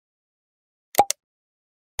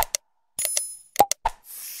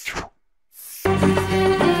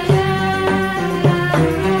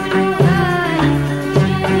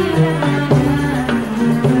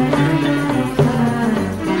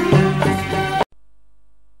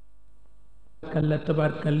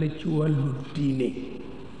tabarkalla ci wàllu diine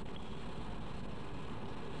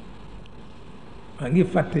maa ngi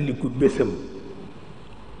fàttaliku bésam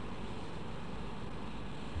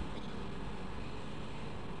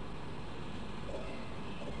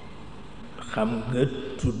xam nga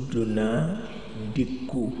tudd naa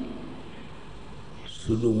dikku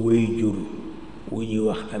sunu wéyjur wu ñuy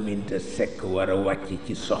wax Aminta Seck war a wàcc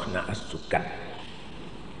ci soxna Astu Kan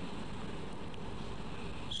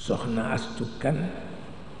soxna Astu Kan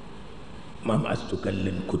maam Astu Kan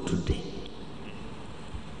lañ ko tudde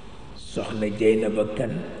soxna Jeynaba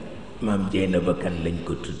Kan maam Jeynaba Kan lañ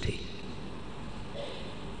ko tudde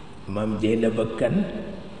maam Jeynaba Kan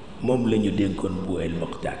moom lañu dénkoon bu el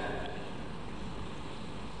Moxtaar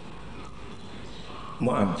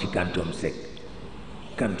mu am ci kantoom Seck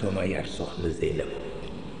kantoom a yar soxna Zeynab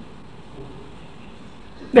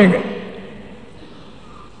dégg nga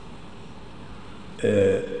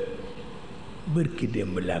bërki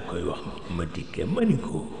démb laa koy wax ma dikke ma ni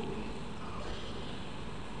ko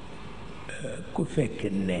ku fekk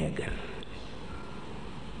neegar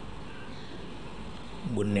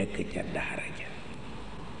bu nekk ca daara ja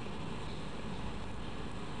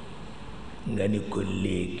nga ni ko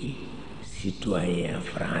léegi citoyen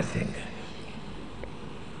français nga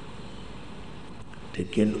te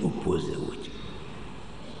kenn opposé wu ci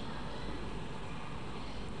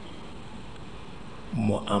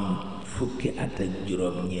mu am fukki at ak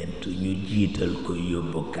juróom-ñeent ñu jiital ko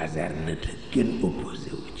yóbbu caserne te kenn opposé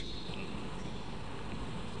wu ci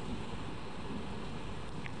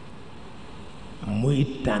muy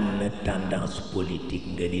tànn tendance politique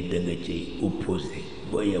nga ni da nga cay opposé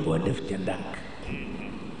boo yeboo def ca ndànk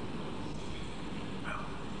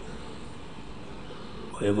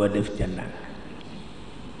boo yeboo def ca ndànk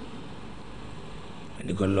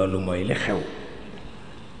ni ko loolu mooy li xew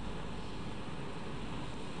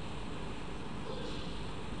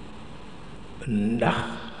ndax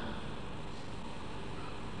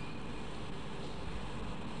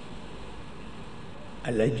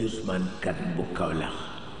Alaaji Usmaan Kan bu Kawlax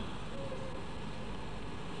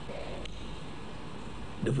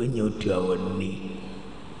dafa ñëw Tiwaawan ni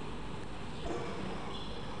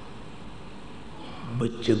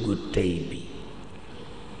bëccëgu tey bi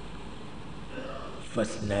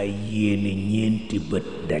fas naa yéene ñeenti bët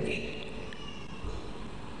daje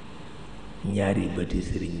ñaari bëti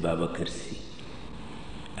Sëriñ Babacar Si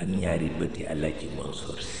ak ñaari bëti Alaaji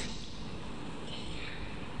Mansour Si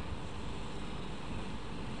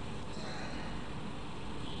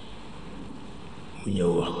mu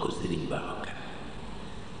ñëw wax ko Sëriñ Babacar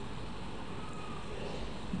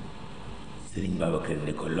Sëriñ Babacar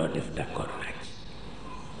ni ko loo def d'accord naa ci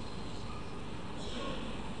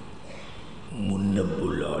mu nëbb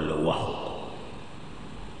loolu waxu ko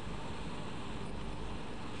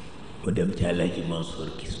mu dem ci Alaaji Mansour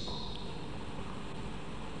gis ko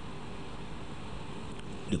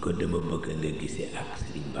ni ko dama bëgg nga gisee ak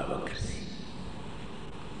Sëriñ Babacar Si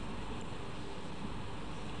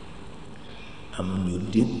am ñu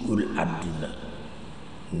déggul àdduna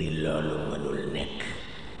ni loolu mënul nekk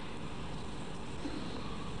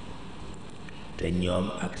te ñoom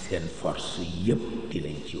ak seen force yépp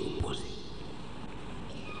dinañ ci opposé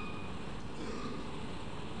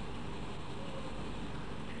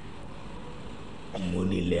mu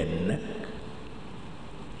ni leen nag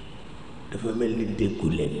dafa mel ni déggu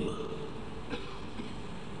leen ma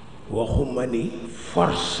waxuma ni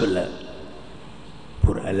force la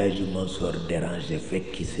pour Alaaji Mansour déranger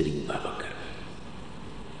fekki Sëriñ Babacar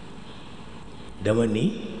dama ni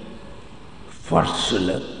force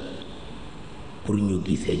la pour ñu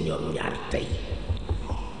gisee ñoom ñaar tey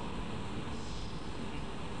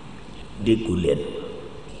déggu leen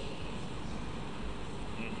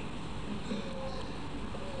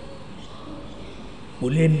bu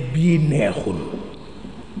leen bii neexul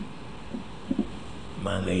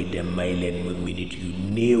maa ngay dem may leen ma minute yu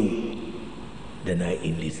néew danaa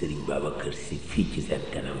indi Sëriñ Babacar Si fii ci seen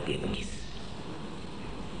kanam ngeen gis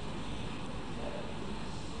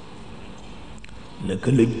naka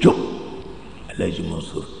la jóg Alaaji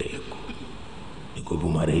Mansour téye ko ni ko bu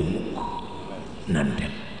ma rey mukk nan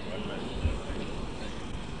dem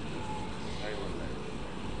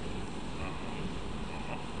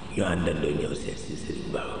ñu àndandoo ñëw seet si Sëriñ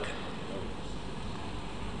Babacar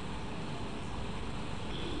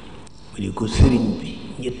mu ni ko sëriñ bi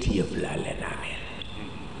ñetti yëf laa leen amee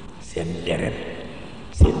seen deret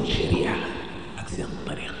seen sharia ak seen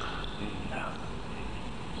tariqa waaw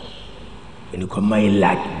mu ni ko may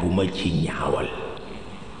laaj bu ma ci ñaawal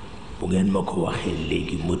bu ngeen ma ko waxee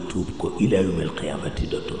léegi ma tuub ko ila yawmil qiyaamati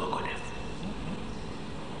dootuma ko def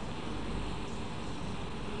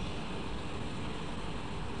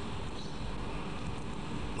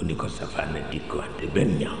mu ni ko safaana dikk wante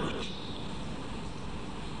benn ñaawu ci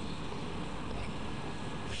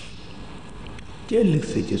ci ëllëg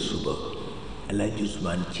sa ca suba Alaaji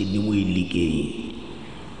Usmaan ci ni muy liggéeyee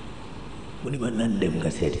mu ni ma nan dem nga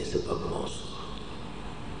seeti sa Pape Mansour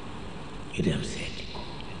ñu dem seeti ko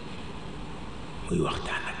muy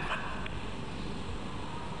waxtaan ak man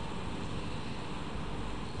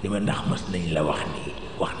ni ma ndax mas nañ la wax ni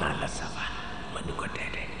wax naa la safaan ma ni ko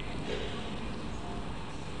déedéet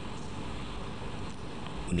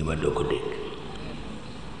mu ni ma doo ko dégg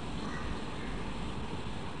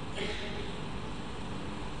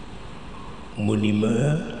mu ni ma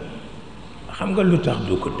xam nga lu tax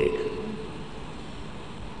du ko dégg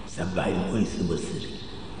sa baay mooy sama sëriñ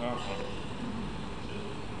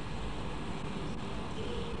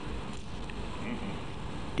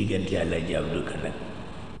diggante Alaaji Abdu Kan ak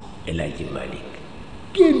El Hadji Malick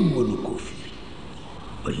kenn mënu koo firi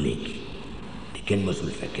ba léegi te kenn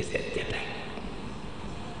mësul fekke seen jataay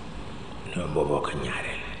noonu booboo ko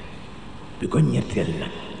ñaareel bi ko ñetteel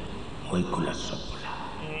nag mooy ku la sopp la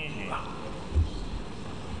waaw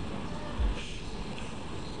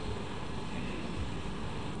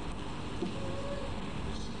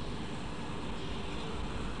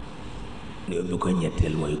noonu bi ko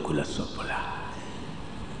ñetteel mooy ku la sopp la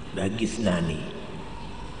daa gis naa ni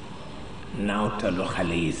naawtalu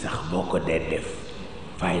xale yi sax boo ko dee def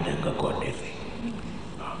fayda nga koo defee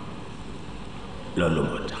waaw loolu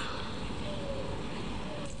moo tax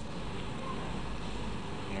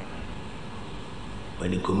ma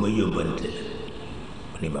ni ko ma yóbbante la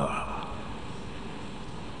mu ni ma waaw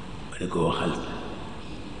ma ni ko waxal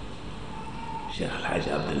Cheikh El Hadj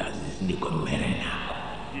Abdoul Aziz ni ko mere naa ko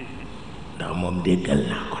ndax moom déggal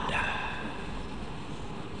naa ko dara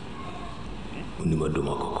mu ni ma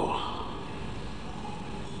duma ko ko wax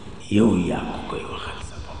yow yaa ko koy waxal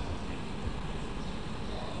sa bopp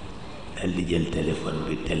dal di jël téléphone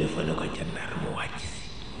bi téléphoné ko ca Ndar mu wàcc si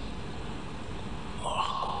ma wax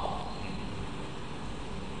ko ko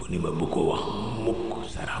mu ni ma bu ko wax mukk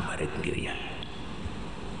saraxma rek ngir yàlla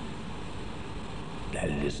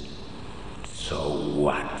dal di soo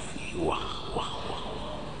waat fii wax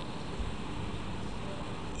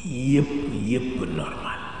yépp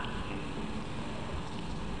normal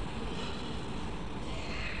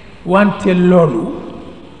wante loolu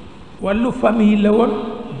wàllu famille la woon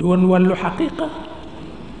du woon wàllu xaqiqa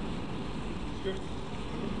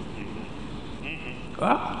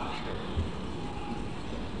waaw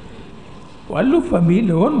wàllu famille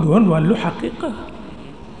la woon du woon wàllu xaqiqa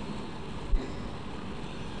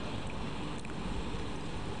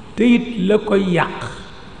te it la koy yàq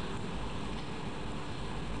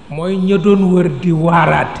mooy ña doon wër di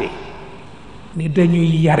waaraate ni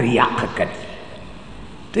dañuy yar yàqkat yi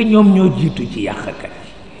te ñoom ñoo jiitu ci yàqkat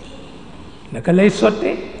yi naka lay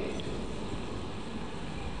sottee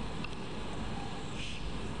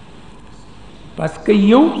parce que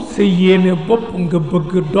yow sa yéene bopp nga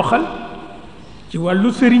bëgg doxal ci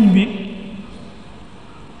wàllu sëriñ bi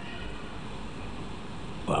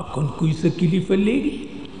waaw kon kuy sa kilifa léegi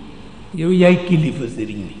yow yaay kilifa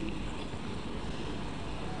sëriñ bi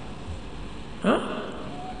ah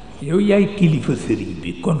yow yaay kilifa sëriñ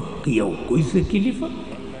bi kon yow kuy sa kilifa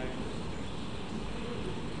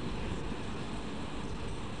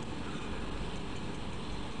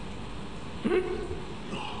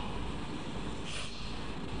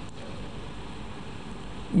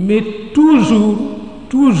mais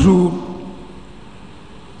toujours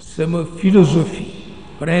sama philosophie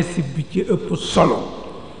principe bi ci ëpp solo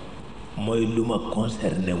mooy lu ma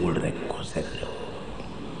concerné wul rek concerné wul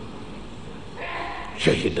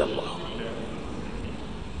shahidallah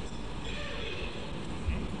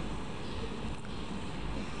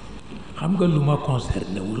xam nga lu ma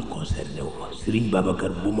concerné wul ma Serigne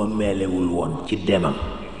Babacar bu ma meelewul woon ci demam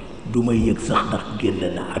du ma yëg sax ndax génn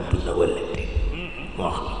na àdduna walla te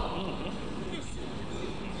moo xam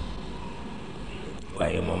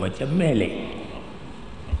waaye moo ma ca meele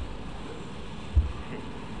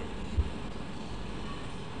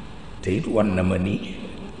te it wan na ma ni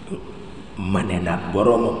mane naag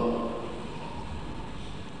boroomam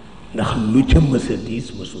ndax lu ca mësa diis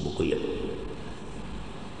mësuma ko yëg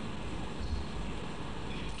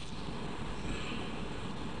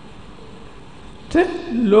te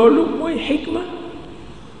loolu mooy xikma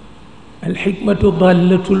alxikmatu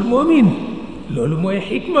dallatul mu'min loolu mooy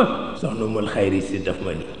xikma soxna mul xayri si daf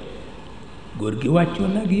ma ni góor gi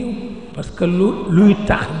wàccoon ak yow parce que luy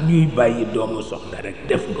tax ñuy bàyyi doomu soxna rek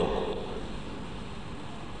def nga ko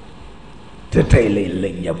te tey la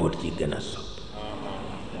njaboot ci gën a sopp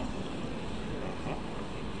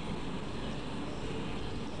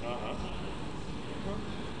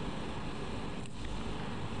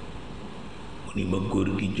mu ni ma góor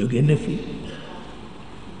gi jóge na fi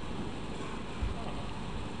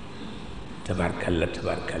tabarkalla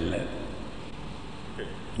tabarkalla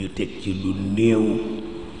ñu teg ci lu néew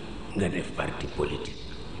nga def parti politique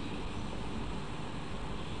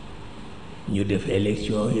ñu def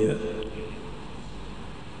élection ya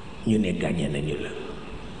ñu ne gagné nañu la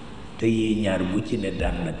te yi ñaar bu ci ne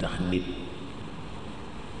daan na tax nit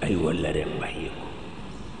ay walla rem bàyyi ko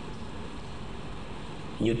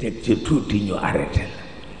ñu teg ci tuuti ñu arrêté la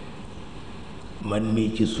man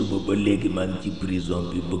mii ci suba ba léegi maa ngi ci prison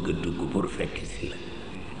bi bëgg a dugg pour fekk si la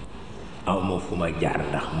awma fu ma jaar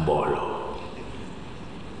ndax mbooloo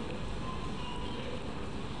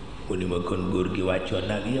mu ni ma kon góor gi wàccoon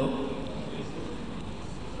na ak yow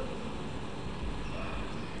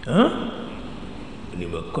mu ni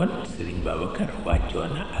ma kon Serigne Babacar wàccoon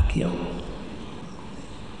na ak yow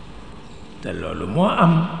te loolu moo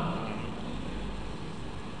am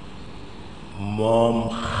moom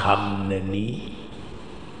xam na ni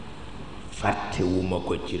fàttewuma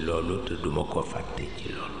ko ci loolu te duma ko fàtte ci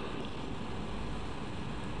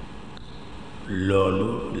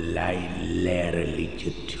loolu laay leerali ci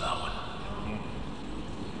Tiwaawan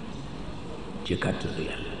ci kàttanu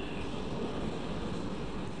yàlla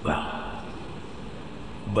waaw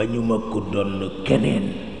ba ñu ma ko donn keneen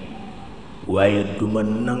waaye duma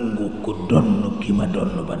nangu ko donn ki ma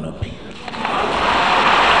donn ba noppi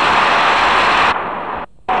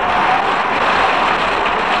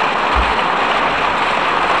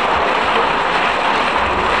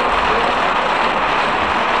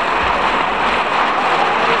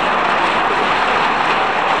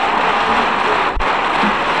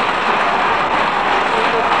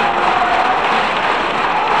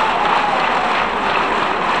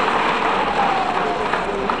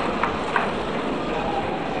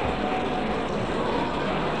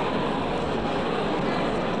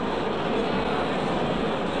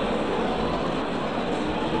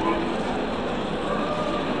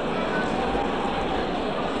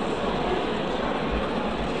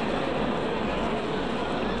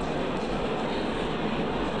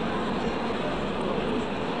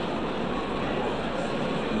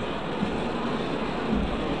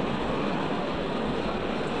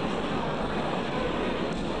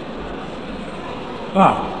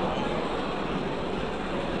waaw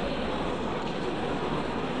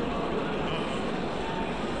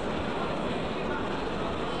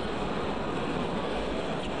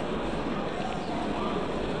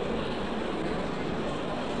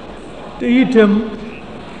te itam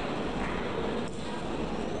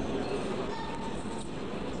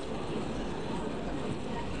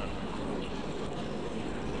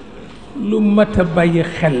lu mat a bàyyi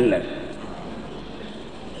xel la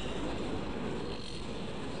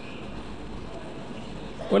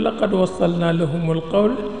ولقد وصلنا لهم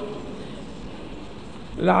القول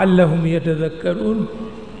لعلهم يتذكرون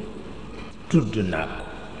tudd naa ko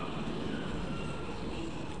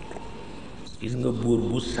gis nga buur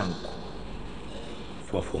bu sànku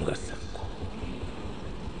foofu nga sànku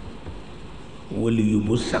waliyu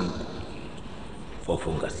bu sànku foofu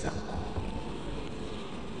nga sànku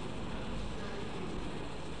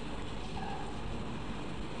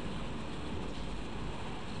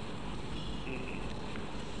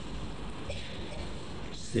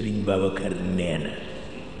Serigne Babacar nee na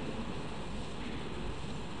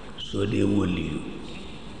soo dee waliyu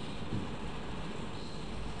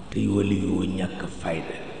tey waliyu wu ñàkk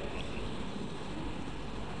fayda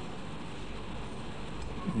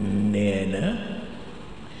nee na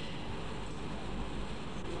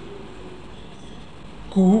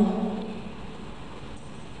ku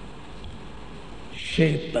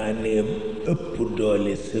seytaaneem ëpp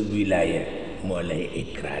doole sa wilaaya moo lay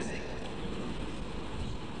écrasé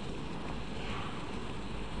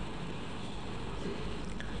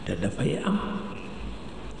te dafay am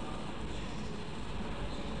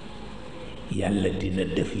yàlla dina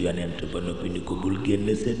def yonent ba noppi ni ko bul génn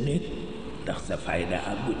sa néeg ndax sa fayda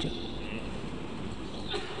àggu ca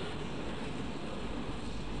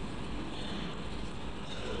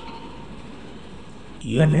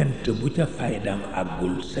yonent bu ca faydam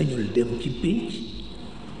àggul sañul dem ci pénc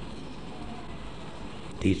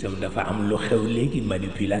te itam dafa am lu xew léegi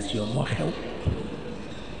manipulation moo xew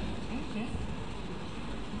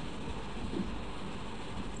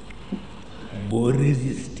boo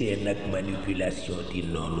résister nag manipulation di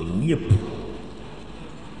noonu ñépp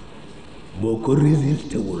boo ko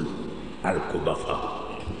résisté wul alku ba fa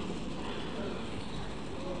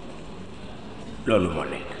loolu moo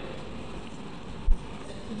nekk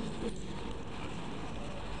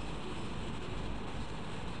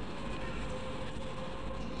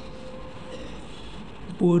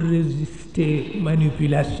pour résister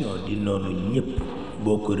manipulation di noonu ñëpp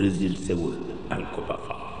boo ko résisté wul al ko ba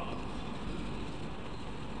fa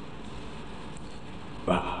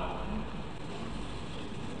waaw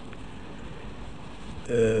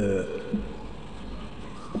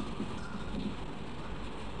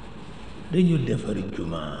dañu defar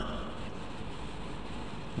juma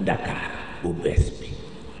Dakar bu bees bi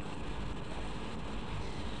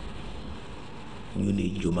ñu ni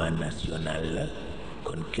juma national la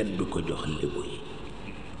kon kenn du ko jox lébu yi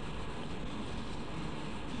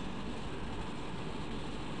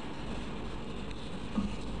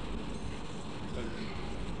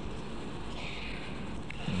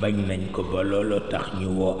bañ nañ ko ba looloo tax ñu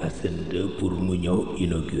woo Assane 2 pour mu ñëw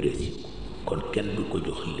inaugurer si kon kenn du ko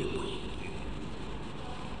jox lébu yi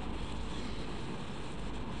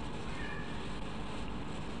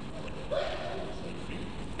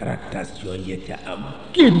tractation ya ca am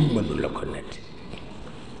kenn mënu la ko nett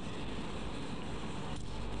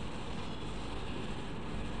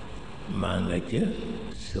maa nga ca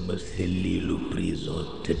sama sellilu prison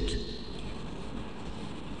tëdd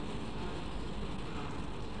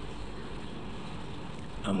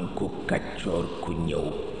am ku kàccoor ku ñëw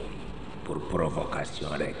pour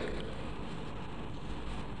provocation rekk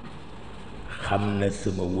xam na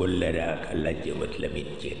sama wëllëre ak la jëmat Lamin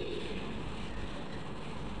Jéen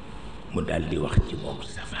mu daldi wax ci moom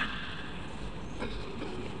safaan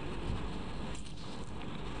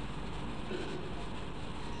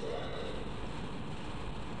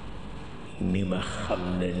ni ma xam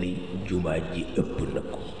na ni jumaa ji ëpp na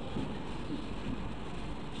ko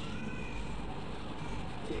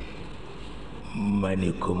ma ni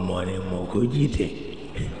ko moo ne moo ko jiite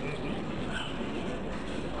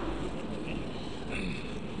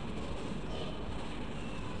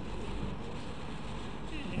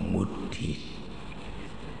mu tiit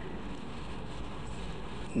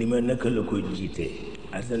ni ma naka la ko jiite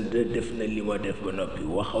Assane de def na li ma def ba noppi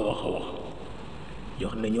wax a wax a wax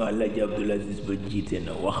jox nañu Alaaji Abdul Aziz ba jiite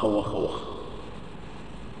na wax a wax a wax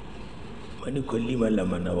ma ni ko li ma la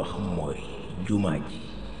mën a wax mooy jumaa ji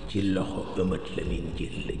ci loxo ëmat Lamin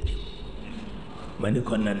Jéen la jëm ma ni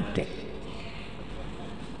ko nan teg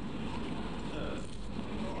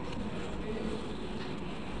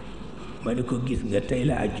ma ni ko gis nga tey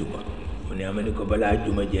la àjjuma mu ne ma ni ko balaa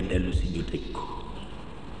àjjuma ja dellu si ñu tëj ko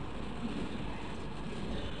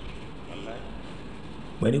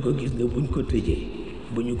ma ni ko gis nga buñ ko tëjee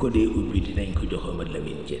bu ñu ko dee ubbi dinañ ko jox ëmat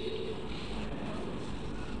Lamin Jéen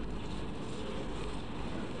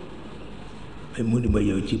mais mu ni ma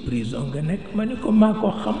yow ci prison nga nekk ma ni ko maa ko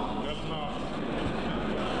xam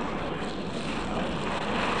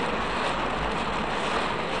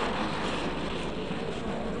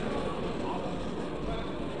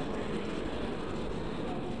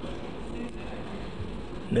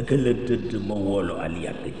naka la tëdd ma woolu al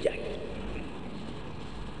yàgg jaaj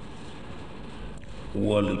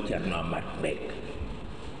woolu Cerno Amat Mbekk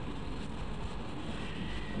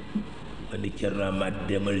ma ni Cerno Amat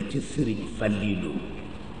demal ci Sëriñ Fallilu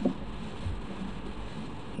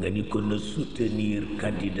nga ni ko na soutenir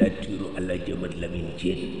candidature Alaaji Amat Lamin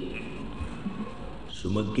Jéen su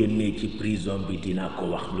ma génnee ci prison bi dinaa ko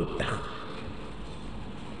wax lu tax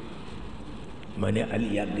ma ne al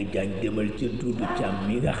yàgg jaañ demal ci Duudu Càmm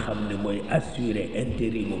mi nga xam ne mooy assurer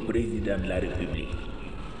intérim président de la République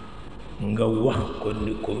nga wax ko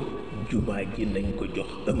ni ko jumaa ji nañ ko jox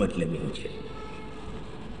Amat Lamin Jéen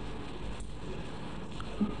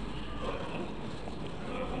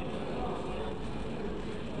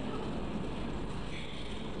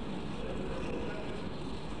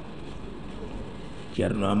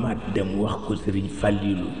Cerno Amat dem wax ko Sëriñ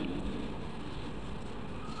Fallilu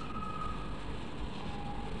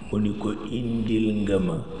mu ni ko indil nga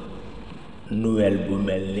ma nouvelle bu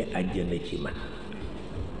mel ni àjjana ci man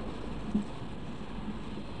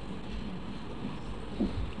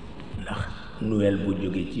ndax nouvelle bu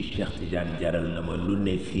jóge ci Cheikh Tidjane jaral na ma lu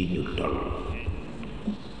ne fii ñu toll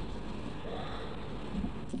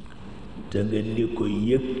te nga ni ko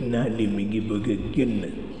yëg naa ni mi ngi bëgg a génn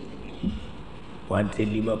wante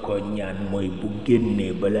li ma ko ñaan mooy bu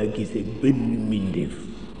génnee balaa gisee benn mbindéef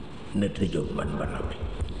na tëjoog man ba noppi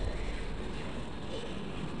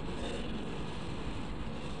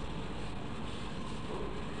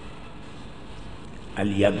al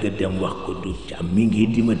yàgg dem wax ko Dur Càmm mi ngi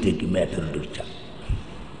di ma dégg maître Dur Càmm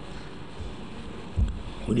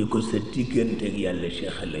mu ni ko sa diggante ak yàlla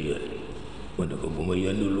Cheikh la yónni mu ne ko bu ma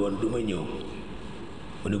yónnul woon du ma ñëw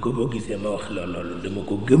mu ne ko boo gisee ma wax la loolu dama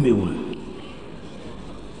ko gëmewul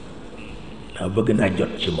ndax bëgg naa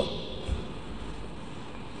jot ci moom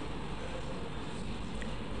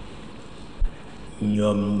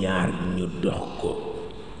ñoom ñaar ñu dox ko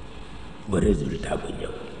ba résultat bu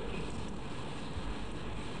ñëw.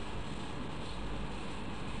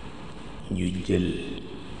 ñu jël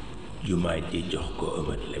jumaa ji jox ko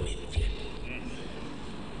Amadou Lamine Diène.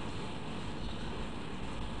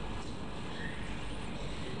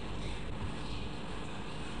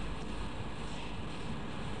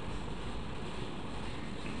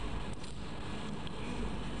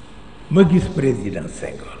 ma gis président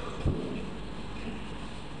Senghor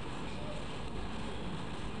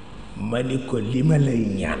ma ni ko li ma lay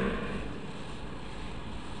ñaan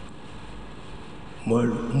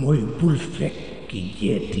mooy bul fekk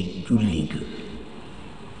jeeti julli ga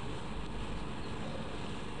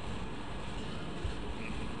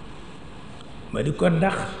ma ni ko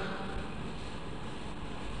ndax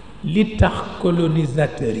li tax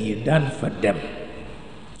colonisateur yi daan fa dem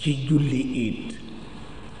ci julli it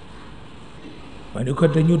ma ni ko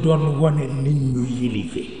dañu doon wone nit ñu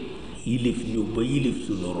yilif ñu ba yilif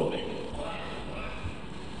suñu rôle.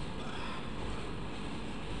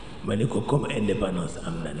 ma ni ko comme indépendance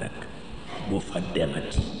am na nag bu fa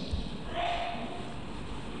demati.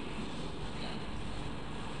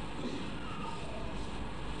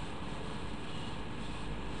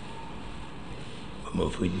 ba ma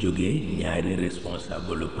fa jógee ñaari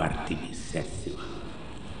responsable parti bi seet si ma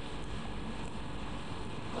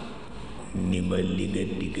ni ma li nga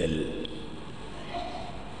digal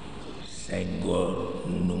Senghor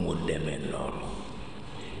nu mu demee noonu.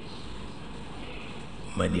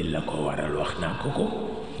 ma ni la ko waral wax naa ko ko.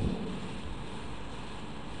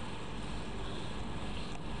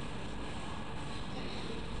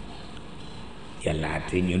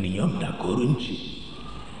 yàllaate ñu ni ñoom d'accorduñ ci.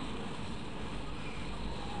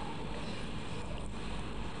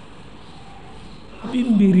 bi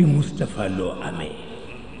mbiri Moustapha Lo amee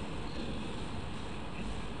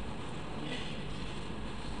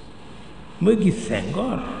ma gis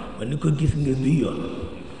Senghor ma ni ko gis nga bi yoon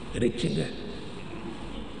rëcc nga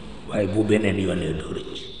waaye bu beneen yoonee doo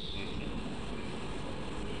rëcc.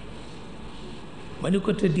 ma ni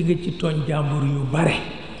ko te digga ci tooñ jàmbur yu bare.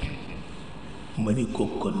 ma ni ko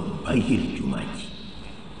kon bàyyil jumaa ji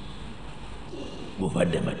bu fa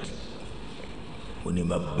demati. mu ni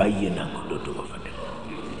ma bàyyi naa ko dootuma fa dem.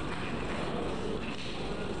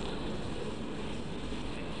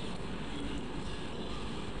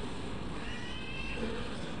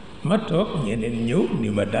 ma toog ñeneen ñëw ni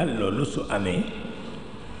ma daal loolu su amee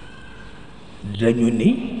dañu ni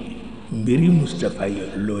mbiri Moustapha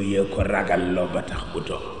Lo yee ko ragal loo ba tax bu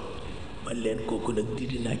toog. man leen kooku nag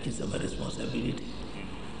dindi naa ci sama responsabilité.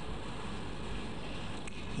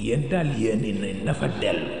 yéen daal yéen nañ na fa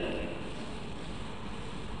dellu.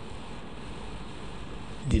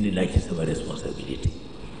 dindi naa ci sama responsabilité.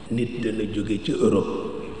 nit dana jóge ci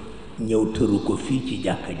Europe ñëw tëru ko fii ci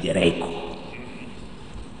jàkka ji rey ko.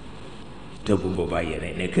 te bu boobaa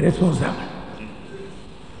yéen nekk responsable.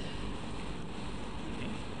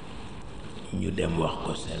 ñu dem wax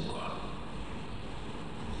ko Senghor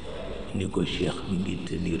ni ko Cheikh mi ngi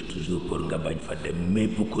tenir toujours pour nga bañ fa dem mais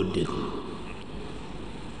bu ko déglu.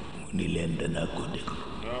 mu ni leen danaa ko déglu.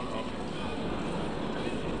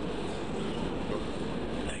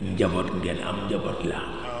 ndax njaboot ngeen am njaboot laa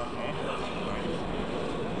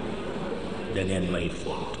da ngeen may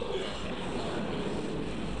fonto.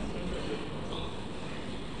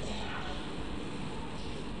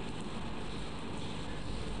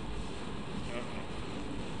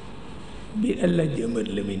 bi Allah jëmat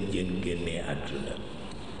Lamine Diène génnee àdduna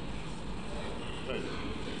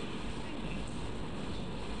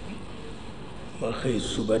ma xëy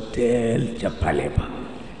suba teel ca pale ba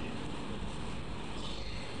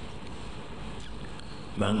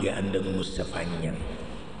maa ngi ànd ak Moustapha Niang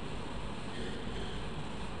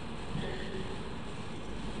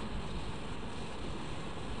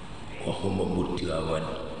waxuma mu Tiwaawan.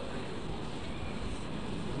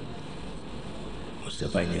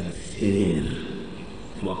 Moustapha Niang séeréer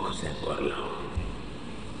mbokk Senghor la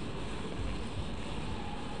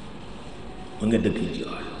mu nga dëkk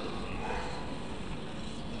Joal.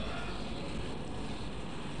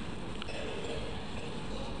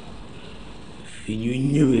 fi ñu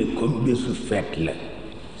ñëwee comme bésu fête la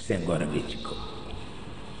Senghor a ngi ci kaw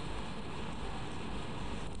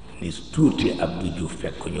ni tuuti Abdou Diouf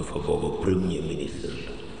fekk ñu fa booba premier ministre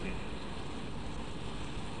la.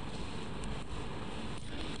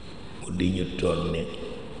 di ñu toog ne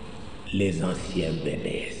les anciens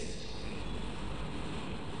BDS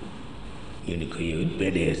ñu ni ko yow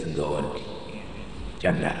BDS nga woon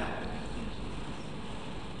ca Ndar.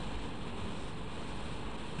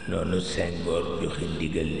 noonu Senghor joxe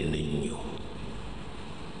ndigal li nañ ñëw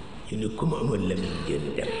ñu ne comme amoon la muy jën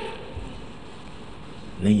dem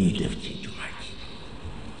nañuy def ci jumaa ji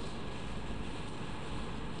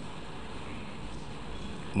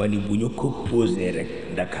ma ni bu ñu ko posé rek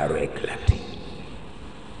Ndakaaru éclaté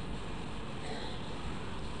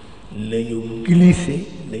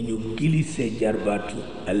nañu glissé jarbaatu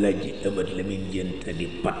Alaaji Amat Lamin Jën te di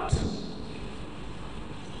pat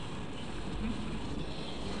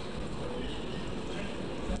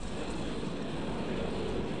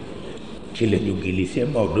ci la ñu glissé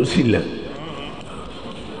Maodo si la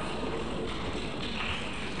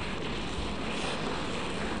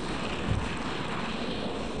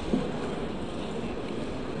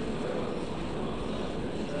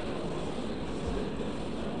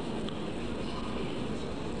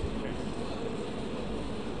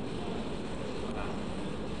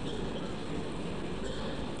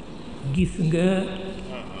gis nga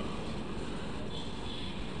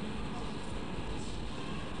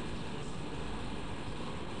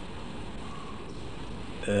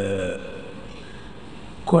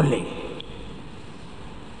collègue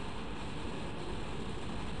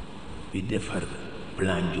bi defar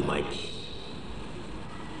plan jumaa ji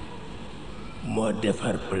moo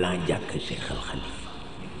defar plan jàkk Cheikh al Khalifa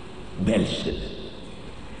belge la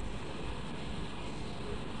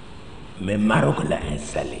mais Maroc la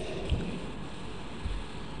installé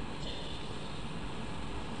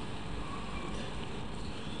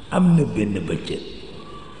am na benn bëccëg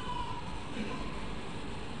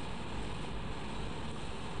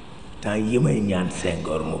temps yi may ñaan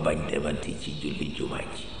Senghor mu bañ demanti ci julli jumaa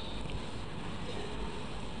ji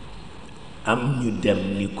am ñu dem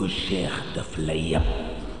ni ko Cheikh daf la yab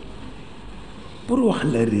pour wax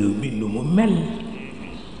la réew mi nu mu mel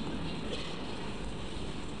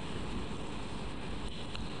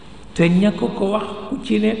te ña ko wax ku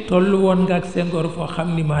ci ne tollu woon nga ak Senghor foo xam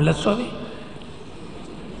ni maa la sowe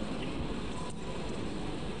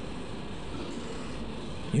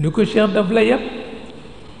ñu ni ko Cheikh daf la yab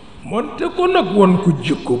moonte ko nag woon ko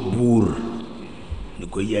jikko buur ni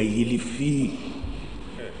ko yaay yili fii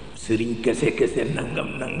sëriñ kese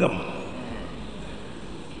nangam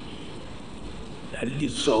dal di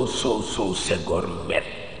sow Senghor mbet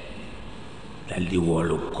dal di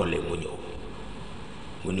woolu kole mu ñëw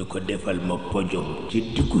mu ni ko defal ma pojom ci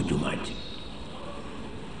diggu jumaa ji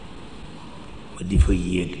ma di fa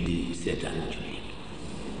yéeg di seetaan julli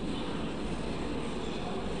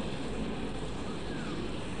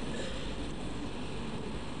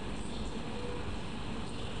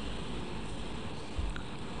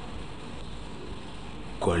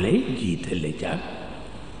kole jiitale ca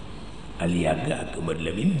al yàgg ak Amat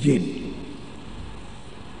Lamin Jën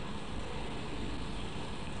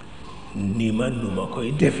ni ma nu ma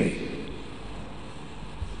koy defee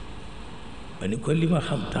ma ni ko li ma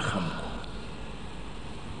xam te xam ko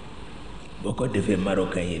boo ko defee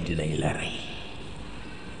marocain yi dinañ la rey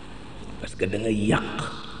parce que da nga yàq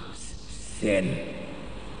seen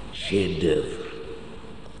chef d'œuvre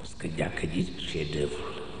parce que jàkka ji chef d'œuvre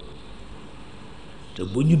te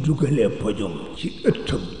bu ñu dugalee pojom ci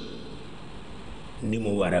ëttam ni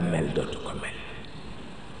mu war a mel dootu ko mel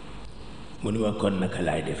mu ni ma kon naka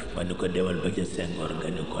laay def ma ni ko demal ba ca Senghor nga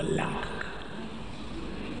ni ko lànk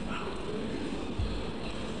waaw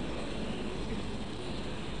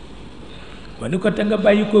ma ni ko te nga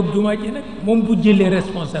bàyyi koog jumaa ji nag moom bu jëlee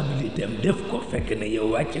responsabilité am def ko fekk na yow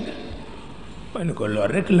wàcc nga ma ni ko lool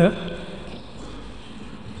rekk la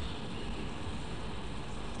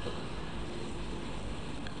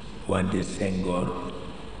wante Senghor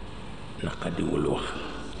naqadiwul wax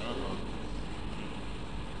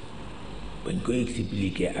bañ ko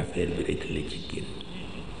expliquer affaire bi rekk la ci génn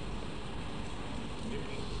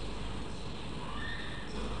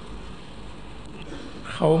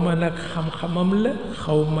xawma nag xam-xamam la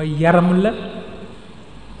xawma yaram la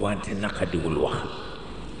wante naqadiwul wax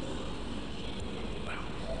waaw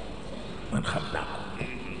man xam naa ko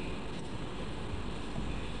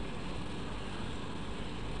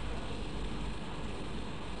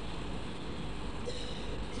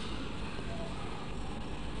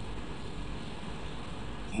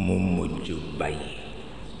mu mujj bàyyi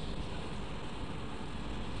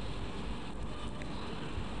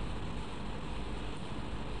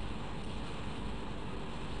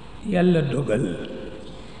yàlla dogal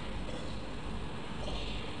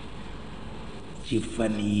ci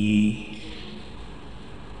fan yi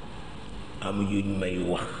am yuñ may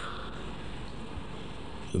wax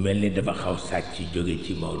yu mel ni dafa xaw sàcc jóge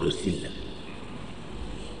ci Maodo Sylla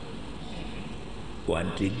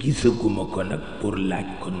wante gisaguma ko nag pour laaj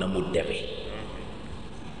ko na mu demee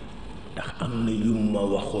ndax am na yu ma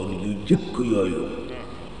waxoon yu jëkk yooyu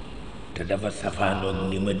te te dafa safaanoog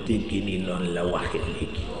ni ma dégg ni noonu la waxe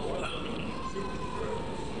léegi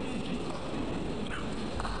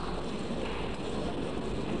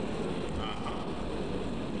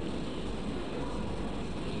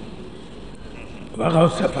waxaw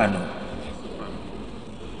safaanoog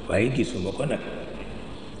waaye gisuma ko nag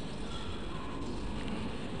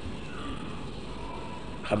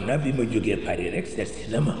xam naa bi ma jógee Paris rek seet si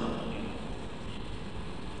na ma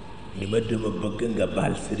ni ma dama bëgg nga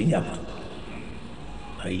baal Serigne Abdou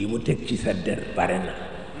waaye yi mu teg ci sa der bare na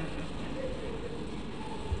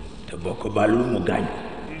te boo ko baalul mu gaañ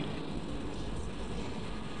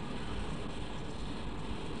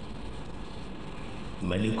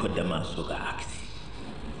ma ni ko dama soog a agsi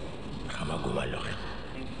xamaguma loxe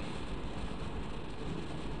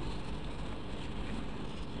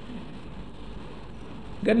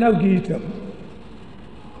gannaaw gi itam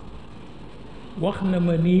wax na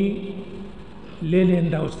ma ni léeg-léeg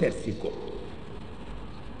ndaw seet si ko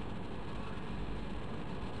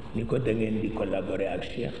ni ko da ngeen di collaborer ak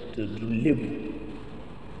Cheikh te du lébu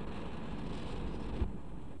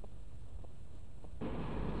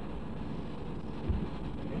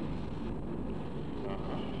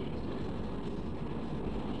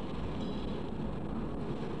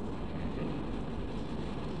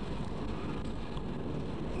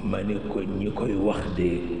ma ni ko ñi koy wax de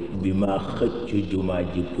bi ma xëcc jumaa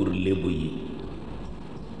ji pour lébu yi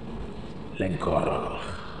lañ ko waroon wax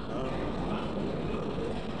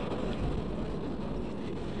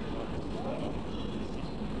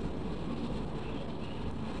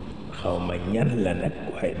xaw ma ñan la nag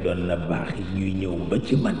waaye doon na baax ñuy ñëw ba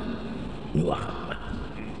ci man ñu wax ak man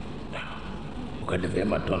waaw bu ko defee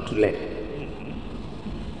ma tontu leen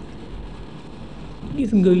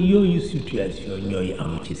gis nga yooyu situation ñooy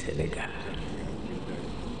am ci Sénégal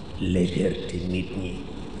légèreté nit ñi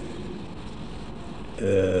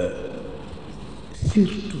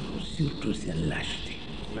surtout seen lâcheté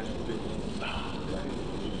waaw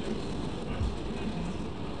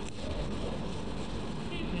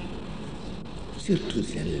surtout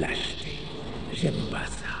seen lâcheté j'aime pas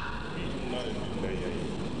ça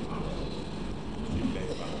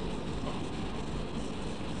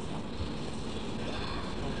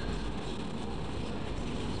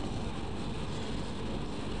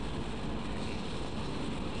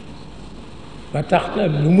ba tax na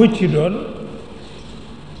lu mu ci doon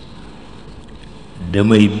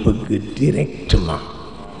damay bëgg directement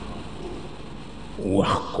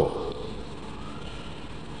wax ko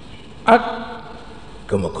ak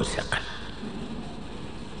ka ma ko seqal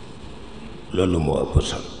loolu moo ëpp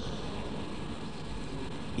solo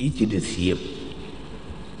yi ci des yëpp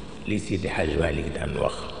li Seydi Hadj Malick daan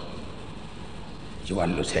wax ci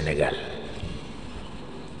wàllu Sénégal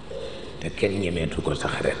te kenn ñemeetu ko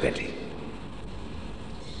sax répété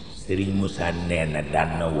Serigne Moussa nee na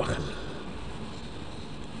daan na wax ni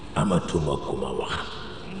amatuma ku ma wax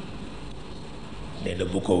nee na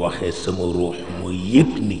bu ko waxee sama ruux mooy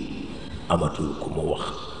yëg ni amatul ku ma wax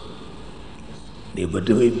ne ba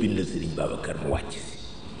damay bind Serigne Babacar mu wàcc si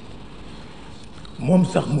moom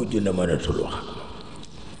sax mujj na mënatul wax ak moom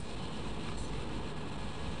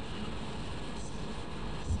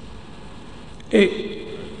et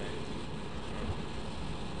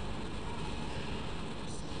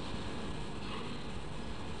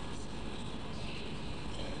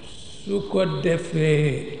su ko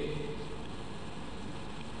defee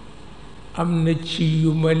am na ci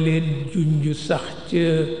yu ma leen junj sax ca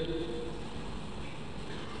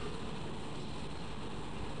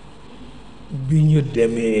bi ñu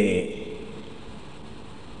demee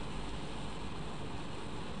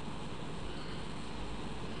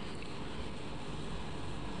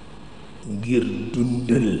ngir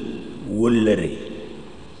dundal wëllëre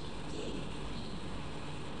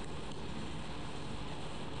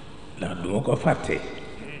ndax duma ko fàtte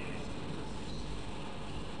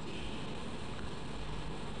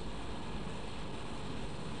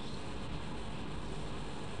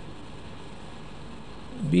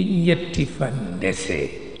bi ñetti fan desee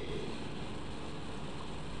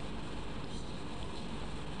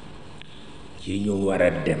ci ñu war a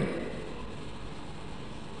dem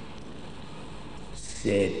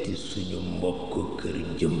seeti suñu mbokk kër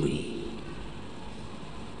jëmb yi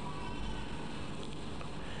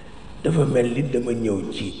dafa mel ni dama ñëw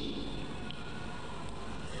ci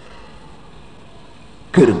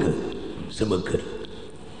kër ga sama kër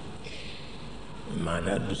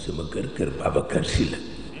maanaam du sama kër kër Babacar Si la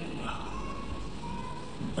waaw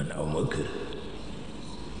man awma kër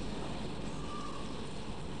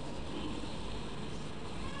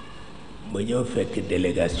ma ñëw fekk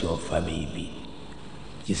délégation famille bi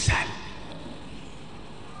ci salle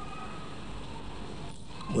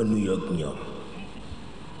ma nuyoog ñoom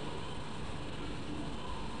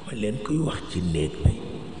ma leen koy wax ci néeg bi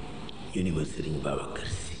ñu ni ma Serigne Babacar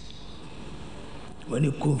Sy ma ni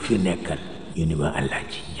kum fi nekkal ñu ni ma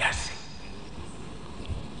Alaaji Njaase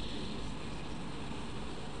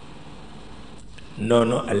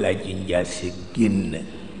noonu Alaaji Njaase génn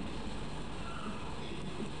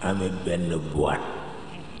amee benn boîte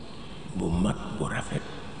bu mag bu rafet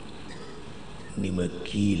ni ma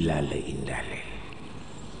kii laa la indaale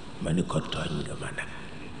ma ni ko tooñ nga ma nag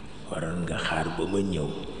waroon nga xaar ba ma ñëw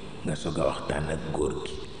nga soog a waxtaan ak góor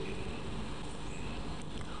gi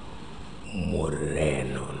mu ree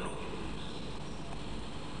noonu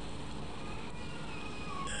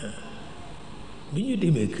bi ñu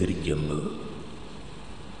demee kër jëmb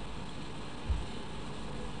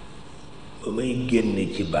ba may génn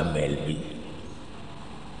ci bàmmeel bi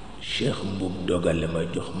Cheikh Mbuub dogale ma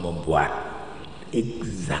jox ma boîte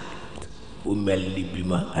exact bu mel ni bi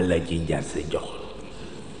ma Alaaji Njaase jox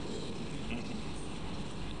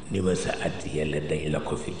ni ma sa at yàlla dañ la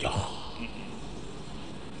ko fi jox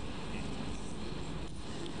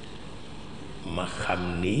ma xam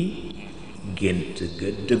ni gént ga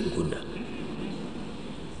dëggu na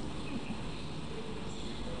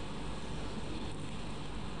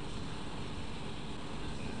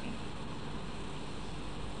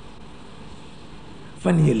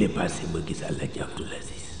fan yële passé ma gis Alaaji Abdoul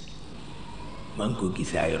Aziz maa ngi ko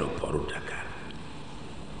gisee aéroportu Dakar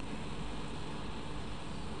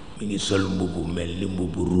mi ngi sol mbubu mel ni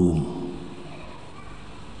mbubu ruum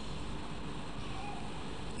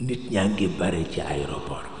nit ñaa ngi bare ci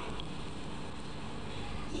aéroport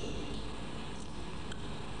bi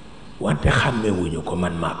wante xàmmewuñu ko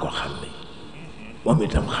man maa ko xàmme moom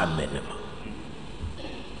itam xàmme na ma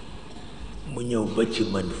mu ñëw ba ci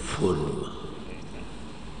man fóon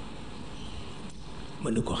ma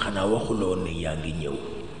ni ko xanaa waxuloo ne yaa ngi ñëw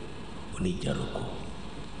mu ni jaru ko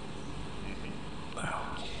waaw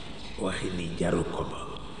waxi ni jaru ko ba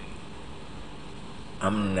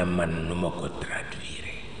am na man nu ma ko traduire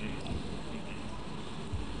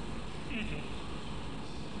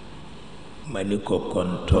ma ni ko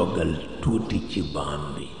kon toogal tuuti ci baam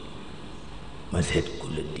bi ma seet ku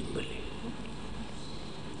la dimbali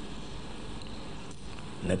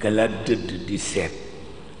naka laa dëdd di seet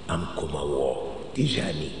am ku ma woo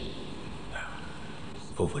Tidjane waaw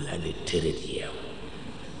foofu laa ne tërët yeew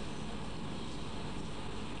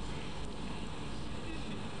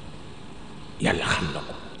yàlla xam na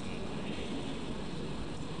ko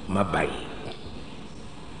ma bàyyi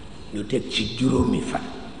ñu teg ci juróomi fan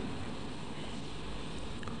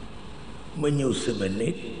ma ñëw sama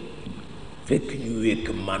néeg fekk ñu wékk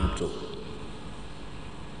manto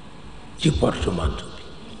ci porte-manteau bi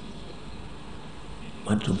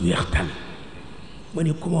manto bu weex tàll ma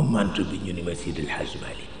ni ku ma manto bi ñu ni ma Seydil Hadj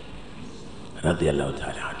Malick radiallahu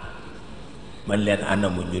taala anhu man leen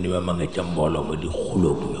anamu ñu ni ma nga ca mbooloo ma di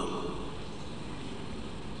xulóog ñoom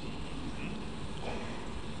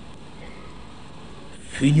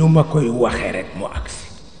fi ñu ma koy waxee rek mu agsi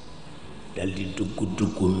dal di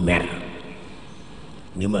dugg mer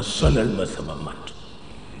ni ma solal ma sama manto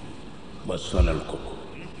ma solal ko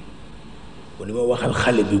mu ni ma waxal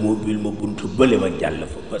xale bi mu bil ma buntu bële ma jàll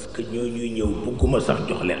fa parce que ñoo ñuy ñëw bugguma sax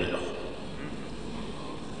jox leen loxo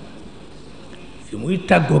fi muy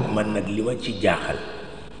tàggoog man nag li ma ci jaaxal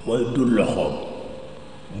mooy du loxoom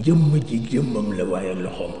jëmm ji jëmmam la waaye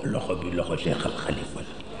loxo bi loxo Cheikh al Khalifa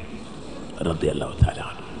la radiallahu taala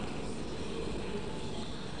anhu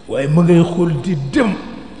waaye ma ngay xool di dem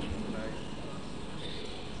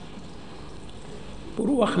pour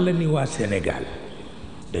wax la ni waa Sénégal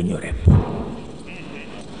dañu repp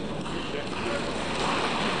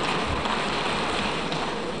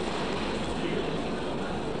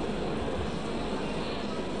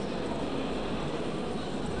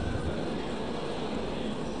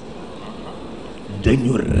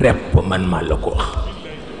dañu repp man maa la ko wax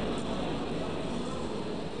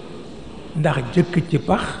ndax jëkk ci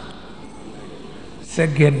pax sa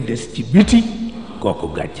genn des ci biti kooku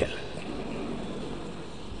gàcce la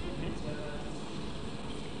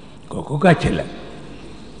kooku gàcce la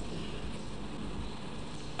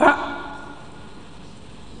ah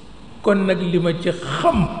kon nag li ma ci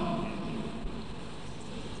xam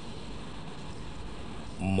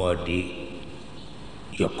moo di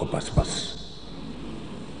yokk pas-pas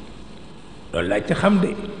loolu laa ci xam de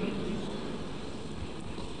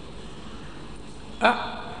ah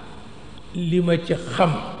li ma ci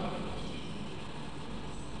xam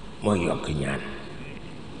mooy yokk ñaan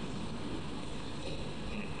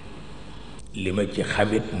li ma ci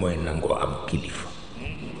xamit mooy nangoo am kilifa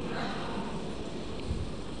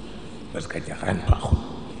parce que jaxaan baaxul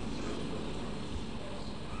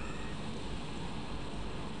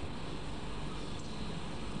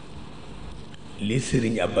li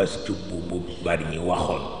Serigne Abbas Thioub bu bari ñi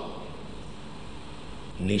waxoon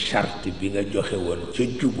ni charte bi nga joxe woon ca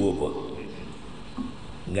juboo ba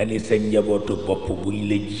nga ni sa njabootu bopp buñ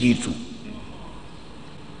la jiitu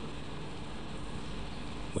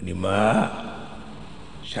mu ni ma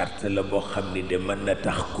charte la boo xam ni de mën na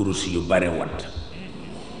tax kurus yu bare wat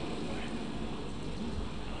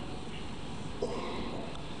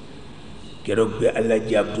keroog bi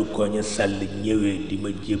Alaaji Abdu Koña Sàll ñëwee di ma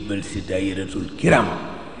jébbal si daayiratul kiram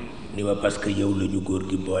ni ma parce que yow la ñu góor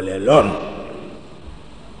gi boole loon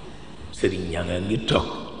Serigne Ñanga ngi toog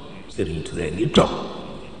Serigne Touré ngi toog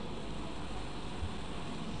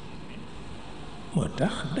moo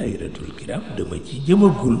tax daayiratul kiram dama ci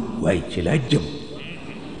jëmagul waaye ci laa jëm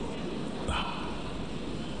waaw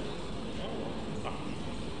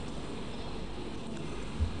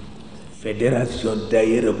fédération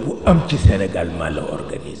daayira bu am ci Sénégal maa la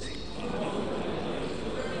organisé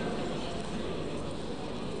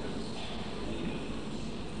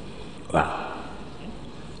waaw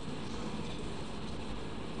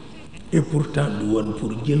et pourtant du woon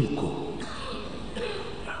pour jël ko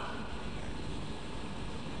waaw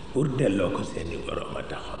pour delloo ko seeni borom a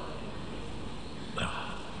taxoon waaw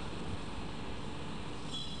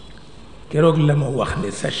keroog la ma wax ne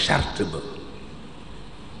sa charte ba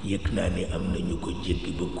yëg naa ni am nañu ko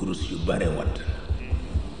jéggi ba kurus yu bare watt na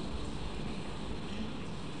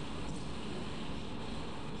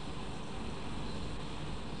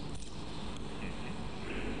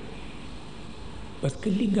parce que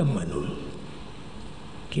li nga mënul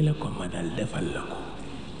ki la ko mënal defal la ko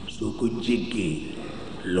soo ko jéggee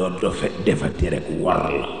loo defati rek war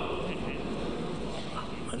la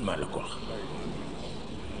man maa la ko wax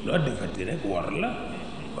loo defati rek war la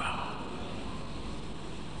waaw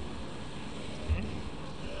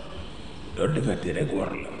loo defati rek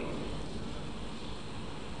war la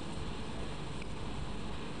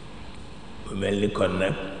bu mel ni kon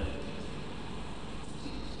nag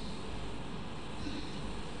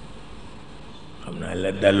xam naa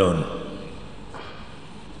la daloon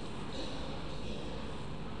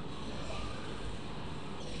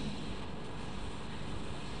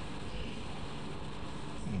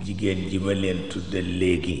jigéen ji ma leen tuddal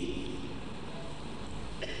léegi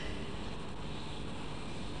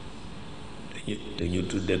te ñu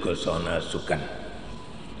tudde ko soxna su kan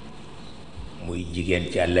muy jigéen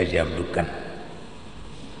ci Alaaji Abdu Kan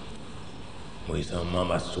muy sama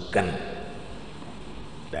mama su kan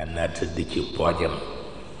daan naa tëdd ci poojam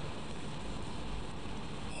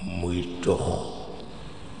muy tux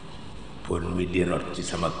pon mi di rot ci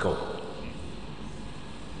sama kaw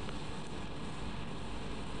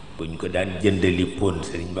buñ ko daan jëndali pon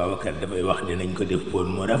Sëriñ Babacar dafay wax ne nañ ko def pon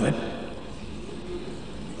mu rafet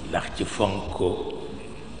ndax ci fonk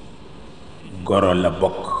goro la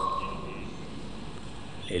bokk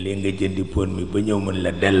léeg-léeg nga jëndi pon mi ba ñëw mën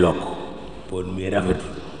la delloo ko pon mi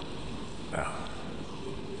rafetul waaw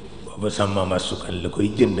booba sama mama sukkan la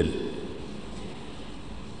koy jëndal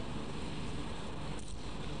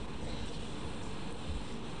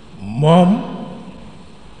moom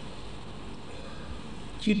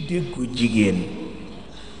ci déggu jigéen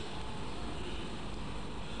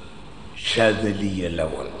chazaliya la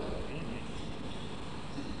woon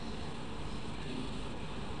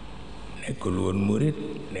nekkul woon murit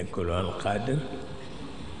nekkul woon xaadir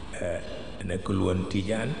nekkul woon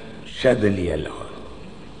tijaan chazaliya la woon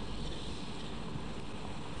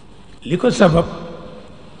li ko sabab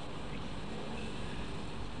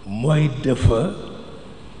mooy dafa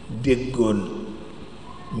déggoon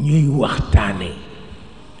ñuy waxtaane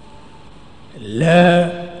la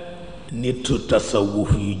nitu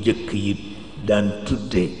tasawuf yu jëkk yi daan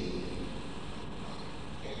tudde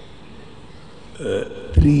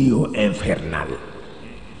trio infernal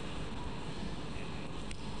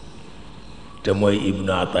te mooy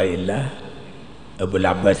ibnu ataillah abul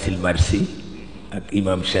abbas il marsi ak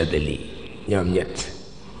imam Chadali ñoom ñett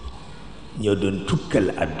ñoo doon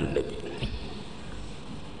tukkal àdduna bi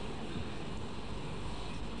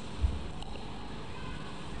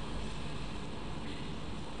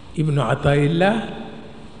ibnu ataillah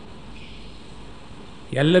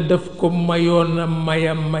yàlla daf ko mayoon a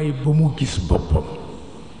may ba mu gis boppam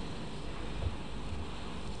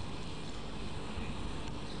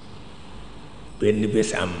benn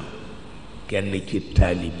bés am kenn ci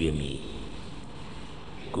taalibeem yi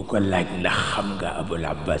ku ko laaj ndax xam nga abul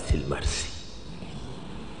abbas il marsi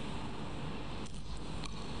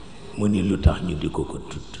mu ni lu tax ñu di ko ko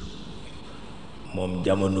tudd moom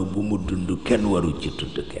jamono bu mu dund kenn waru ci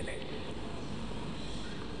tudd keneen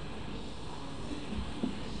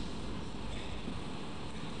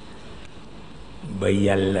ba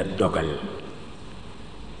yàlla dogal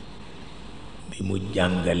mu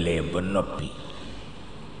jàngalee ba noppi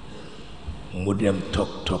mu dem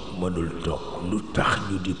toog mënul toog lu tax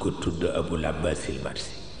ñu di ko tudd Abul Abbas al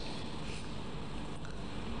Marsi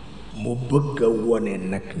mu bëgg a wone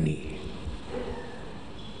nag ni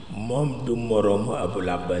moom du moroomu Abul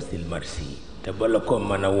Abbas al Marsi te bala ko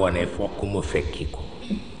mën a wone fokk mu fekki ko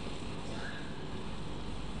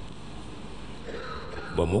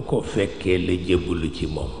ba mu ko fekkee la jébbalu ci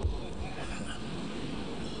moom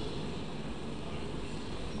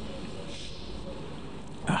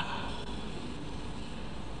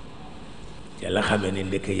ca la xamee ni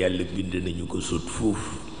ndeke yàlla bind nañu ko sut fuuf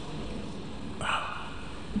waaw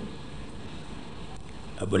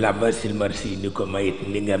Abul Abbas al Marsi ni ko mayit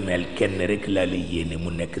ni nga mel kenn rekk laa la yéene mu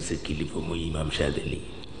nekk sa kilifa muy Imam Chadili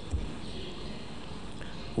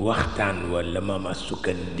waxtaan walla Mama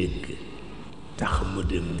Sukkan dégg tax mu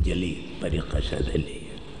dem jëli tariqa Chadili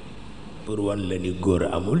pour wan la ni góor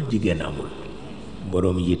amul jigéen amul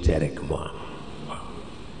boroom yitte rekk moo am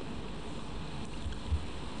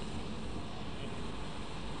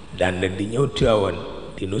daan na di ñëw Tiwaawan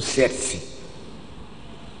di nu seet si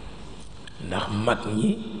ndax mag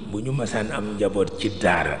ñi bu ñu masaan am njaboot ci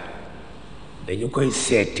daara dañu koy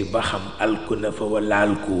seeti ba xam alku na fa walla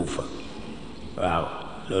alkuwu fa waaw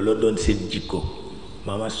loolu doon seen jikko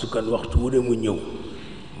Mama Sukkan waxtu wu ne mu ñëw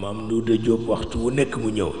maam Nduuda Jóob waxtu wu nekk mu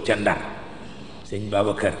ñëw ca Ndar sëñ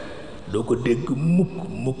Babacar doo ko dégg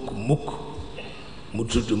mukk mu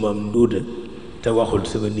tudd maam Nduuda te waxul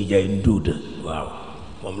sama nijaay Nduuda waaw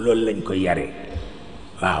moom loolu lañ ko yare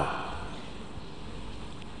waaw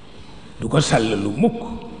du ko sàllalu mukk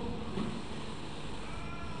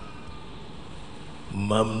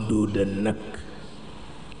maam Nduuda nag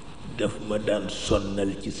daf ma daan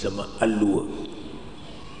sonnal ci sama àlluwa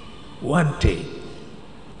wante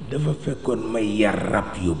dafa fekkoon may yar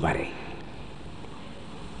rab yu bare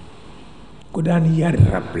ku daan yar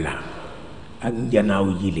rab la ak njanaaw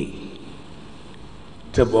yile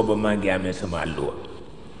te booba maa ngi amee sama àlluwa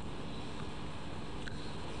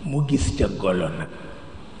mu gis ca golo nag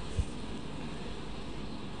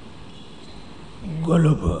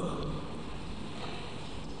golo ba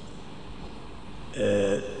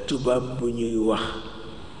tubaab bu ñuy wax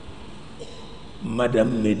madame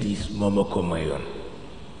Médis moo ma ko mayoon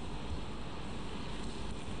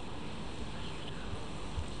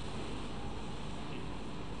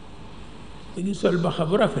mu ngi sol baxa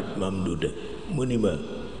bu rafet maam Nduuda mu ni ma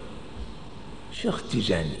Cheikh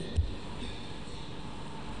Tidjane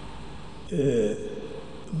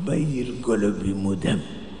bàyyil golo bi mu dem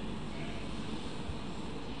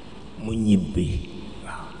mu ñibbi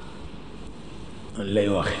waaw man lay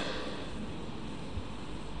waxe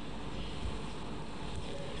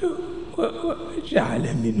وجعل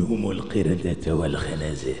منهم القردة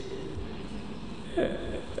والخنازير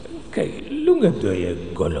kay lu nga doye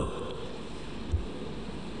golo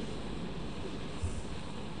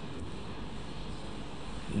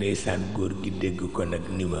ndeysaan góor gi dégg ko nag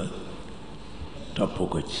ni ma topp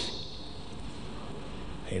ko ci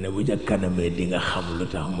xëy na bu ca kanamee di nga xam lu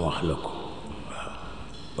tax mu wax la ko waaw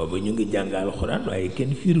booba ñu ngi jàng alxuraan waaye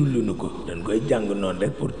kenn firulu nu ko dañ koy jàng noonu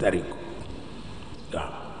rek pour tari ko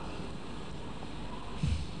waaw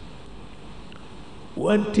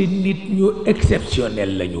wante nit ñu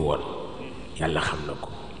exceptionnel lañu woon yàlla xam na ko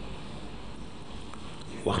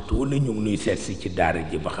waxtu wu ne ñu ngi nuy seet si ci daara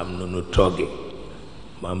ji ba xam na nu tooge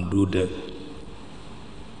maam Duuda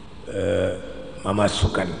Mama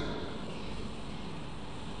Sukkan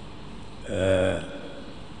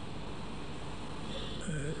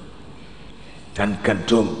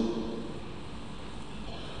tànkantoom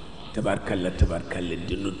tabarkalla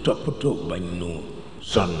di nu toppatoo bañ nu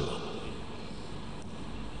sonn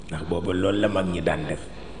ndax booba loolu la mag ñi daan def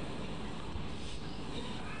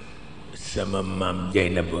sama maam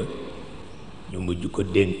Jeynaba ñu mujj ko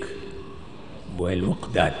dénk booyel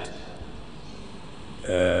waqdaat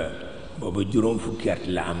booba juróom fukki at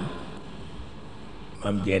la am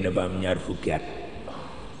maam Jeynaba am ñaar fukki at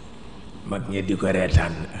mag ñi di ko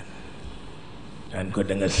reetaan daan ko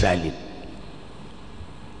da nga saalit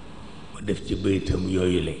mu def ci baytam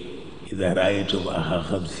yooyu le ida raaytum axaa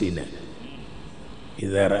xamsiina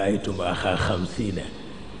ida raaytum axaa xamsiina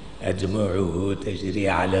admauhu tajri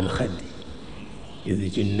ala alxaddi id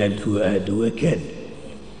junna alfuaadu wa kan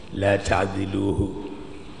laa taadiluuhu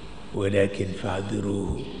walakin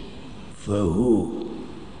faadiruuhu fa hu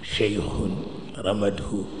cheykhun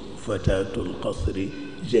ramadhu fataatu alqasri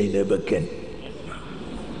Jeynaba kan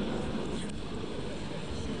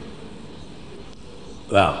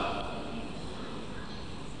waaw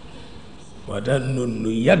moo tax nun nu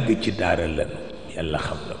yàgg ci daara lan yàlla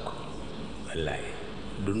xam na ko wallaay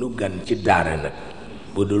du nu gan ci daara nag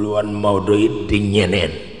bu dul woon Maodo it di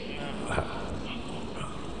ñeneen waaw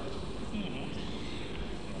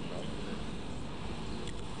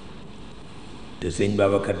te sëñ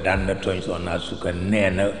Babacar daan na tooñ soxna Suka nee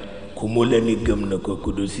na ku mu la ni gëm na ko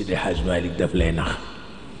ku dul Sidi Hadj Malick daf lay nax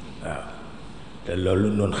waaw te loolu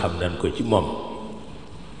noonu xam nañ ko ci moom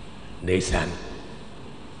ndeysaan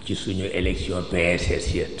ci suñu élection PSS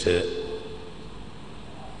ya te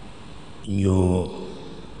ñu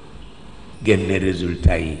génne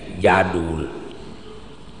résultat yi jaaduwul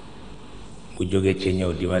mu jóge ci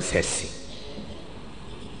ñëw di ma seetsi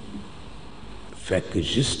fekk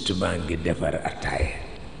justement ngi defar ataaya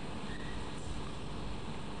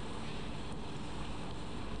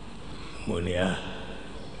mu ne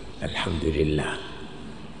alhamdulillah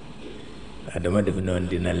dama def noonu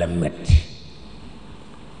dina la metti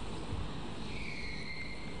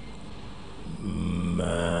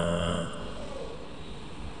ma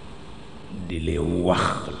di lay wax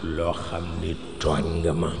loo xam ni tooñ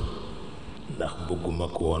nga ma ndax bëgguma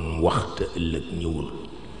ko woon wax te ëllëg ñëwul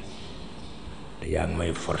te yaa ngi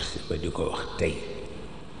may forcé ba di ko wax tey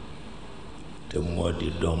te moo di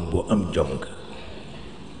doom bu am jom nga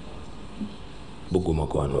bëgguma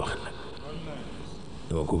ko woon wax nag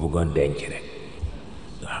dama ko bëggoon denc rek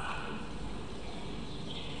waaw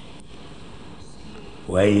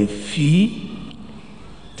waaye fii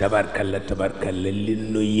tabarkalla li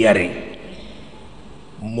nu yare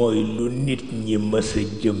mooy lu nit ñi mës a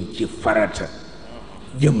jëm ci farata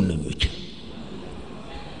jëm nañu ci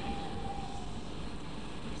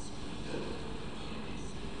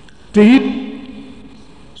te it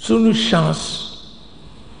sunu chance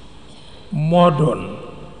moo doon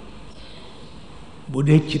bu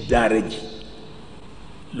dee ci daara ji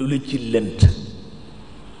lu la ci lënt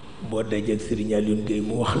boo dajeek Serigne Alioune Gueye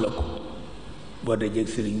mu wax la ko boo dajeek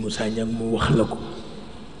Serigne Moussa Niang mu wax la ko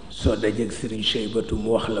soo dajeek Serigne Cheybatu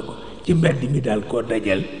mu wax la ko ci mbedd mi daal koo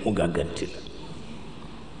dajal mu gàgganti la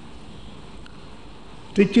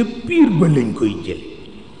te ca biir ba lañ koy jël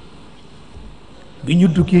bi ñu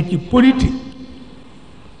duggee ci politique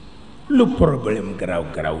lu problème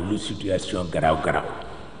garaaw lu situation garaaw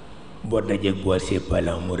boo dajeek Boissé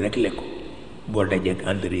Palan mu réglé ko boo dajeek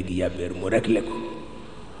André Guillabert mu réglé ko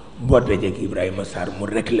boo dajeek Ibrahima Sarr mu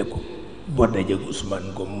réglé ko boo dajeek Ousmane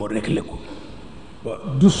Ngom mu réglé ko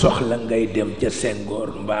du soxla ngay dem ca Senghor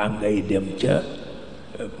mbaa ngay dem ca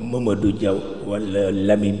Mamadou Diaw walla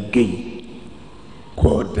Lamine Gueye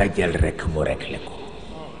koo dajal rekk mu réglé ko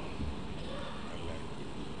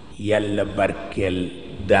yàlla barkeel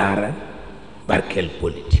daara barkeel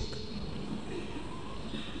politique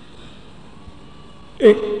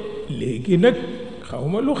léegi nag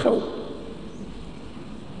xawma lu xew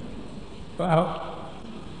waaw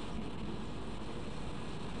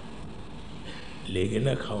léegi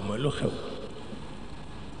nag xawma lu xew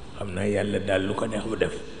xam naa yàlla daal lu ko neex bu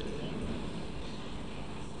def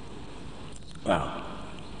waaw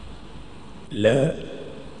la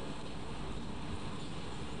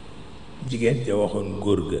jigéen ja waxoon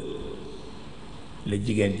góor ga la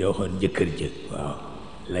jigéen ja waxoon jëkkër ja waaw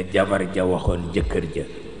la jabar ja waxoon jëkkër ja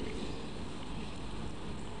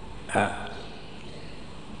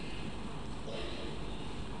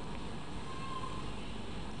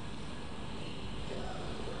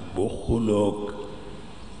bu xuloog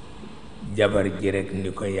jabar ji rekk ni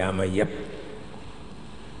ko yaama yépp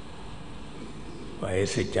waaye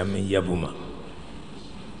sa càmmiñ yabuma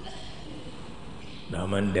ndax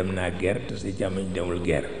man dem naa guerre te sa càmmiñ demul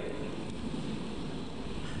guerre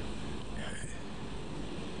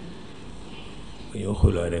bu ñu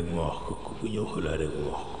xuloo rek mu wax ko bu ñu xuloo rek mu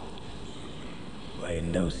wax ko waaye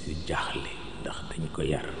ndaw si jaaxle ndax dañ ko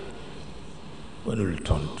yar mënul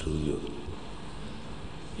tontu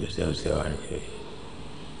yu sew sewaan yooyu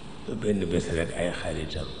ba benn bés rek ay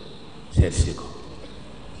xaritam seet si ko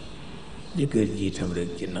jëkkër ji itam rek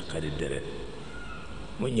ci naqari deret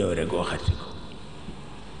mu ñëw rek waxati ko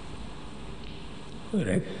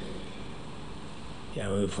rek yaa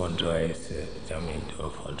may fonto waaye sa càmmiñ dama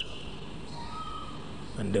fonto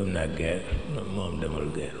man dem naa guerre moom demal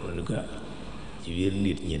guerre mu ni ko ci biir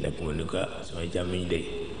nit ñi nag mu ni ko sama càmmiñ day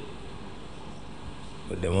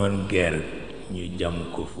bu demoon guerre ñu jam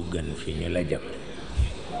ko fu gën fi ñu la jam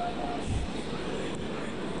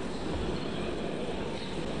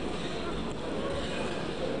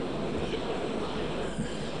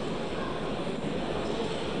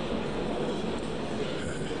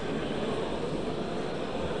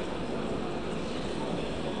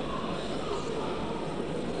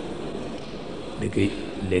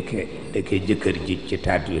ndeke jëkkër ji ci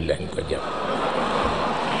taat wi lañ ko jam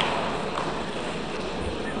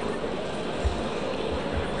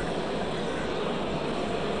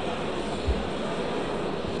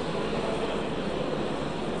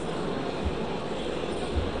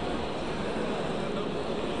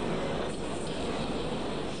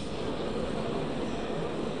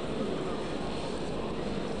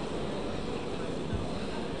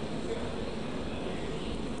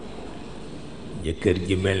jëkkër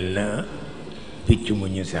ji mel na picc mu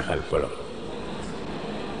ñu sexal polo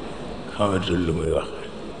xamatul lu muy wax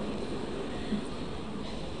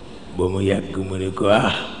ba mu yàgg mu ni ko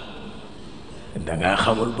dangaa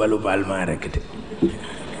xamul balu baal maa rekk te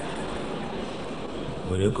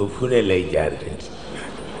mu ne ko fu ne lay jaar nit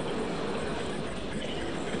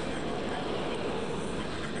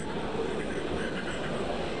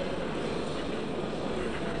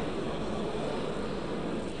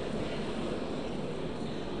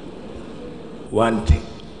wante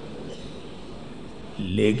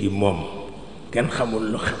léegi moom kenn xamul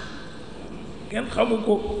lu xam kenn xamu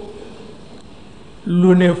ko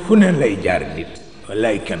lu ne fu ne lay jaar nit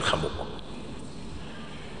wallaay kenn xamu ko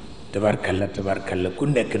tabarkalla ku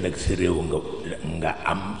nekk nag sa réew nga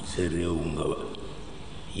am sa réew nga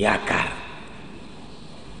yaakaar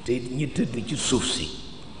te ñi tëdd ci suuf si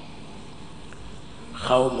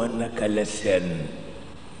xawma naka la seen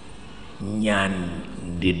ñaan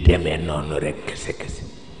di demee noonu rekk kese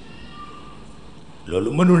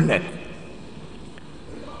loolu mënul nekk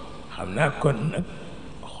xam naa kon nag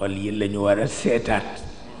xol yi lañu war a seetaat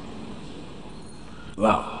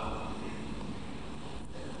waaw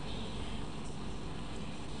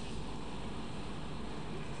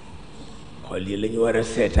xol yi lañu war a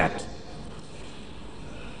seetaat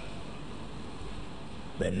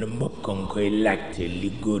benn mbokk nga koy laajte li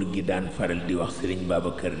góor gi daan faral di wax Serigne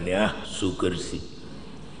Babacar ne suukar si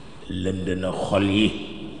lënd na xol yi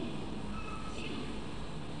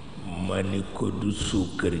ma ni ko du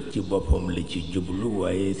suukar ci boppam la ci jublu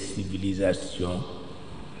waaye civilisation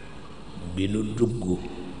bi nu dugg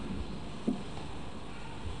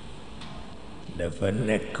dafa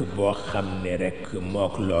nekk boo xam ne rekk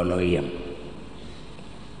mook looloo yem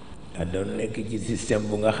da doon nekk ci système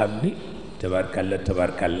bu nga xam ni tabarkalla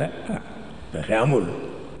pexe amul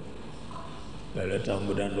loolu tax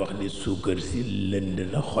mu daan wax ni suukar si lënd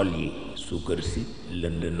na xol yi suukar si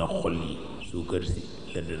lënd na xol yi suukar si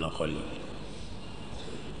lënd na xol yi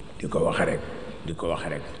di ko wax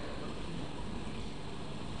rek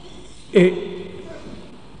et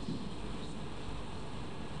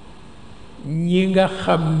ñi nga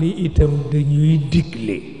xam ni itam dañuy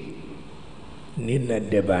digle ni na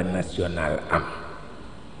débat national am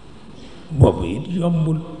boobu it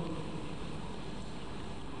yombul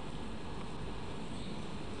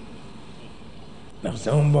ndax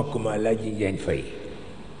sama mbokk ma Alaaji Njañ Fay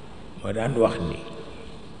moo daan wax ni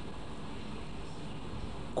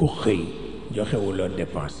ku xëy joxewuloo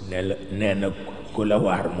dépense nee na ku la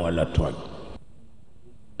waar moo la tooñ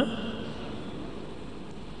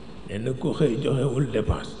nee na ku xëy joxewul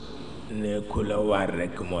dépense ne ku la waar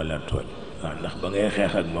rekk moo la tooñ waaw ndax ba ngay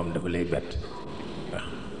xeex ak moom dafa lay bett waaw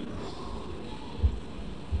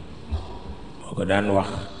moo ko daan wax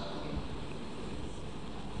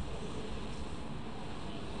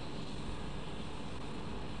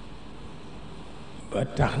ba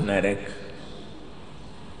tax na rekk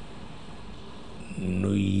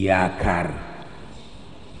nu yaakaar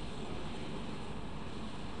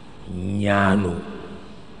ñaanu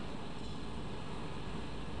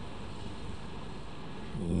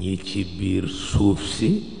ñi ci biir suuf si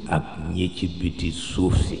ak ñi ci biti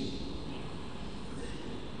suuf si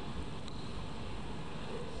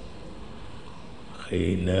xëy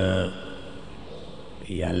na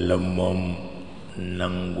yàlla moom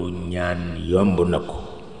nangu ñaan yomb na ko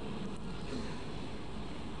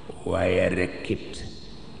waaye rekkit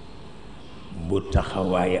bu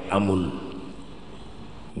taxawaay amul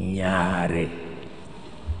ñaare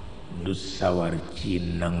du sawar ci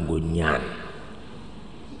nangu ñaan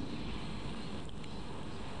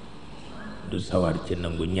du sawar ci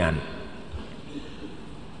nangu ñaan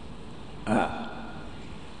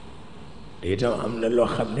te itam am na loo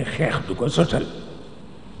xam ne xeex du ko sotal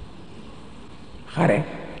xare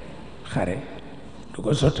du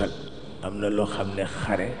ko sotal am na loo xam ne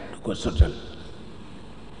xare du ko sotal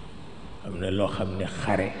am na loo xam ne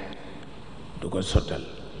xare du ko sotal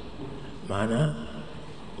maanaam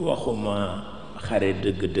waxuma xare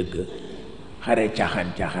dëgg-dëgg xare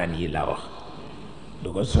caaxaan yi laa wax du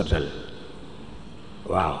ko sotal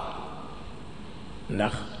waaw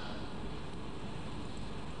ndax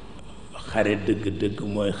xare dëgg-dëgg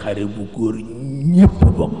mooy xare bu góor ñépp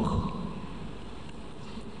bokk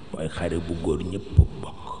waaye xare bu góor ñépp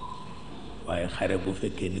bokk waaye xare bu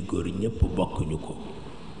fekkee ni góor ñépp bokkuñu ko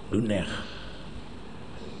du neex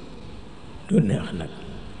nag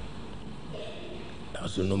ndax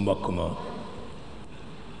sunu mbokk ma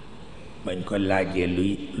bañ ko laajee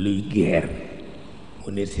luy guerre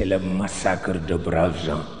mu ne c'est le massacre de braves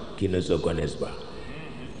gens qui ne se connaissent pas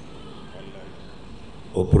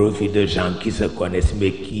au profit de gens qui se connaissent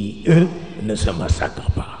mais qui, eux, ne se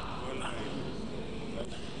massacrent pas.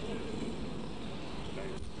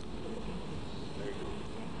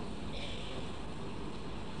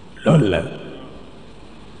 loolu la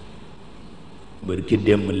bërki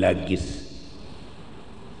démb laa gis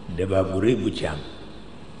débat bu rëy bu ci am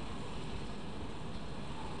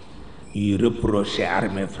ñuy reprocher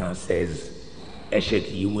armée française échec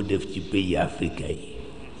yi mu def ci pays africain yi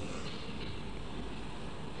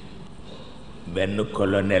benn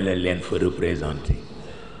colonel la leen fa représenté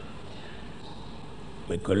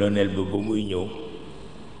mais colonel ba muy ñëw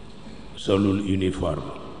solul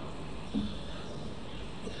uniforme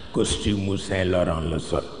costume Saint-Laurent le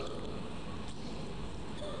sol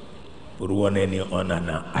pour wone ni on en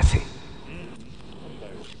a assez.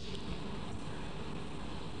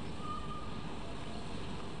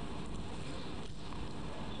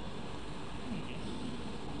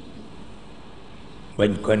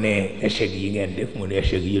 bañ ko ne échec yi ngeen def mu ne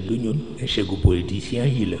échec yi du ñun échec gu politicien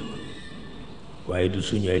yi la waaye du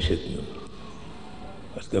suñu échec ñun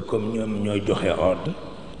parce que comme ñoom ñoo joxe ordre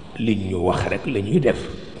liñ ñu wax rek la ñuy def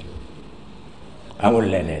amul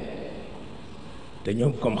leneen te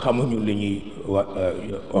ñoom comme xamuñu li ñuy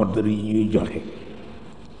ordre yi ñuy joxe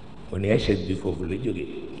mu ne échec bi foofu la jóge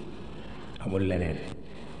amul leneen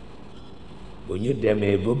bu ñu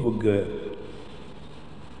demee ba bëgg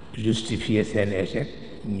justifier seen échec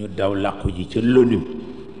ñu daw làqu ji ca l'ONU bu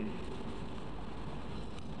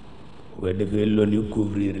ko defee l'ONU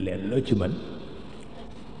couvrir leen loo ci man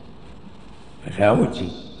fexe amu ci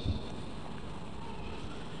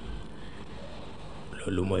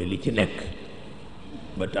loolu mooy li ci nekk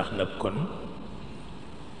ba tax nag kon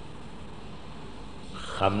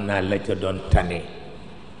xam naa la ca doon tane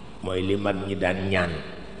mooy li mag ñi daan ñaan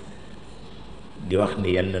di wax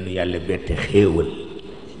ni yal na nu yàlla bette xéewal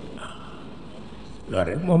loolu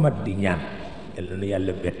rek moo mat di ñaan yal na nu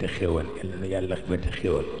yàlla bette xéewal yal na nu yàlla bette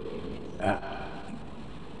xéewal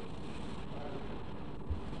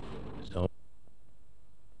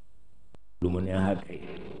lu mu ne kay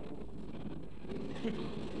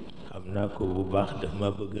xam naa ko bu baax daf ma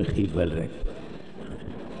bëgg a xiifal rek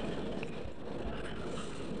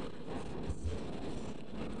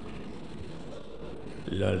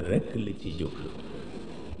loolu rek la ci jublu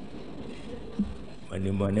ma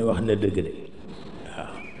ni moo ne wax na dëgg de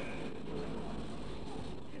waaw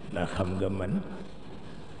ndax xam nga man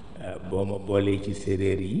boo ma boolee ci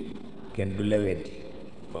séréer yi kenn du la weddi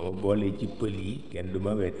boo ma boolee ci pël yi kenn du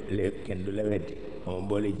ma weddi kenn du la weddi boo ma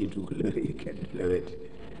boolee ci tukulóor yi kenn du la weddi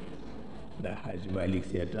ndax Haj Malick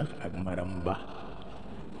see tax ak Maram Ba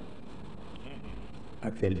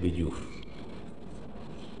ak Selbi Diouf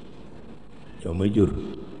ñoo ma jur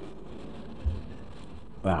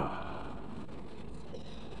waaw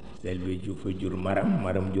Selbi Diouf a jur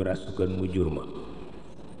Maram jur asukan mu jur ma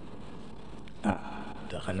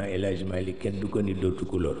te xanaa El Hadj Malick kenn du ko ni doo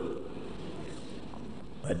tukulóor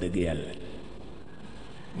wax dëgg yàlla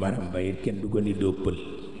Maram Ba it kenn du ko ni doo pël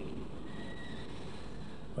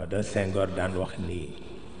wax da Senghor daan wax ni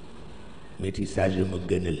métissage ma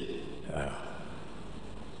gënal waaw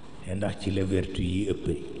te ndax ci la vertu yi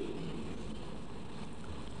ëppee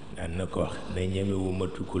daan na ko wax ne ñemewuma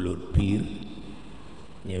tukulóor piir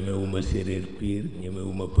ñemewuma séréer piir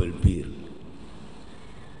ñemewuma pël piir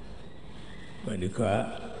ma ni ko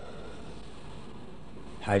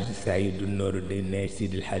Haj Saydu Nooru de ne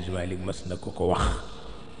Sidil Haj Malik mas na ko wax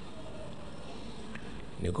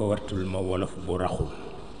ni ko wattul ma wolof bu raxul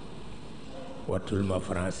wattul ma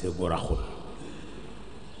français bu raxul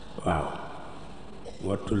waaw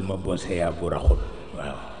wattul ma boseya bu raxul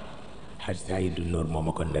waaw Haj Saydu Noor moo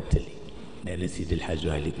ma ko nettali nee na Sidil Haj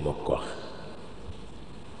Malik moo ko wax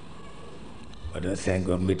wala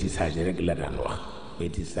Senghor métissage rek la daan wax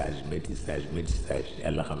métissage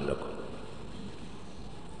yàlla xam na ko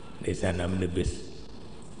ndeysaan am na bés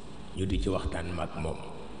ñu di ci waxtaan mag moom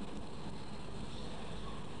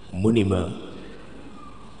mu ni ma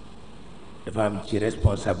dafa am ci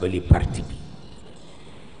responsable yi parti bi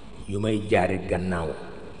yu may jaare gannaaw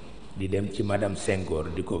di dem ci madame Senghor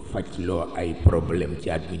di ko fajloo ay problème ci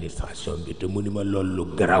administration bi te mu ni ma loolu lu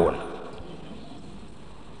garaaw la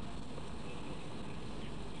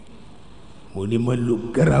mu ni ma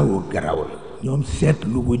lu garaaw la ñoom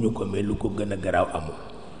seetlu wuñu ko mais lu ko gën a garaaw amul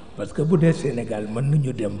parce que bu dee Sénégal mën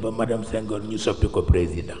nañu dem ba madame Senghor ñu soppi ko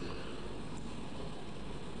président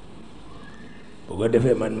bu ko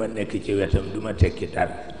defee man ma nekk ci wetam du ma tekki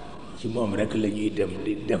dara ci moom rek la ñuy dem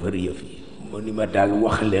di defar yëf yi mu ni ma daal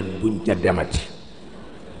wax leen buñ ca demati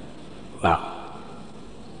waaw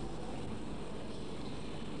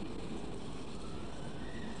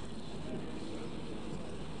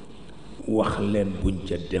wax leen buñ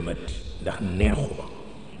ca demati ndax neexuma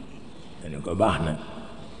ma ne ko baax na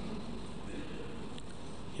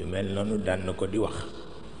yu mel noonu daan na ko di wax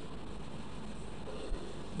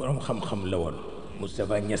boroom xam-xam la woon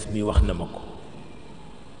Moustapha Niass mi wax na ma ko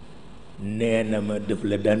nee na ma def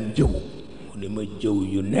la daan jëw mu ni ma jëw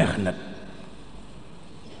yu neex nag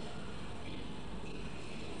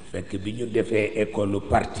fekk bi ñu defee école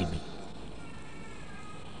parti bi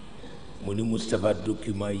mu ni Moustapha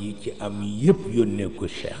document yi ci am yépp yónnee ko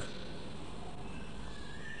Cheikh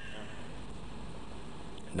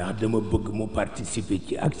ndax dama bëgg mu participer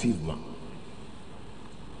ci activement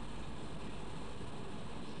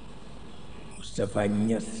Moustapha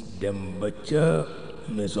Niass dem ba ca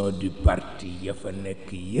maison du parti ya fa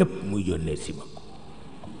nekk yépp mu yónnee si ma ko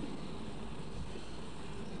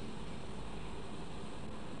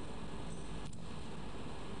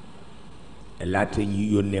laata ñu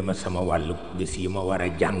yónnee ma sama wàllu bés yi ma war a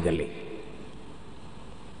jàngale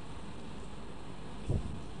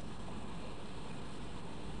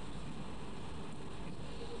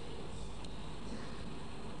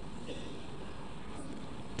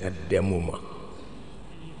te demuma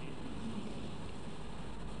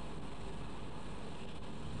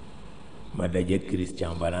ma daje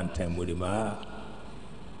Christian Valentin mu di ma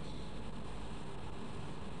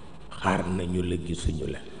xaar nañu la gisuñu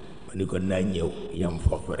la ma ni ko naa ñëw yam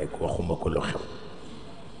foofu rekk waxuma ko lu xew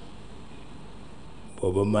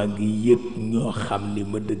booba maa ngi yëg ñoo xam ni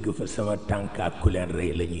ma dëgg fa sama tànk ak ku leen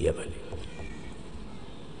rey la ñu yebale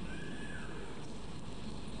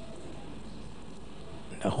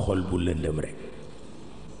ndax xol bu lëndëm rekk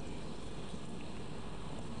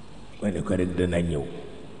ma ni ko rekk dana ñëw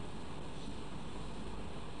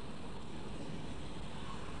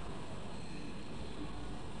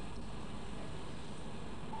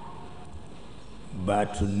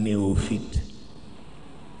baatu néophyte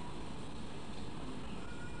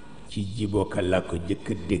ci jiboka la ko jëkk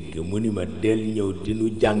a dégg mu ni ma del ñëw dinu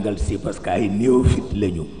jàngal si parce que ay néophyte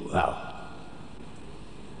lañu waaw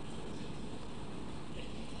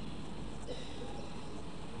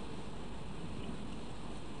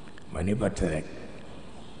ma ni batt rekk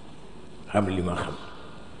xam li ma xam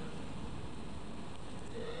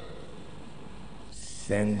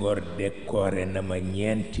Senghor décoré na ma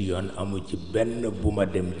ñeenti yoon amu ci benn bu ma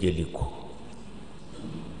dem jëli ko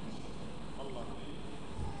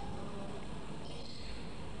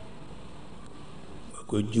ba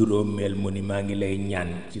ko juróomeel mu ni maa ngi lay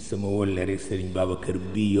ñaan ci sama wëllëre Serigne Babacar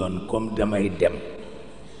bii yoon comme damay dem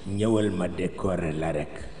ñëwal ma décoré la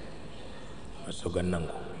rekk ma soog a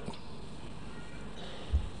nangu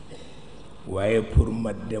waaye pour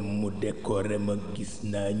ma dem mu décoré ma gis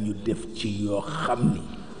naa ñu def ci yoo xam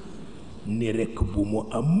ni rekk bu mu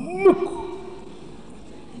am mukk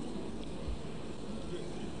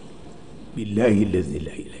billaahi lazi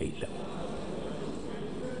la ilaha illa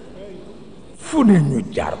fu ne ñu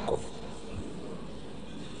jaar ko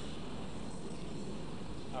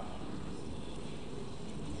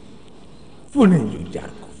fu ne ñu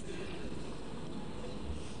jaar ko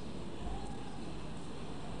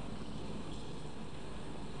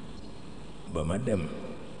ba ma dem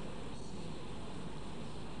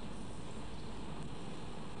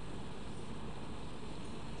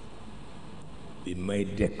bi may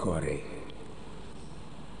décoré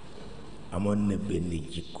amoon na benn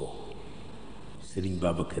jikko Sëriñ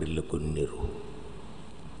Babacar la ko niru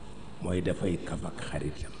mooy dafay kaf ak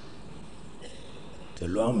xaritam te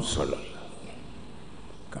lu am solo la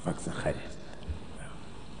kaf ak sa xarit waaw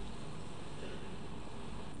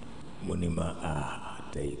mu ni ma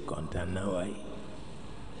tey kontaan naa waay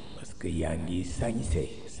parce que yaa ngi sañse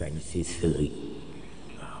sëriñ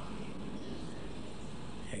waaw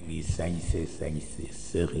yaa ngi sañse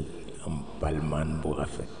sëriñ am palmaan bu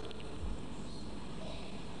rafet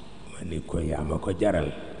ma ni ko yaa ma ko jaral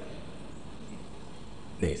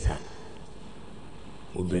ndeysaan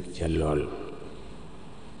mu bëgg ca lool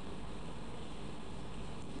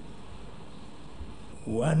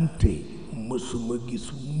wante mësuma gis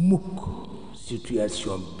mukk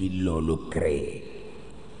situation bi loolu créé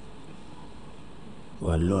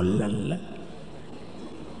waa loolu lan la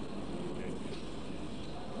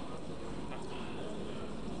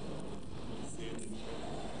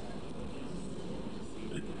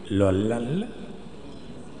loolu lan la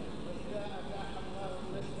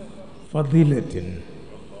fadilatin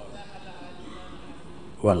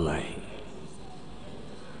wallahi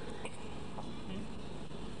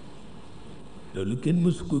loolu kenn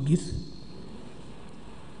mësu ko gis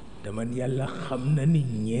dama yàlla xam na ni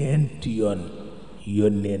ñeenti yoon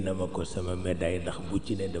yónnee na ma ko sama médaille ndax bu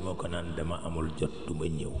ci ne dama ko naan dama amul jot duma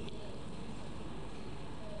ñëw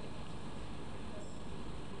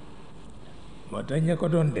moo tax ña ko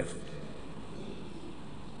doon def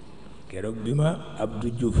keroog bi ma Abdou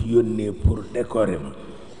Diouf yónnee pour décorer ma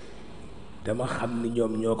dama xam ni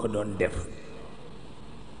ñoom ñoo ko doon def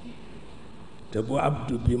te bu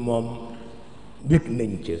Abdou bi moom bég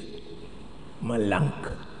nañ ca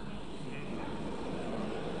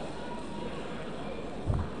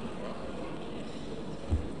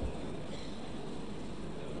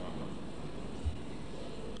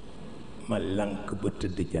ma lànk ba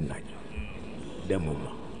tëdd ca naaj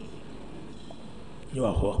demuma ñu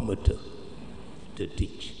wax ma te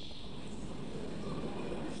ticc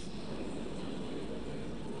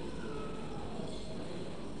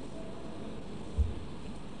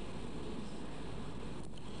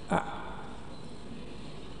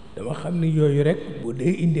dama xam ni yooyu rekk bu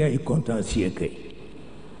dee indi ay contentieux kay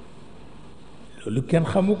loolu kenn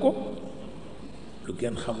xamu ko lu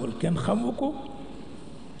kenn xamul kenn xamu ko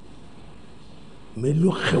mais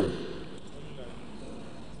lu xew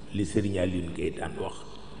li Serigne Alioune Gueye daan wax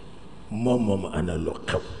moom ana lu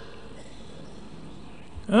xew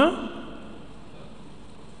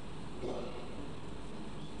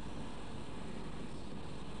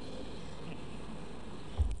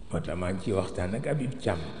moo tax maa ngi ciy waxtaan ak Habib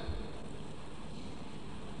Thiam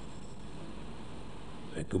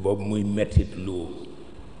fekk boobu muy mettit lu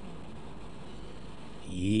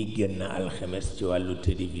yi génn alxemes ci wàllu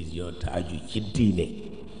télévision te aju ci diine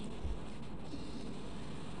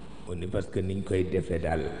mu ni parce que niñ koy defee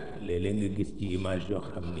daal léeg-léeg nga gis ci image yoo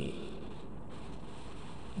xam ni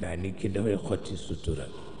daa ni ki dafay xotti sutura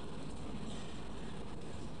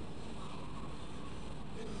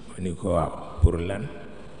ma ni ko waaw pour lan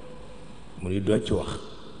mu ni doo ci wax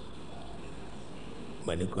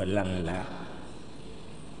ma ni ko lan la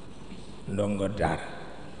ndongo daara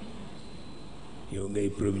yow ngay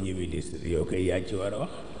premier ministre yow koy yaa ci war a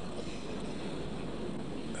wax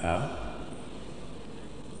waaw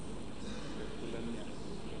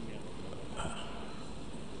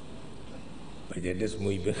ba ca des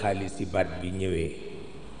muy bi xaalis ci baat bi ñëwee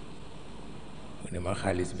mu ne ma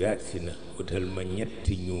xaalis bi agsi na wutal ma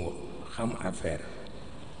ñetti ñu xam affaire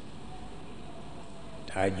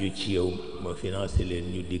taaju ci yow ma financé leen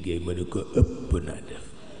ñu liggéey ma ni ko ëpp naa def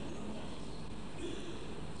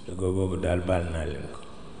te ko boobu daal baal naa leen ko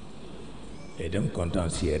day dem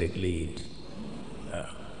contentieux rek la yit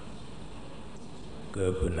waaw ko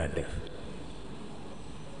ëpp naa def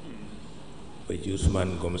ba ci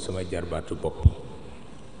Ousmane Ngom sama jarbaatu bopp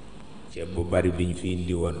ceeb bu bari biñ fi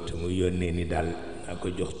indi woon te mu yónnee ni daal naa ko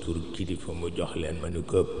jox tur kilifa mu jox leen ma ni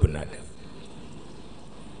ko ëpp naa def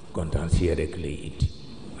contentieux rek lay indi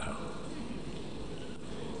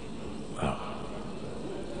waaw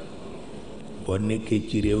boo nekkee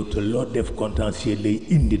ci réew te loo def contentieux lay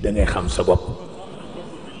indi da ngay xam sa bopp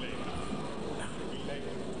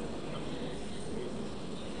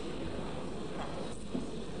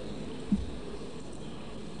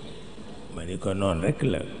ma ni ko noonu rekk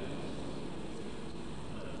la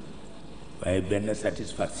waaye benn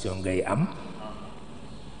satisfaction ngay am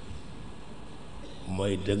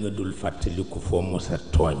mooy da nga dul fàttaliku foo mos a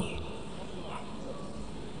tooñ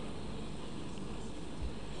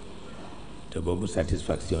te boobu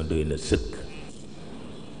satisfaction doy na sëkk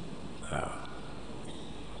waaw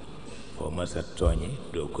foo mos a tooñe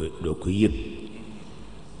doo ko yëg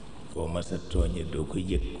foo mos a tooñe doo ko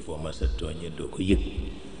yëg foo mos a tooñe doo ko yëg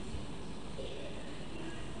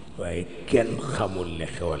waaye kenn xamul ne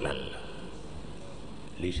xewalan la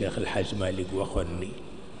li Cheikh El Hadj Malick waxoon ni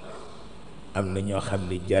am na ñoo xam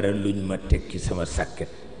ne jaraluñ ma tekki sama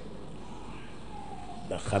sàkket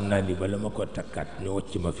ndax xam naa ni bala ma ko takkaat ñu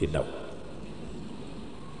wacc ma fi daw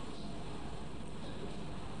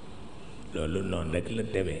loolu noonu rek la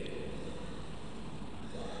demee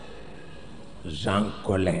Jean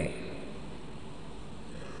Collin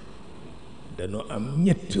dañu am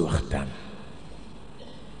ñetti waxtaan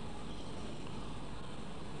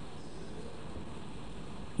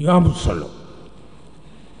yu am solo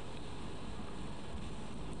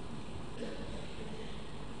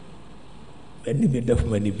benn bi daf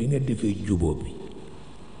ma ni bi nga defee jubóo bi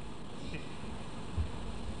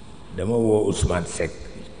dama woo Ousmane Seck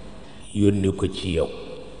yónni ko ci yow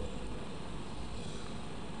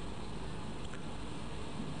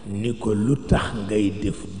ni ko lu tax ngay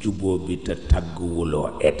def jubóo bi te tàgguwuloo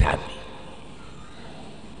état bi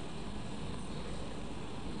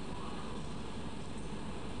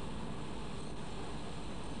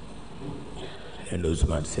leen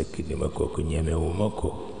Ousmane Seck ni ma kooku ñemewuma ko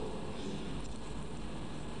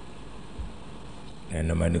nee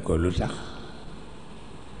na ma ni ko lu tax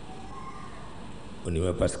mu ni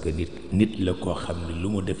ma parce que nit la koo xam ne lu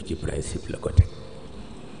mu def ci principe la ko teg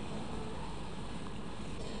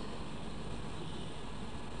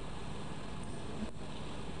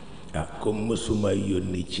comme mësuma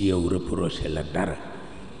yónni ci yow reproché la dara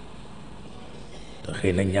te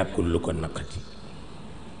xëy na ñàkkul lu ko naqati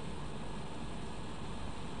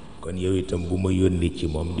kon yow itam bu ma yónni ci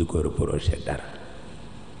moom di ko reproché dara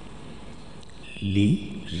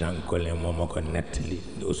lii Jean Collin moo ma ko nettali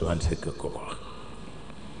ni Ousmane Seck ko wax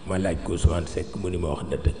ma laaj ko Ousmane Seck mu ni ma wax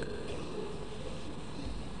na dëgg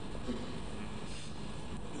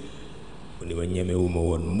mu ni ma ñemewuma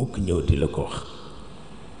woon mukk ñëw di la ko wax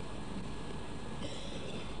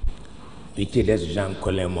bi ci des Jean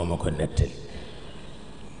Collin moo ma ko nettali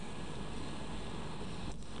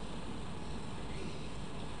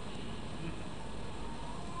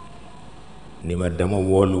ni ma dama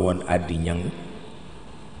woolu woon àddi ñang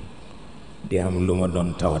di am lu ma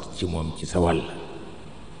doon tawat ci moom ci sa wàll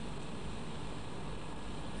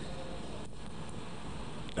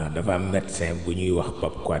ndax dafa am médecin bu ñuy wax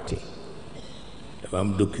Pape dafa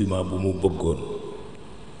am document bu mu bëggoon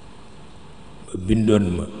ba bindoon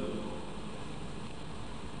ma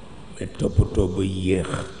mais toppatoo ba yéex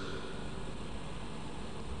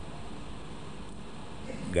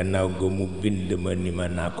gannaaw ga mu bind ma ni ma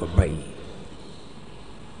naa ko bàyyi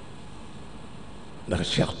ndax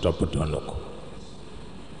Cheikh toppatoo na ko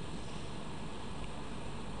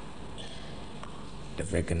te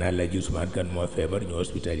fekk naa la Ousmane Kane moo feebar ñu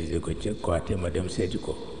hospitalisé ko ca côté ma dem seeti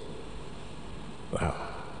ko waaw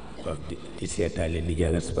foofu di seetaale ni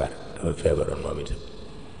Gaspar dafa feebaroon moom itam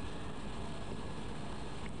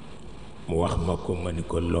mu wax ma ko ma ni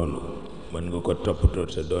ko loolu mën nga ko toppatoo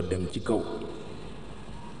sa doo dem ci kaw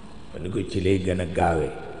ma ni ko ci lay gën a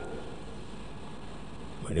gaawee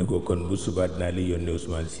ma ni ko kon bu subaa dinaa la yónnee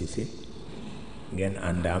Ousmane Cissé ngeen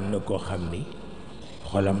ànd am na koo xam ni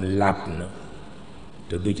xolam laab na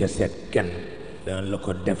te du ca seet kenn dana la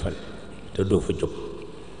ko defal te doo fa jóg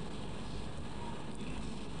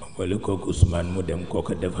wala kooku Ousmane mu dem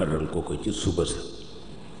kooko defaral ko ko ci suba sa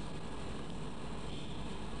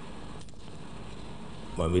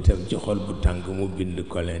moom itam ci xol bu tàng mu bind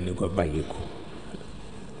Colin ni ko bàyyi ko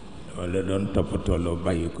wala doon toppatooloo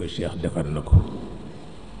bàyyi ko Cheikh defar na ko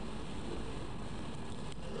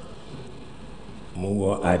mu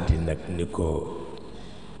woo àddi nag ni ko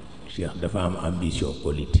Cheikh dafa am ambition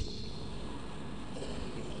politique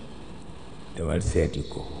demal seeti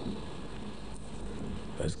ko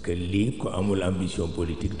parce que lii ko amul ambition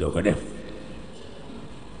politique doo ko def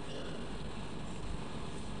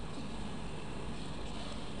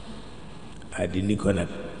àddi ni ko nag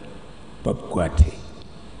Pape Kouaté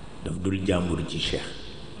daf dul jàmbur ci Cheikh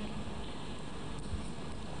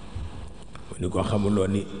mu ni ko xamuloo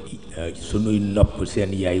ni sunuy nopp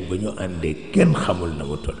seen yaay ba ñu àndee kenn xamul na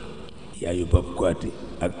mu toll yaayu Pape Kouaté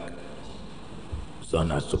ak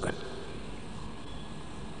soxna Sukan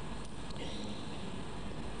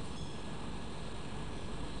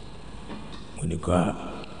mu ni ko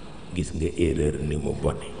gis nga erreur ni mu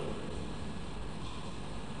bone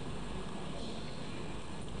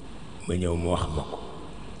ma ñëw mu wax ma ko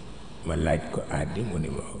ma laaj ko àddi mu ni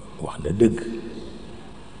ma wax na dëgg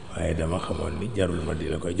waaye dama xamoon ni jarul ma di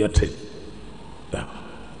la ko jottali waaw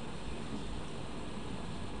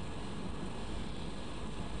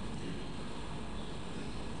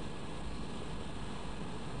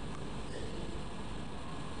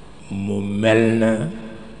mu mel na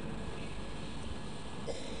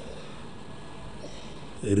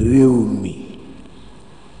réew mi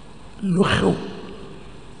lu xew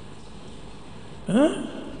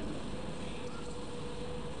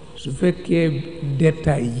su fekkee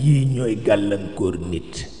détail yii ñooy gàllankoor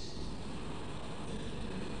nit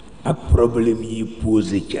ak problème yi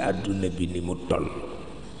posé ci àdduna bi ni mu toll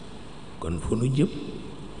kon fu nu jëm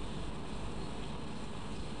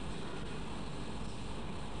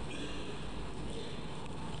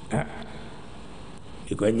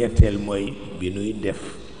li ko ñetteel mooy bi nuy def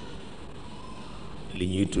li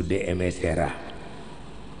ñuy tudde MSRA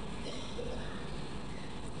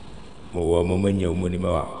mu woo ma ñëw mu ni ma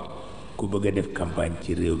waaw ku bëgg a def campagne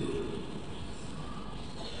ci réew mi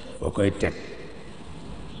foo koy teg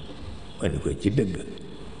ma ni ko ci dëgg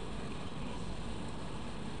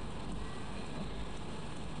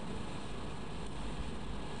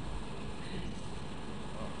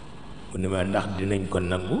mu ni ma ndax dinañ ko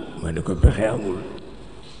nangu ma ni ko pexe amul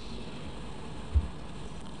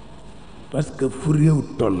parce que fu réew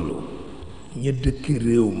toll ña dëkki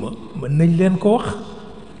réew ma mën nañ leen ko wax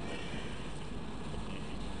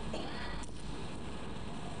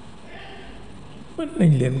mën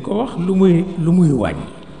nañ leen ko wax lu muy wàññi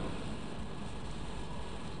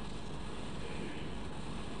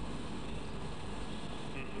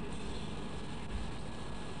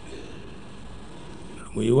lu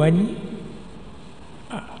muy wàññi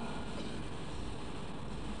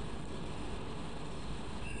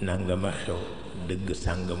nangama xew dëgg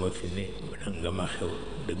sàngama fi ne nangama xew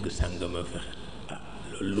dëgg sàngama fexe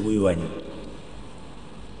loolu lu muy wàññi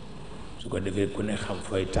su ko defee ku ne xam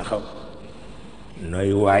fooy taxaw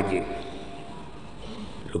nooy waaje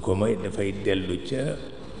lu ko mooy dafay dellu ca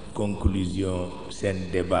conclusion seen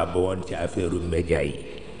débat ba woon ci affaire média yi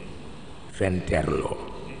fenterloo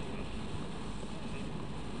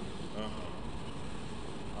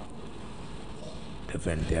te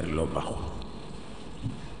fenterloo baxul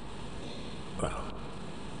waaw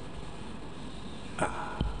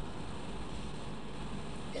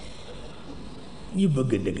ñi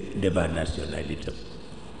bëgg débat national itam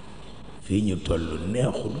fii ñu toll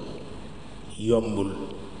neexul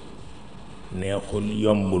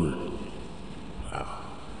yombul waaw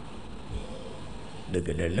dëgg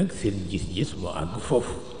la nag seen gis-gis moo àgg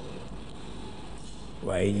foofu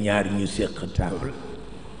waaye ñaar ñu séq table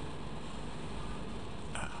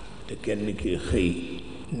te kenn ki xëy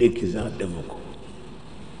ndékki sax defu ko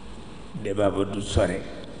débat ba du sore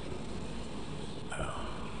waaw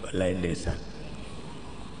wallaay ndeysaan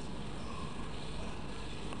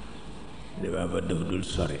débat ba def dul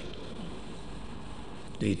sore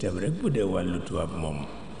te itam rek bu dee wàllu tubaab moom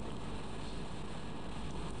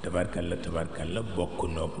tabarkalla bokk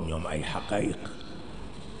noog ñoom ay xaqaayiq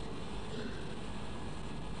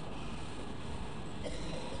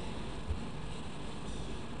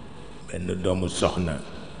benn doomu soxna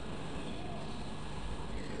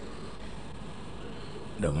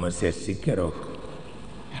daf ma seet si keroog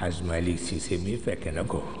Haj Malik Cissé mi fekk na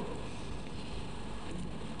ko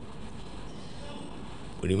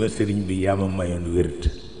mu ni ma sëriñ bi yaa ma mayoon wérd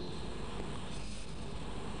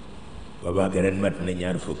booba ren mat na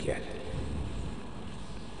 20 at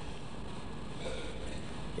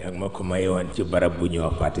yaa ngi ma ko mayoon ci barab bu ñuy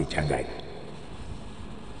wax Pati Càngaay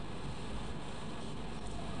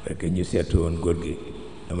fekk ñu seetu woon góor gi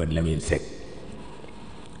Amad Lamine Seck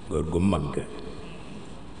góor gu mag nga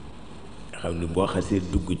xam ni boo xasee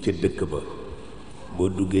dugg ca dëkk ba boo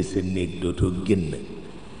duggee sa néeg dootoo génn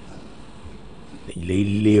dañ lay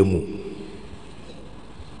léemu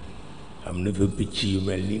am na fa picc yu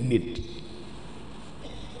mel ni nit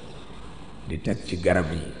di tag ci garab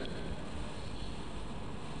yi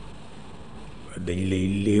dañ lay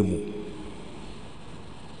léemu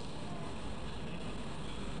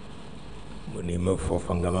mu ni ma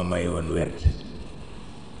foofa nga ma may woon wert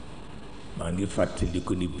maa ngi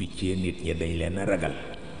fàttaliku ni picc nit ñi dañ leen a ragal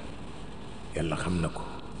yàlla xam na ko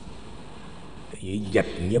dañuy jat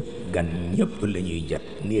ñëpp gan ñëpp la ñuy jat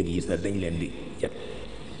néeg yi sax dañ leen di jat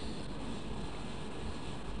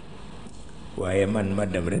waaye man ma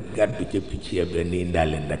dem rek gàddu ca picc ya benn yi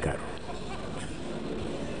ndaale Ndakaaru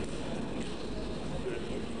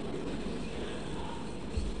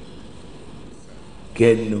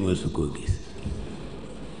kenn mësu koo gis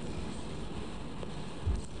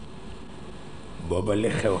booba li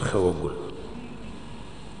xewagul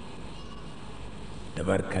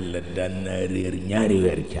tabarkalla daan naa réer 2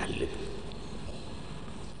 weer ci àll bi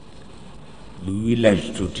lu village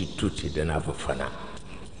tuuti danaa fa fanaan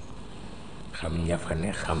xam ña fa ne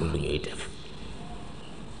xam lu ñuy def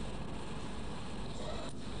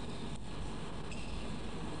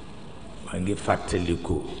maa ngi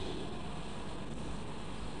fàttaliku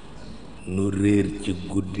nu réer ci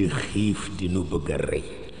guddi xiif di nu bëgg a rey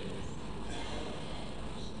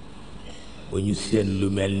ba ñu seen lu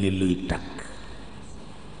mel ni luy takk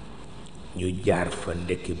ñu jaar fa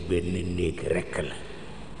ndekk benn néeg rekk la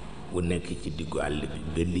bu nekk ci diggu àll bi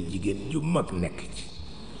benn jigéen ju mag nekk ci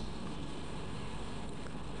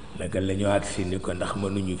naka la ñu agsi ni ko ndax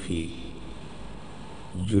mënuñu fi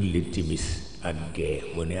julli timis ak gee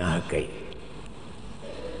mu ne kay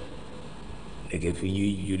ndeke fi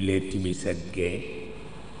ñuy jullee timis ak gee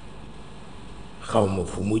xawma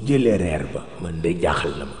fu mu jëlee reer ba man de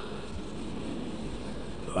jaaxal na ma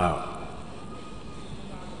waaw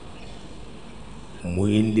mu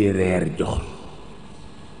indi reer jox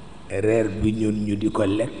reer bi ñun ñu di ko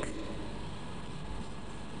lekk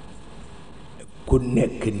ku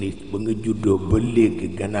nekk nit ba nga juddoo ba léegi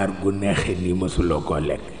ganaar gu neexe ni mësuloo koo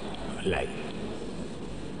lekk wallaay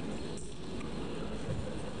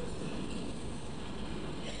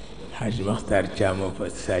Haj Maxtar Caama fa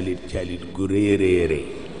salit gu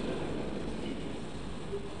rëy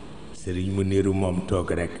sëriñ mu niru moom toog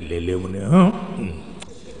rek léeg-léeg mu ne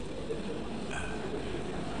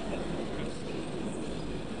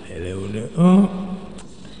léeg-léeg mu ne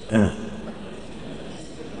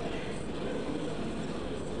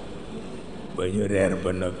ba ñu reer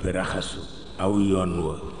ba noppi raxasu aw yoon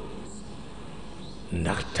wa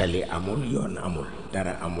ndax tali amul yoon amul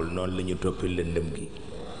dara amul noonu la ñu toppi lëndëm gi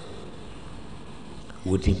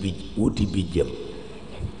wuti bi jëm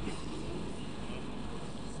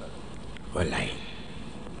wallaay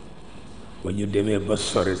ba ñu demee ba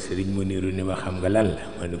sore Serigne mu niru ni ma xam nga lan la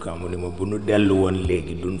ma ni ko amu ni ma bu nu dellu woon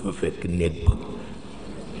léegi duñ fa fekk néeg ba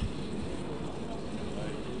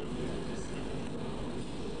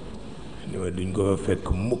ni ma duñ ko fa fekk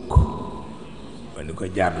mukk ma ni ko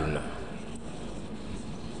jaadu na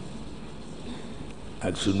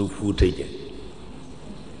ak sunu fuuta ja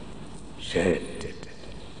Cheikh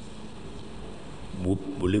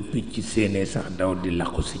bu la picc séenee sax daw di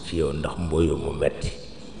laqu si ci yow ndax mboyo mu metti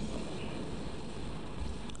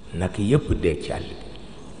nak yépp dee ci àll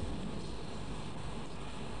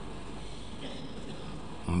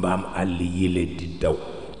bi mbaam àll yile di daw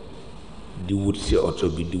di wut si oto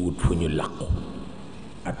bi di wut fu ñu laqu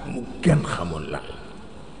at mu kenn xamoon la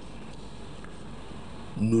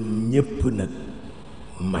nun ñépp nag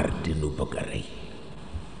mar di nu bëgg a rey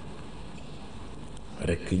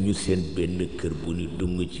rekk ñu seen benn kër bu ni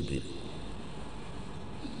dung ci biir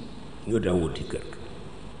ñu daw wuti kër ga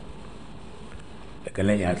daka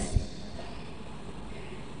lañ agsi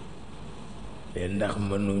ne ndax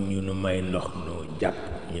mënu ñu nu may ndox nu jàpp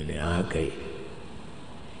ñu ne ah kay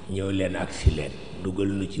ñëw leen agsi leen dugal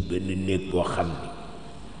nu ci benn néeg boo xam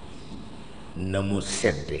ni na mu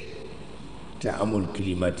sedde te amul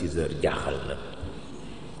climatiseur jaaxal na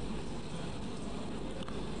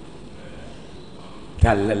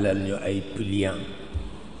tàllalal ñu ay pliant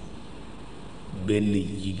benn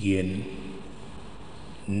jigéen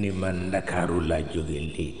ni man Ndakaaru laa jóge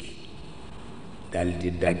léegi daldi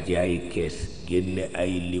dajj ay kees génne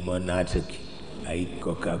ay limonade ki ay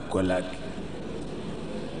Coca-Cola ki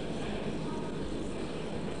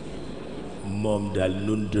moom daal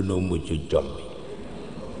nun danoo mujj jombi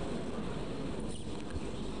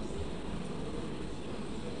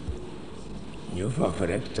ñu faf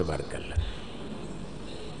rekk tabarkalla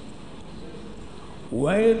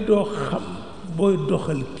waaye doo xam booy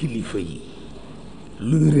doxal kilifa yi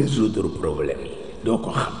luy résoudre problème yi doo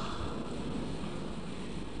ko xam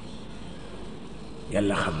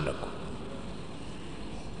yàlla xam na ko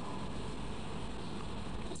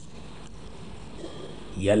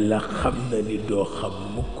yàlla xam na ni doo xam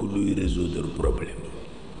mukk luy résoudre problème yi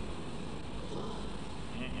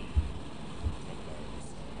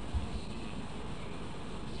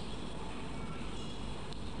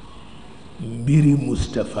mbiri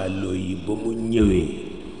Moustapha Lo yi ba mu ñëwee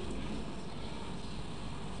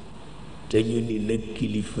te ñu ni nag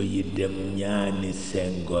kilifa yi dem ñaani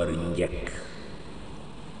Senghor njëkk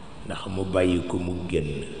ndax mu bàyyi ko mu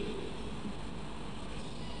génn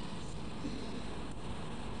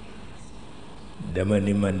dama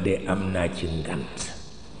ni man de am naa ci ngant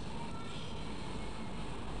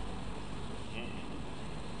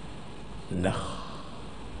ndax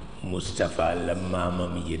Moustapha la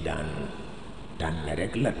maamam yi daan tànn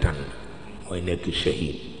rekk la tànn mooy nekk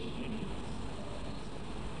shahid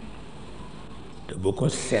te bu ko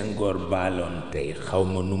Senghor baaloon tey xaw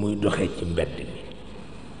ma nu muy doxee ci mbedd mi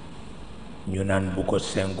ñu naan bu ko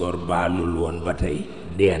Senghor baalul woon ba tey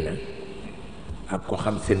dee na ak ko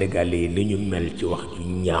xam Sénégalais yi ni ñu mel ci wax ju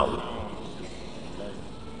ñaaw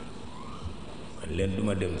man leen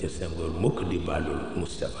duma dem ca Senghor mukk di baalul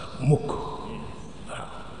Moustapha mukk waaw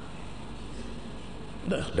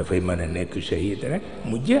ndax dafay mën a nekk shahid rek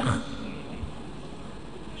mu jeex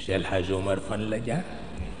Cheikh El Hadj Omar fan la jaar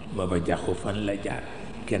Maba Jaxu fan la jaar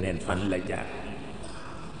keneen fan la jaar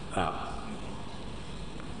waaw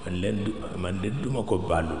man de duma ko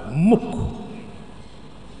baalul mukk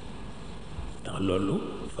ndax loolu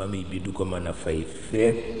famille bi du ko mën a fay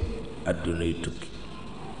feek àddunay tukki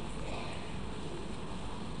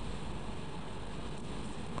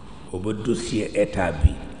booba dossier état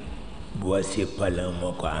bi Boissier Palin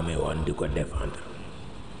moo ko amee woon di ko défendre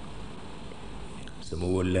sama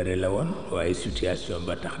wëllëre la woon waaye situation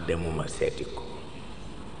ba tax demuma seeti ko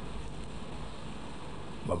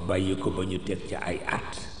ma bàyyi ko ba ñu teg ci ay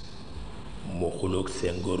at mu xuloog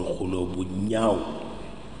Senghor xuloo bu ñaaw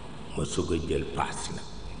ma sog a jël paas na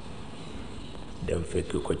dem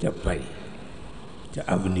fekk ko ca Paris ca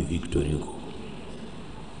avenue Victor Hugo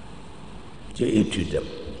ca étude am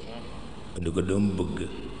ni ko doom bëgg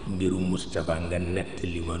mbiru Moustapha nga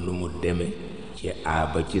nettali ma nu mu demee ci A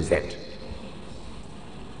ba ci Z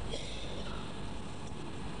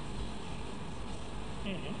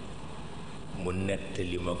mu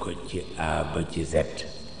nettali ma ko ci A ba ci Z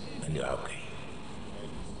ma ni waaw kay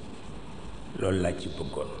loolu laa ci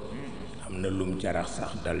bëggoon am na lum jarax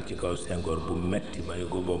sax dal ci kaw Senghor bu metti ma ni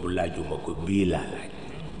ko boobu laajuma ko bii laa laaj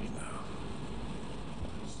waaw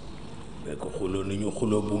mais ko xuloo nañu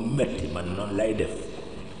xuloo bu metti man noonu lay def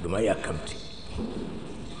duma yàkkamti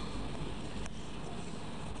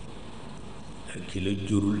ki la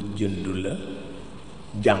jurul jëndu la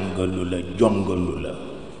jàngalu la jongalu la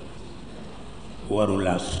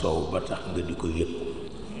warula soow ba tax nga di ko yëg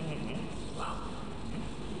waaw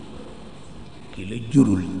ki la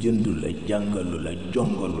jurul jëndu la jàngalu la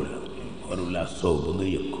jongalu la warula soow ba nga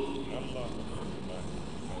yëg ko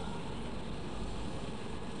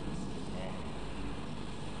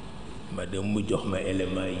ma dem mu jox ma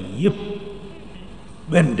élément yépp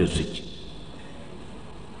benn desu ci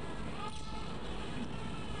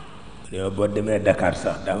ne boo demee Dakar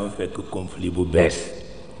sax dafa fekk conflit bu bees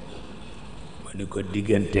ma ni ko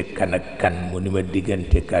diggante kan ak kan mu ni ma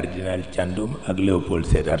diggante cardinal Thiandoum ak Léopold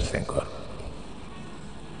Sédar Senghor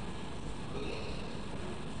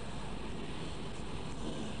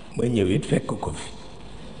ma ñëw it fekk ko fi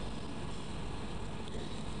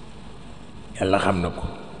yàlla xam na ko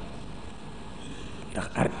ndax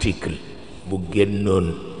article bu génnoon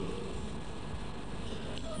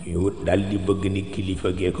ñu dal di bëgg ni kilifa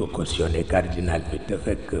gee ko cautionné cardinal bi te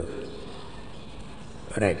fekk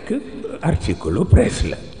rekk article presse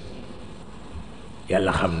la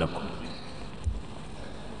yàlla xam na ko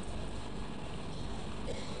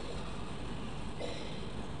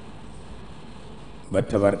ba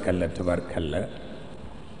tabarkalla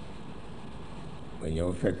ba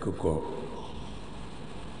ñëw fekk ko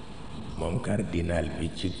moom cardinal bi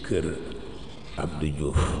ci kër Abdou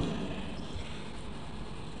Diouf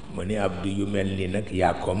mu ni Abdou yu mel ni nag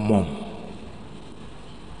yaa ko moom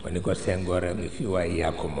ma ni ko Senghor a ngi fi waaye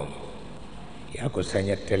yaa ko moom yaa ko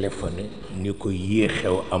sañ a téléphoné ni ko yii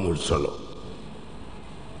xew amul solo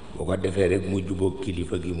bu ko defee rek mu jubóog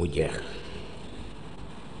kilifa gi mu jeex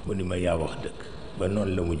mu ni ma yaa wax dëgg ba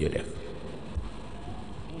noonu la mujj def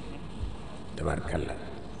tabarkalla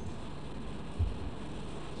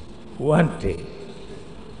wante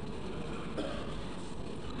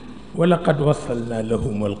walaqad wasalna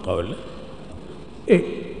lahum alqawla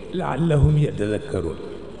laallahum yatadakkaruun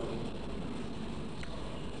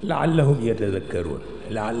laallahum yatadakkaruun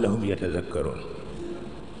laallahum yatadakkaruun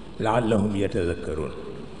laallahum yatadakkaruun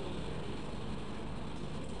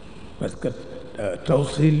parce que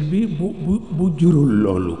tawsil bi bu jurul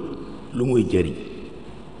loolu lu muy jëriñ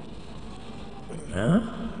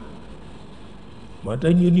moo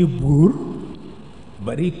tax ñu ni buur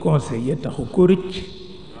bari conseiller taxu ko rëcc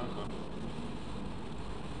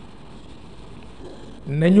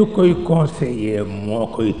nañu koy conseiller moo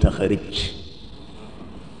koy tax a rëcc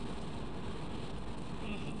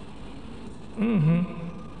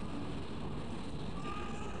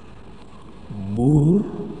buur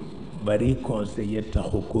bari conseiller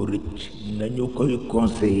taxu ko rëcc nañu koy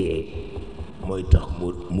conseiller mooy tax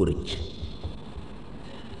mu rëcc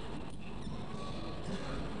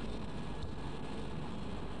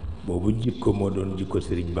boobu jikko moo doon jikko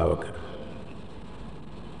Serigne Babacar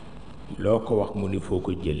loo ko wax mu ni foo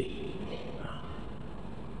ko jële waaw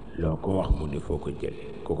loo ko wax mu ni foo ko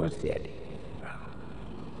jële ku ko seede waaw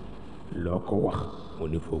loo ko wax mu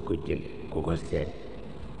ni foo ko jële ku ko seede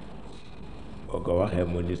boo ko waxee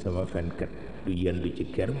mu ni sama fenkat du yendu ci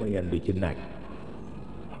kër ma yendu ci naaj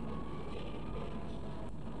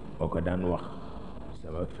boo ko daan wax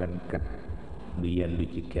sama fenkat du yendu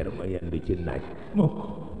ci kër ma yendu ci naaj mukk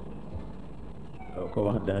boo ko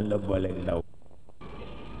wax daan la booleeg ndaw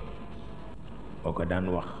boo ko daan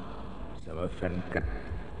wax sama fenkat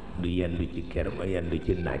du yendu ci kër ma yendu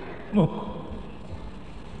ci naaj mukk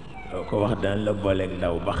boo ko wax daan la booleeg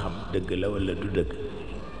ndaw ba xam dëgg la walla du dëgg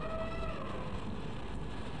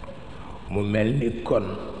mu mel ni kon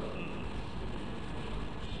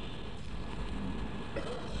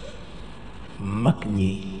mag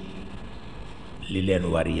ñi li leen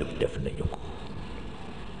war yëpp def nañu ko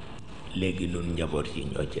léegi nun njaboot yi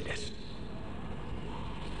ñoo ci des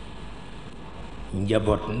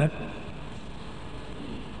njaboot nag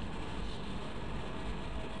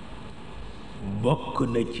bokk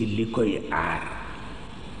na ci li koy aar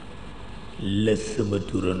la sama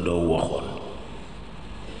turandoo waxoon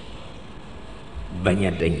bañ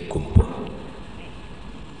a dañ kumpa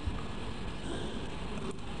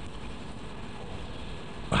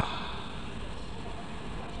waaw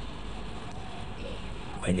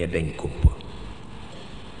bañ a dañ kumpa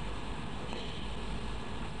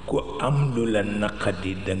ku am lu la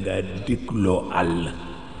naqadi danga digloo àll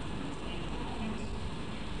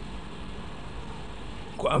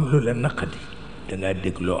ku am lu la naqadi danga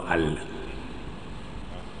dégloo àll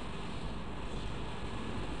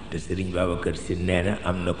te Serigne Babacar Sy nee na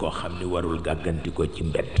am na koo xam ni warul gàgganti ko ci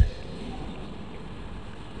mbedd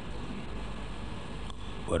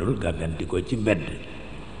warul gàgganti ko ci mbedd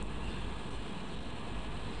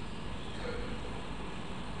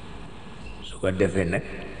ko defee nag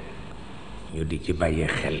ñu di ci bàyyi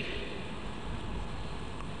xel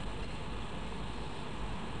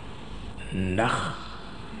ndax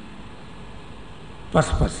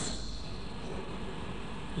pas-pas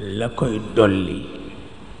la koy dolli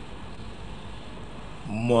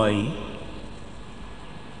mooy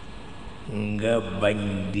nga bañ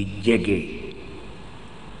di jege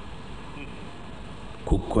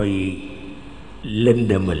ku koy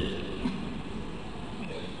lëndëmal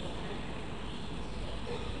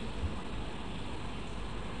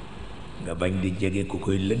nga bañ di jege ku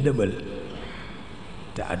koy lëndëmal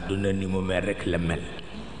te àdduna ni mu mel rekk la mel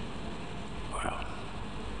waaw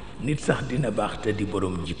nit sax dina baax te di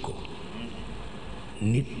borom jikko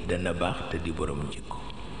nit dana baax te di borom jikko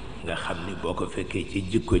nga xam ni boo ko fekkee ci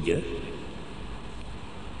jikko ja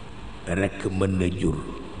rekk mën na jur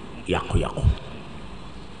yàqu-yàqu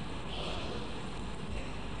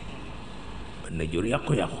mën na jur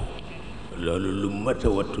yàqu-yàqu loolu lu mat a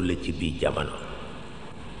wattu la ci biir jamono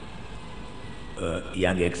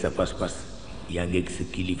yaa ngi ak sa pas-pas yaa ngi ak sa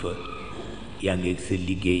kilifa yaa ngi ak sa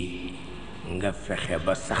liggéey nga fexe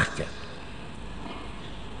ba sax ca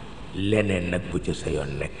leneen nag bu ca sa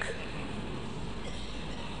yoon nekk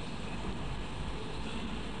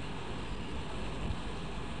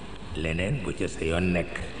leneen bu ca sa yoon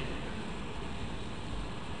nekk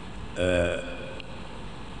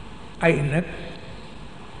ay nag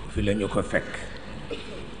fi la ñu ko fekk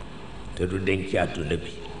te du denc ci àdduna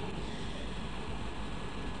bi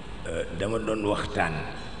dama doon waxtaan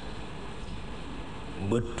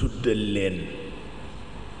ba tuddal leen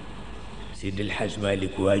Sidil Hadj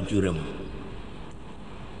Malick waajuram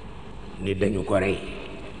ni dañu ko rey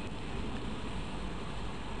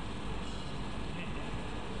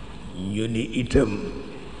ñu ni itam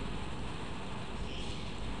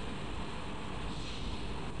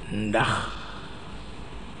ndax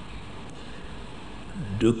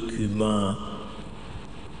document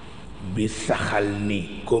bi saxal ni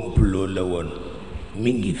complot la woon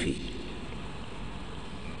mi ngi fi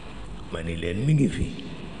ma ni leen mi ngi fi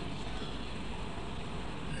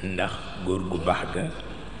ndax góor gu baax ga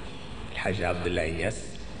El Hadj Abdoulaye Niass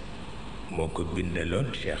moo ko bindaloon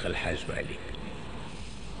Cheikh El Hadj Malick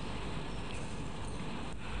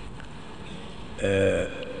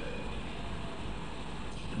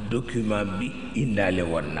document bi indaale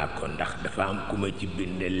woon naa ko ndax dafa am ku ma ci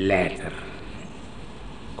bind lettre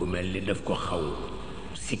ku mel ni daf ko xaw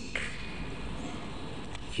sikk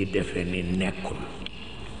ci defe ni nekkul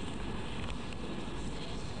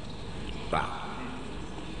waaw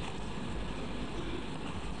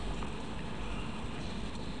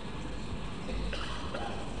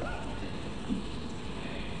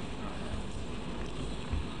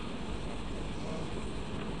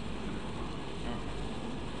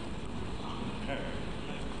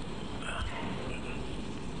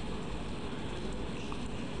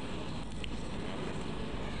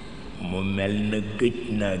mu mel na gëj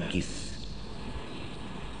naa gis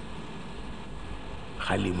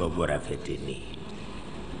xalima bu rafete nii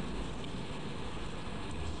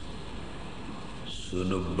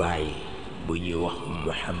sunu baay bu ñuy wax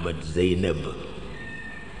Muhammad Zeynab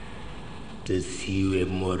te siiwe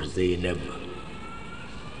Mor Zeynab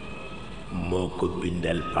moo ko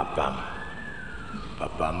bindal papaam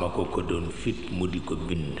papaam a ko doon fit mu di ko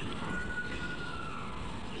bind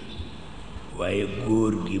waaye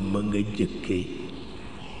góor gi ma nga jëkke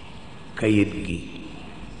kayit gi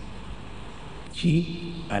ci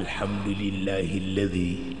alhamdulillahi alladi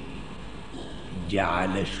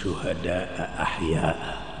jaala shuhadaa ahyaa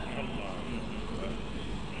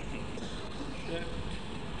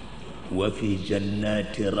wa fi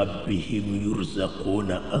jannati rabbihim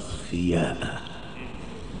yurzaquuna asfiyaa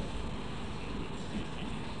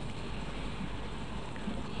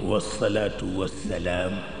wassalaatu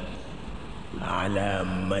wassalaam على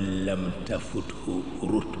من لم تفته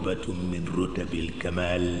رتبة من رتب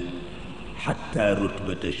الكمال حتى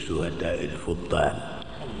رتبة الشهداء الفضال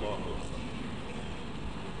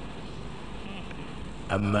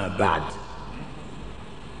أما بعد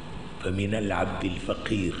فمن العبد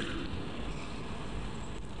الفقير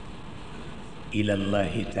إلى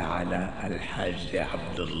الله تعالى الحاج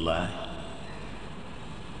عبد الله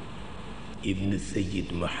ابن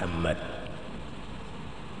السيد محمد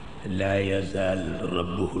لا يزال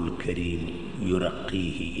ربه الكريم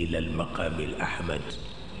يرقيه إلى المقام الأحمد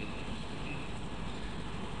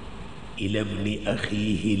إلى ابن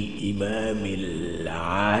أخيه الإمام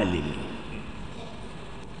العالم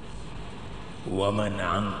ومن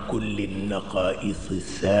عن كل النقائص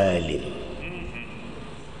سالم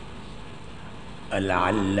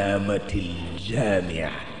العلامة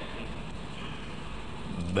الجامع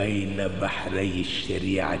بين بحري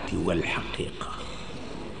الشريعة والحقيقة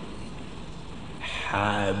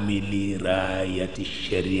حامل راية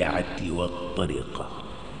الشريعة والطريقة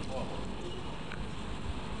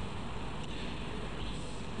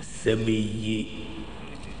سمي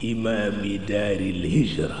إمام دار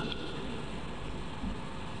الهجرة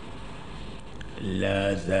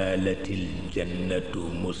لا زالت الجنة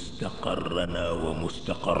مستقرنا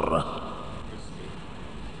ومستقرة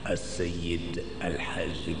السيد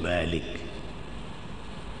الحاج مالك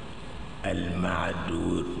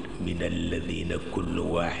المعدود من الذين كل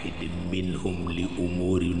واحد منهم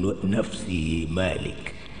لأمور نفسه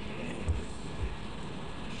مالك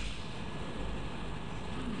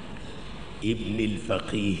ابن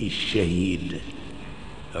الفقيه الشهيد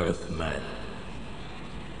عثمان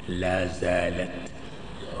لا زالت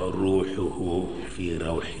روحه في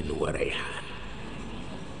روح وريحان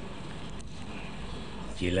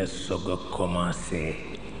جلا سوغا كومانسي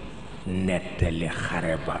nettali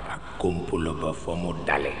xare ba ak komplo ba fa mu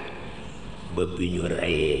dale ba bi ñu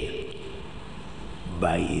reyee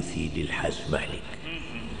bàyyi Sidil Hadj Malick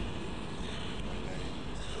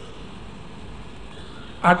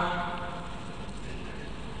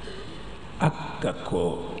ak ka ko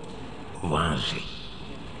venger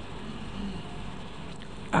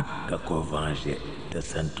ak ka ko venger te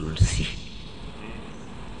santul si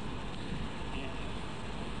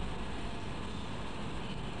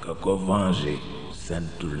ka ko venger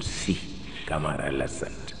santul si Camara la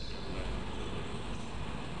sant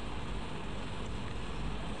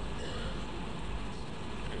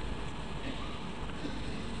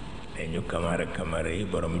dañu Camara yi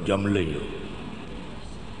borom jom lañu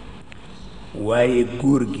waaye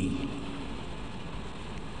góor gi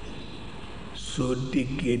soo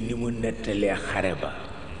déggee ni mu nettalee xare ba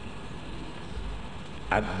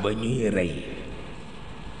ak ba ñuy rey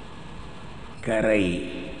ka rey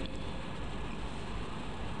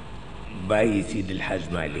bàyyi Sidil Hadj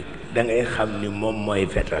Malick dangay xam ni moom mooy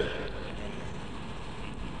fetal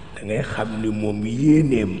dangay xam ni moom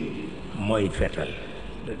yéeneem mooy fetal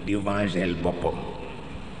di vengel boppam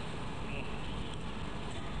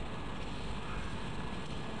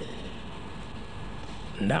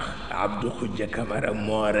ndax Abdou Khoudia Camara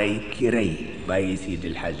moo rey ki rey bàyyi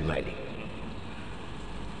Sidil Hadj Malick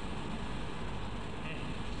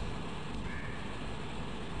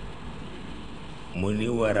mu ni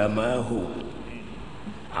wa ramaahu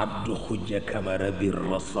Abdou Khoudia Camara bir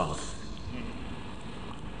rasaas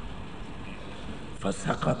fa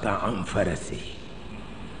saqata an farasihi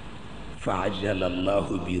fa ajala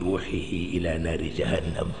allahu bi ruuxihi ila naari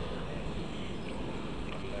jahannam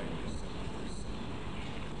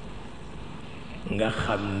nga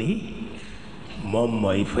xam ni moom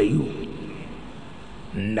mooy fayu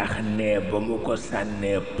ndax ne ba mu ko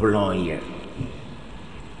sànnee plomb ya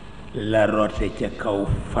la rote ca kaw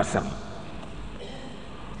fasam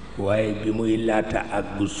waaye bi muy laata ak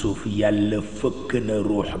bu suuf yàlla fëkk na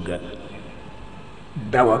ruux ga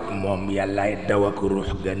daw ak moom yàllaay daw ak ruux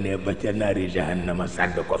ga ne ba ca naari jahannama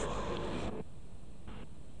sàdd ko fa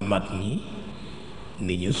mag ñi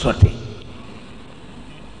ni ñu sote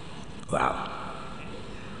waaw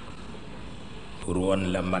pour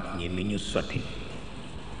woon la mag ñi ni ñu sote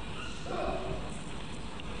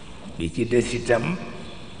bi ci des itam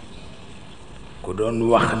ku doon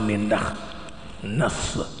wax ni ndax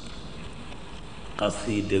nas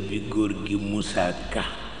qasida bi góor gi Moussa Ka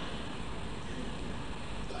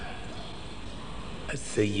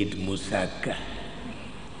السيد موسى كه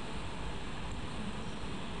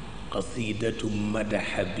قصيدة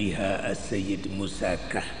مدح بها السيد موسى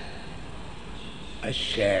كه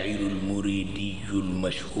الشاعر المريدي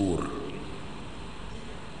المشهور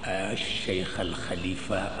الشيخ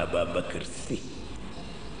الخليفة أبا بكر السي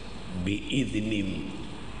بإذن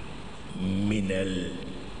من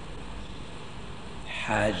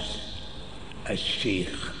الحاج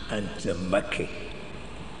الشيخ أنت مكي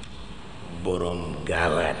بروم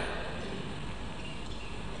غاوان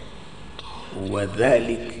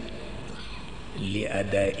وذلك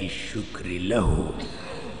لأداء الشكر له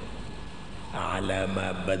على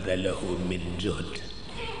ما بذله من جهد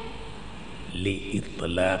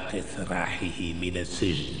لإطلاق سراحه من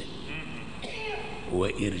السجن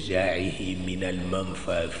وإرجاعه من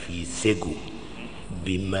المنفى في سجو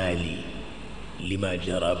بمالي لما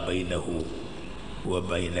جرى بينه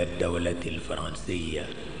وبين الدولة الفرنسية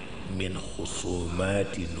من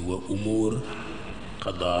خصومات وأمور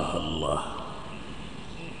قضاها الله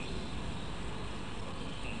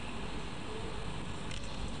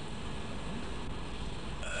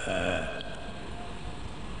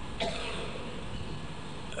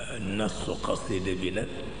نص قصيدة بنا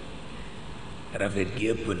rafet gi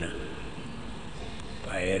ëpp na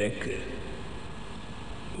waaye rekk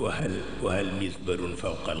wahal misbarun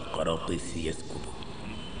fawqa alqaratisi yaskubu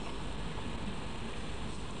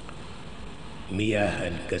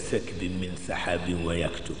miyaahan ka sakbi min saxaabin wa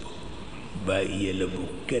yaktubu bàyyi la bu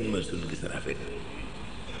kenn mësul gis rafet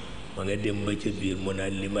ma nga dem ba ca biir mu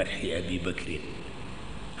naan li marxi abi bakrin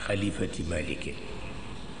xalifati malikin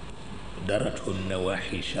darathu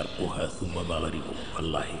nawaxi sharquha thumma maghribu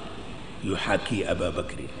wallahi yuxaaki aba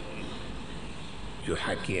bakrin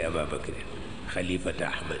xalifata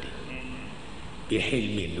ahmadi bi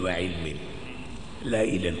xilmin wa ilmin laa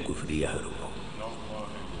ila alkufri yahrubu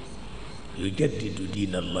yujaddidu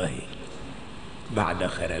diin allahi baada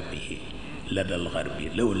xarabihi lada algarbi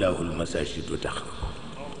lawlaahu almasajidu taxrubu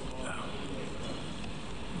waaw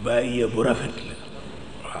bàyyi bu rafet la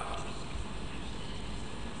waaw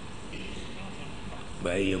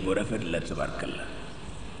bàyyi bu rafet la tabarkalla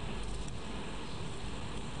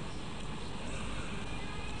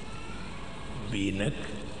bii nag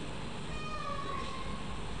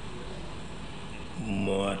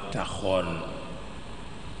moo taxoon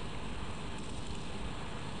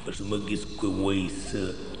ba su ma gis ko woy sa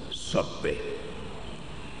soppe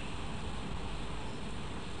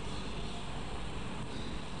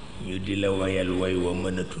ñu di la wayal way wa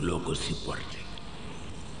mënatuloo ko supporter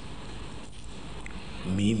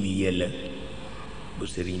mii mi yëla bu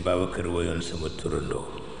Serigne Babacar woyoon sama turandoo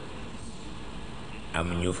am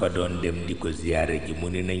ñu fa doon dem di ko ziyaare ji mu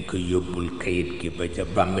ne nañ ko yóbbul kayit gi ba ca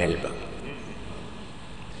bàmmeel ba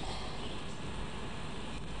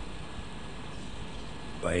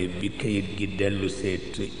waaye bi kayit gi dellu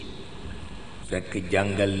seet fekk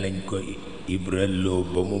jàngal nañ ko Ibra Lo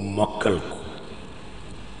ba mu mokkal ko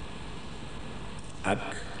ak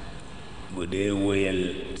bu dee woyal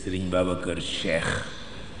Serigne Babacar Cheikh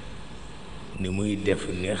ni muy def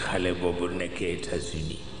ni xale boobu nekkee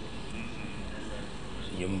États-Unis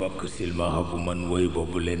suñu mbokk silmaxa bu man woy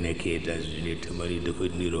boobu la nekkee États-Unis te ma ni dafa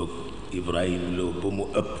niroog Ibrahim Lo ba mu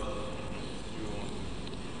ëpp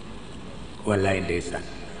wallaay ndeysaan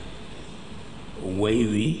woy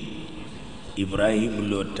wi Ibrahim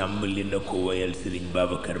Lo tàmbali na ko woyal Serigne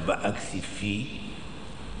Babacar ba agsi fii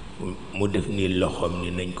mu def ni loxoom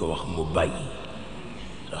ni nañ ko wax mu bàyyi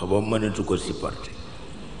ndax boobu mënatu ko supporter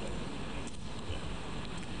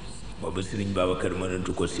boobu Serigne Babacar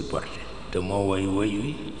mënatu ko supporter te moo woy woy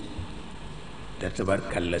wi te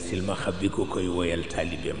tabarkalla silmaxa bi ko koy woyal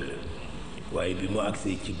taalibeem la waaye bi mu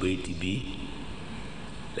agsee ci bayti bi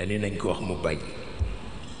la ni nañ ko wax mu bàyyi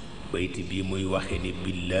bayti bi muy waxe ni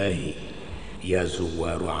billahi ya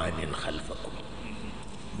zuwaaru anin xalfakum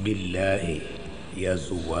billahi ya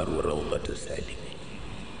zuwaaru rawdata salimi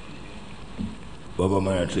booba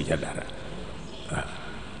mënatu ca dara waaw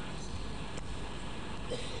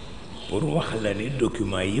pour wax la ni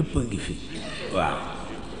document yëpp a ngi fi waaw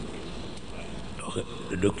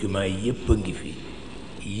document yëpp a ngi fi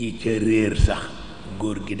yi ca réer sax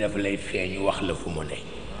góor gi dafa lay feeñ wax la fu mu ne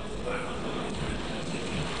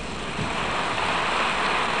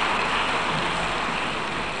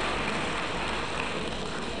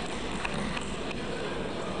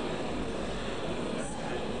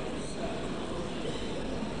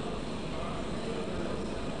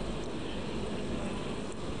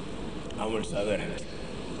amul sa werante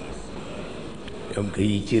ñoom ko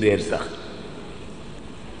yi ci réer sax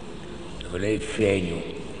dafa lay feeñu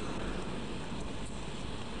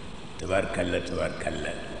tabarkalla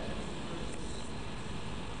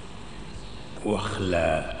wax la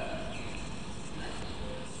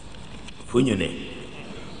fu ñu ne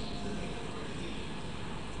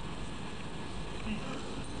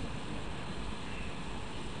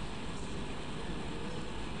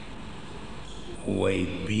way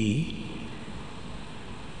bii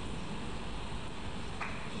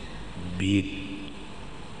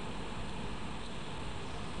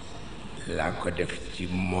laa ko def ci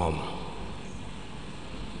moom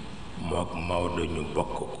mook Maodo ñu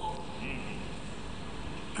bokk ko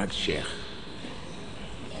ak Cheikh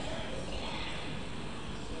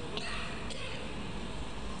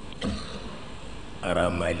ara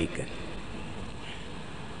malikan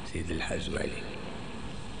Seydi El Hadj Malick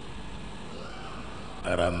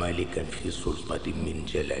ara malikan fi sultati min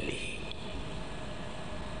jalalihi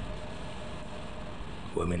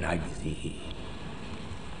wa min ajzihi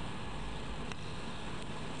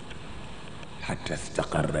حتى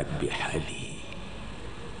استقرت بحاله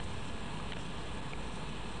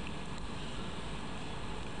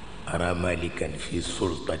أرى مالكا في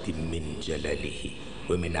سلطة من جلاله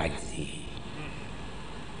ومن عجزه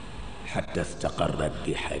حتى استقرت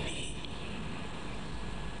بحاله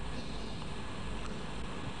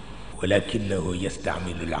ولكنه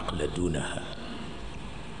يستعمل العقل دونها.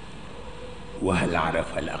 وهل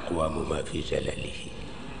عرف الأقوام ما في جلاله؟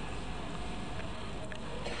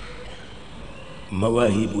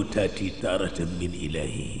 مواهب تاتي تارة من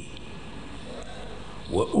إلهه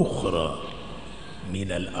وأخرى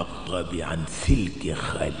من الأقطاب عن سلك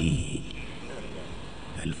خاليه.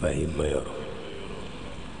 الفاهم ما يرى.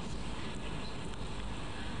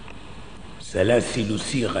 سلاسل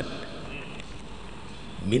صيغت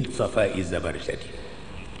من صفاء زبرجد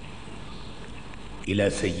إلى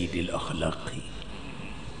سيد الأخلاق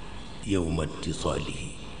يوم اتصاله.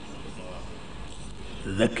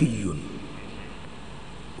 ذكي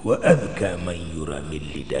وأذكى من يرى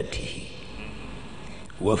من لداته،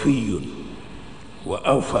 وفي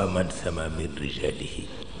وأوفى من سما من رجاله.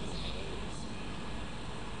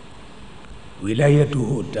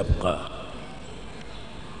 ولايته تبقى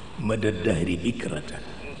مدى الدهر بكرة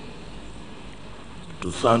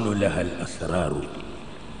تصان لها الأسرار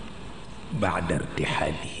بعد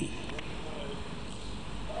ارتحاله.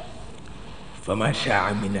 فما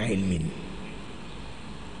شاع من علم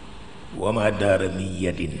وما دار من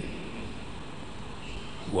يد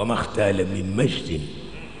وما اختال من مجد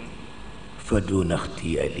فدون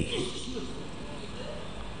اختياله.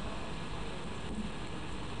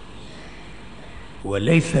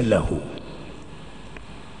 وليس له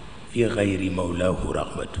في غير مولاه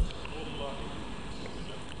رغبة.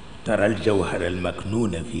 ترى الجوهر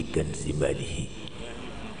المكنون في كنز ماله.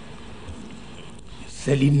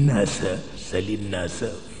 سل الناس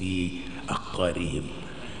في أقطارهم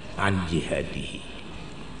عن جهاده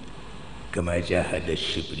كما جاهد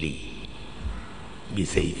الشبلي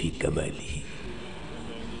بسيف كماله.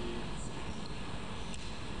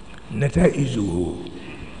 نتائجه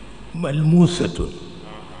ملموسة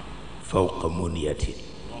فوق منية.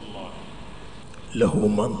 له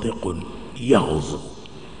منطق يغزو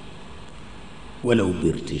ولو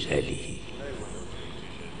بارتجاله.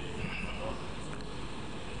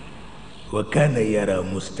 وكان يرى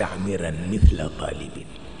مستعمرا مثل طالب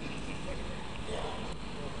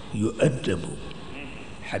يؤدب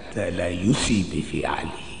حتى لا يسي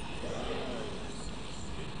بفعاله.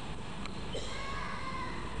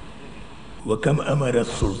 وكم أمر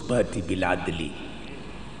السلطات بالعدل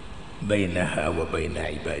بينها وبين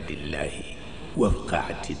عباد الله وفق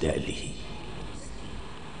اعتداله.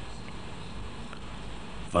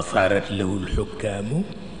 فصارت له الحكام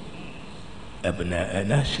أبناء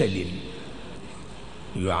ناشل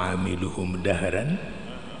يعاملهم دهرا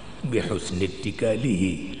بحسن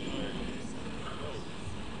اتكاله.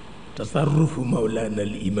 تصرف مولانا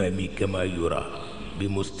الإمام كما يرى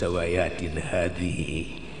بمستويات هذه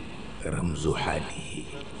رمز حاله.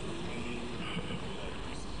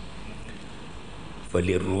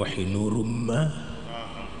 فللروح نور ما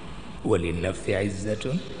وللنفس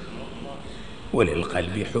عزة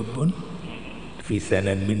وللقلب حب في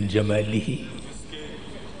سنن من جماله.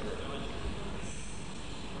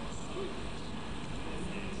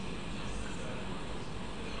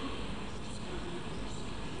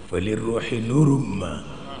 فللروح نور ما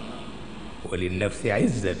وللنفس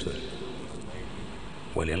عزة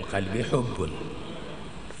وللقلب حب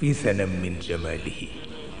في سنن من جماله.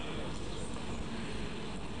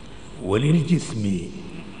 وللجسم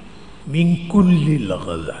من كل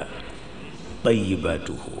الغذاء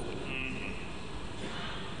طيباته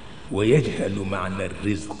ويجهل معنى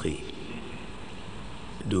الرزق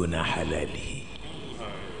دون حلاله.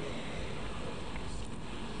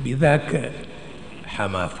 بذاك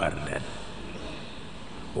حمى فردا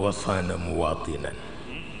وصان مواطنا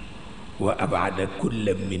وأبعد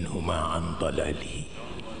كل منهما عن ضلاله.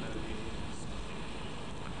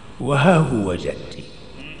 وها هو جدي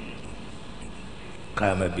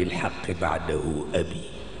قام بالحق بعده أبي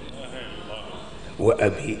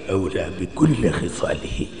وأبي أولى بكل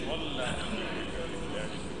خصاله.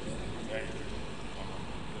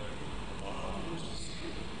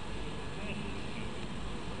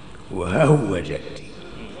 وها هو جدي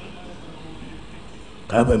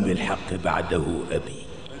قام بالحق بعده أبي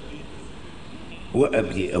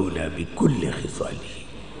وأبي أولى بكل خصاله.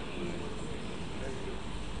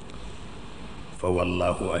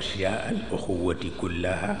 فوالله أشياء الأخوة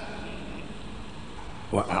كلها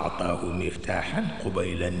وأعطاه مفتاحا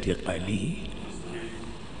قبيل انتقاله.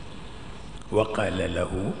 وقال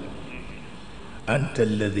له أنت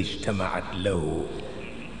الذي اجتمعت له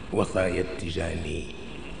وصايا التجاني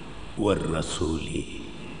والرسول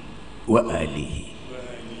وآله.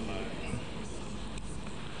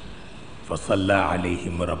 فصلى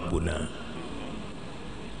عليهم ربنا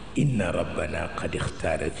إن ربنا قد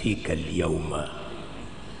اختار فيك اليوم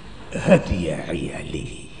هدي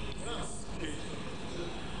عياله.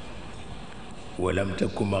 ولم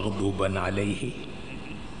تك مغضوبا عليه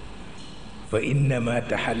فإنما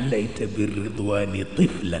تحليت بالرضوان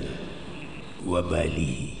طفلا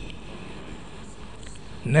وباليه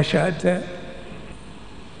نشأت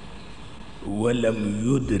ولم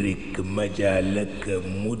يدرك مجالك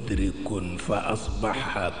مدرك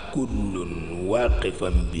فأصبح كل واقفا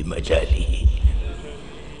بمجاله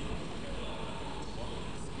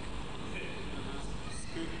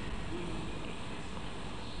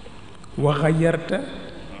وغيرت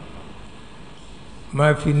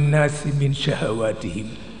ما في الناس من شهواتهم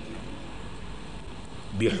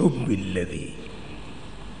بحب الذي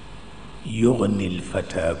يغني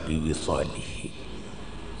الفتى بوصاله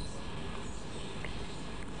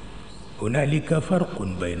هنالك فرق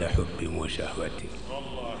بين حب وشهوة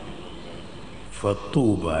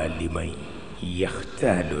فالطوبى لمن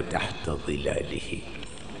يختال تحت ظلاله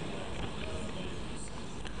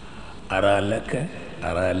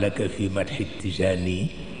أرى لك في مدح التجاني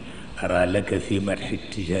أرى لك في مدح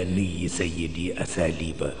التجاني سيدي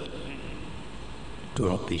أساليب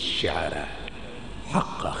تعطي الشعر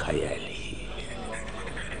حق خياله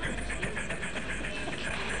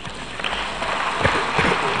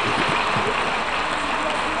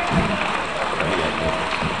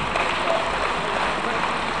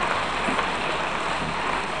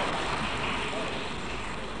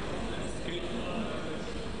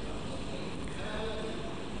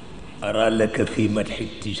أرى لك في مدح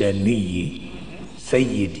التجاني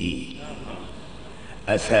سيدي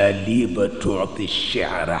أساليب تعطي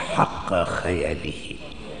الشعر حق خياله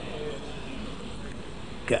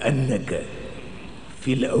كأنك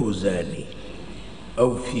في الأوزان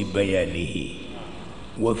أو في بيانه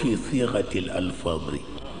وفي صيغة الألفاظ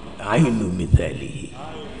عين مثاله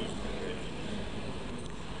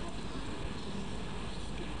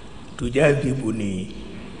تجاذبني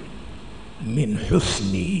من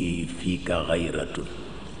حسنه فيك غيرة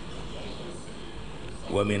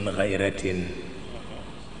ومن غيرة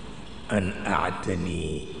أن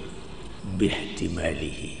أعتني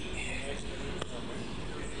باحتماله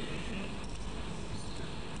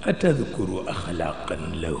أتذكر أخلاقا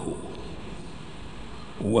له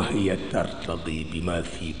وهي ترتضي بما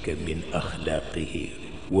فيك من أخلاقه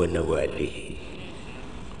ونواله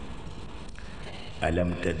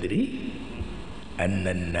ألم تدري أن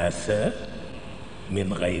الناس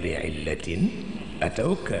من غير علة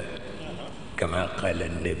أتوك كما قال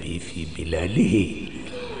النبي في بلاله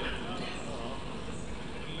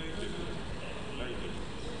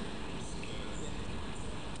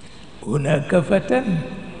هناك فتى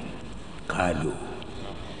قالوا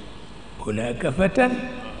هناك فتى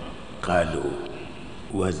قالوا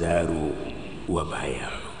وزاروا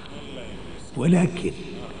وبايعوا ولكن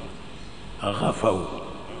غفوا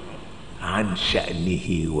عن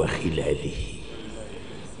شأنه وخلاله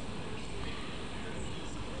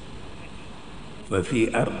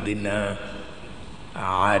ففي أرضنا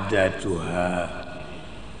عاداتها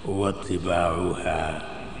وطباعها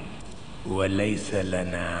وليس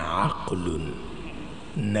لنا عقل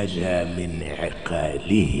نجا من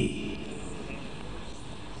عقاله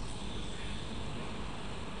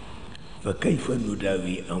فكيف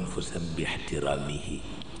نداوي أنفسا باحترامه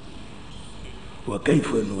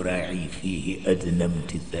وكيف نراعي فيه أدنى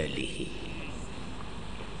امتثاله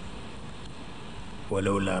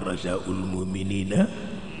ولولا رجاء المؤمنين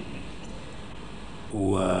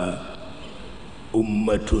وأمة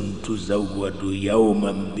تزود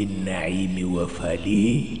يوما بالنعيم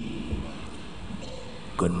وفاله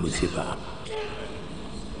كن مسبا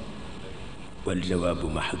والجواب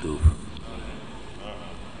محذوف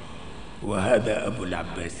وهذا أبو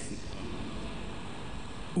العباس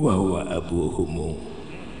وهو أبوهم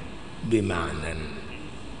بمعنى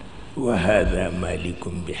وهذا مالك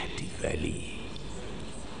باحتفاله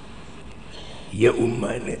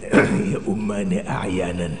يؤمان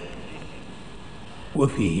أعيانا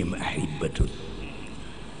وفيهم أحبة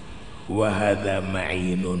وهذا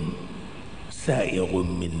معين سائغ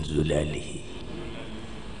من زلاله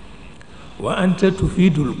وأنت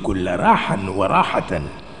تفيد الكل راحا وراحة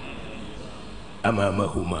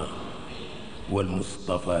أمامهما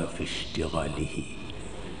والمصطفى في اشتغاله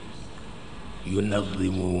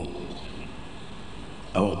ينظم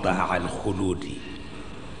أوضاع الخلود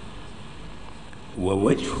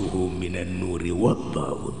ووجهه من النور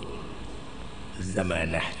والضاء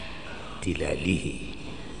زمان احتلاله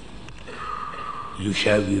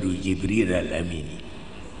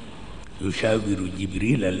يشاور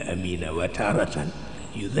جبريل الأمين وتارة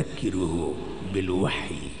يذكره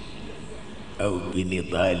بالوحي أو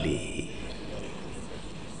بنضاله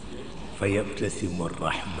فيبتسم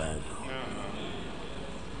الرحمن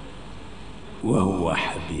وهو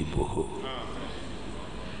حبيبه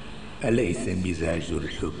أليس مزاج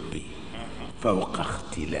الحب فوق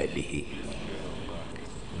اختلاله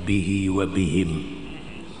به وبهم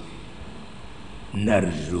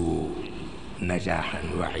نرجو نجاحا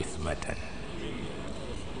وعصمة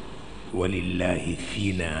ولله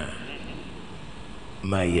فينا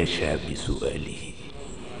ما يشاء بسؤاله.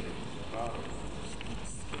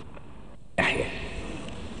 يحيى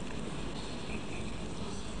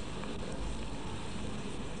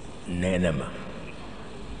نينما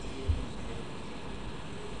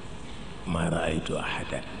ما رأيت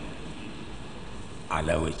أحدا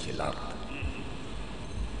على وجه الأرض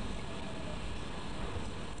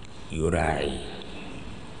يراعي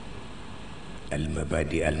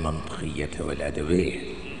المبادئ المنطقية والأدبية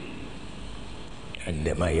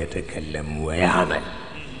عندما يتكلم ويعمل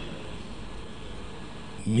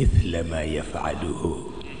مثل ما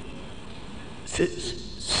يفعله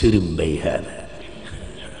سرم بي هذا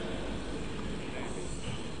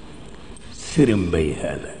سرم بي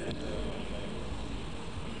هذا.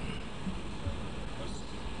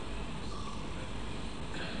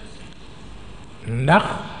 ndax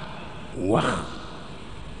wax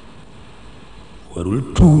warul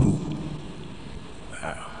tuuru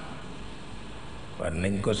waaw war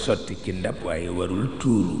nañ ko sotti ci ndab waaye warul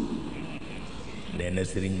tuuru nee na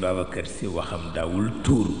Serigne Babacar Sy waxam daawul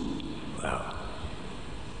tuuru waaw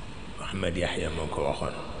Ahmed Yahya moo ko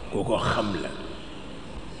waxoon ku ko xam la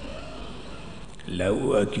la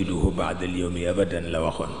uakiduhu baada al yawmi abadan la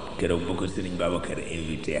waxoon keroog bu ko Serigne Babacar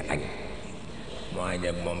invité añ moo añ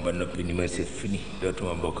ak moom ba noppi ni ma c'est fini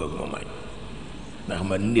dootuma bokk ak moom añ ndax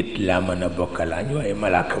man nit laa mën a bokkal añ waaye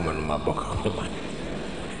malaaka mënuma bokk ak moom añ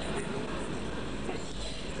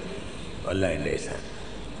wallaay ndeysaan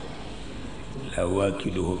la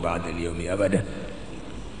waakiluhu baada al yawmi abadan.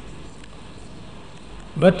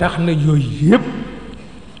 ba tax na yooyu yëpp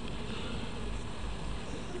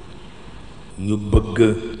ñu bëgg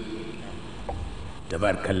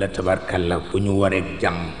tabarkalla bu ñu waree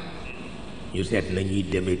jàmm ñu seet nañuy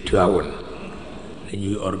demee Tiwaawan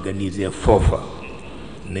nañuy organiser foofa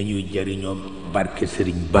nañuy jariñoo barke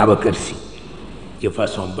Serigne Babacar Sy ci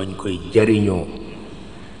façon bañ koy jariñoo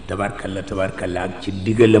tabarkalla ak ci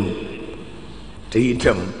digalam te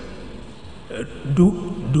itam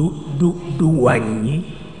du wàññi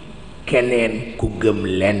keneen ku gëm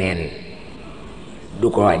leneen du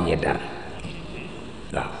ko wàññi dara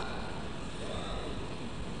waaw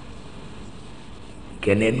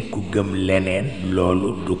keneen ku gëm leneen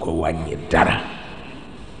loolu du ko wàññi dara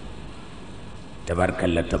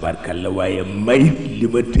tabarkalla waaye may li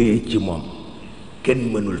ma téye ci moom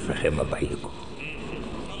kenn mënul fexe ma bàyyi ko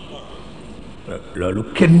loolu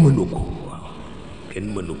kenn mënu ko waaw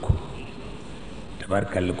kenn mënu ko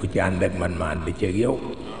tabarkalla ku ci ànd ak man ma ànd ci ak yow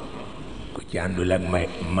ku ci àndul ak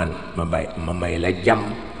man ma may la jàmm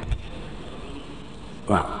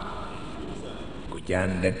waaw ku ci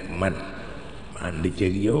ànd ak man ànd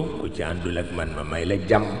ceeg yow ku ci àndul ak man ma may la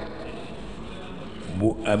jàmm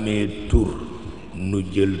bu amee tur nu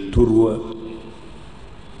jël tur wa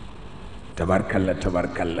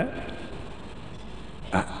tabarkalla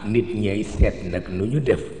ah nit ñay seet nag nu ñu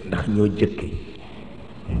def ndax ñoo jëkke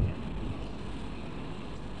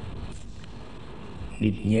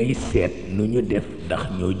nit ñay seet nu ñu def ndax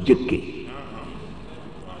ñoo jëkke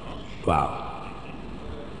waaw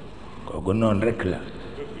kooku noonu rekk la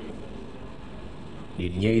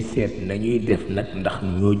nit ñay seet nañuy def nag ndax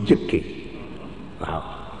ñoo jëkke waaw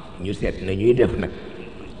ñu seet nañuy def nag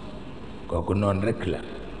kooku noonu rekk la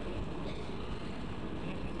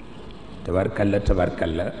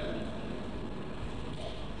tabarkalla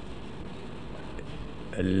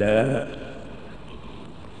la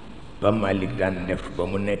ba Malick daan def ba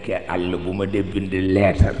mu nekkee àll bu ma dee bind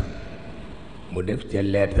leetar mu def ca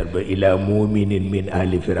leetar ba ilaa muminin min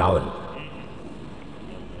ali firawn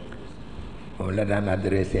moom la daan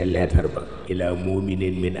adressé leetar ba ilaa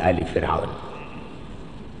muminin min ali firawn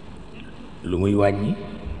lu muy wàññi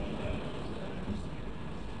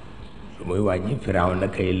firawn na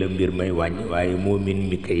kay la mbir may wàññi waaye mumin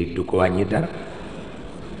mi kay du ko wàññi dara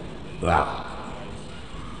waaw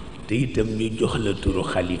te itam ñu jox la turu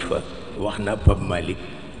xalifa wax na Pape Malick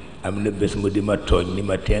am na bés mu di ma tooñ ni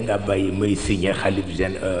ma tee nga bàyyi may signé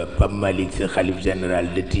Pape Malick si xalif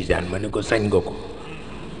général de Tidjane ma ne ko sañ nga ko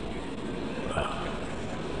waaw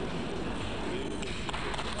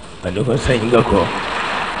ma ne ko sañ nga ko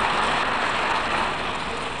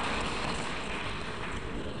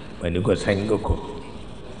ma ni ko sañ nga ko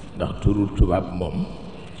ndax turu tubaab moom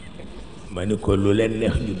ma ni ko lu leen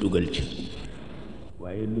neex ñu dugal ci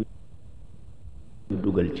waaye lu ñu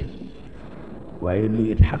dugal ci waaye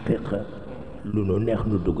lu it xaqiqa lu nu neex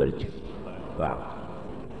nu dugal ci waaw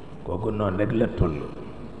kooku noonu rek la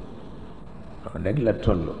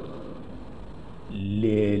toll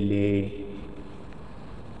léeg-léeg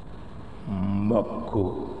mbokk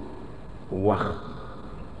wax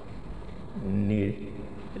ni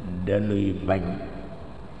dañuy bañ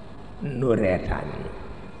nu reetaan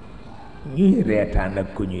ñuy reetaan ak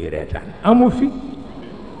ku ñuy reetaan amu fi.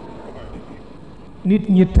 nit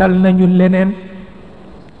ñi tal nañu leneen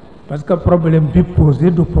parce que problème bi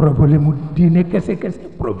posé du problème mu diine kese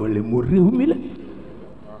problème mu réew mi la.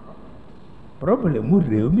 problème mu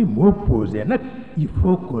réew mi moo posé nag il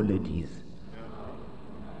faut qu'on le dise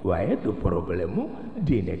waaye du problème mu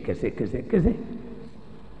diine kese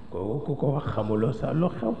kooku ku ko wax xamuloo sax lu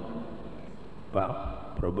xew. waaw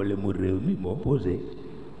problème mu réew mi moo posé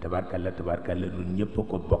tabarkalla ñun ñëpp a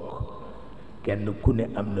ko bokk kenn ku ne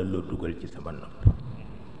am na loo dugal ci sama nopp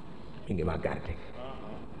mi ngi ma gardé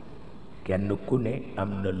kenn ku ne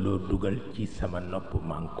am na loo dugal ci sama nopp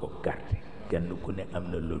maa ngi ko gardé kenn ku ne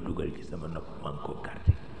am na loo dugal ci sama nopp maa ngi ko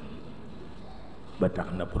gardé ba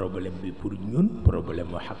tax na problème bi pour ñun problème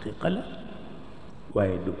mu xaqiqa la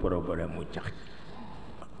waaye du problème mu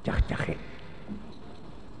cax-caxe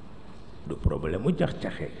du problème mu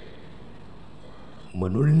cax-caxe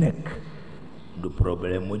mënul nekk du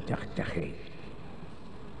problème mu cax-caxe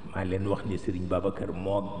maa leen wax ni Serigne Babacar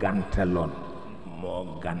moo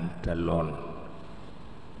gàntaloon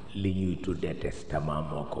li ñuy tuddee testament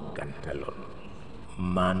moo ko gàntaloon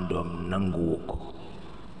maandoom nanguwu ko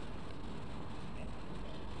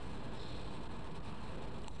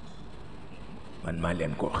man maa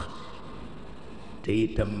leen ko wax te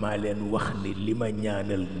itam maa leen wax ni li ma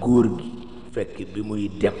ñaanal góor gi fekk bi muy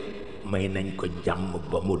dem may nañ ko jàmm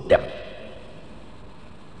ba mu dem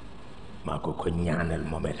maa ko ñaanal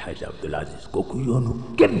moom El Hadj Abdoul Aziz kooku yoonu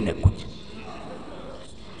kenn nekku ci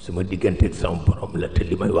sama diggante ak sama borom la te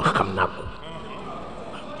li may wax xam naa ko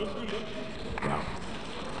waaw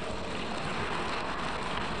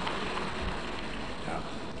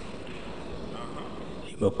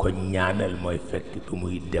li ma ko ñaanal mooy fekk bi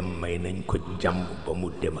muy dem may nañ ko jàmm ba mu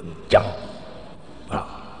dem ak jàmm waaw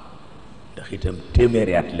ndax itam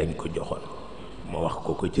téeméeri at lañ ko joxoon ma wax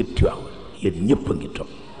ko ca Tiwaawan yéen ñëpp a ngi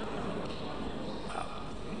toog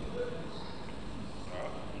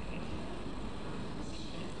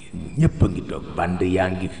ñëpp a ngi toog band yaa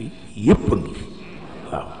ngi fi yëpp a ngi fi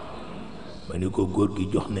waaw ma ni ko góor gi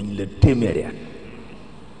jox nañ la téeméeri at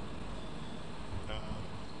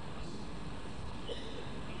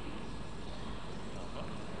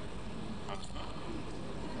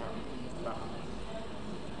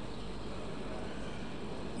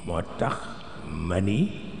moo tax ma ni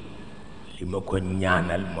li ma ko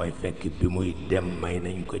ñaanal mooy fekk bi muy dem may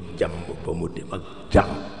nañ ko jàmm ba mu dem ak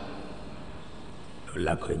jàmm loolu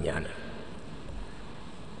laa koy ñaanal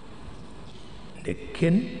nde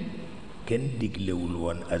kenn diglewul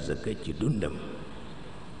woon azaka ci dundam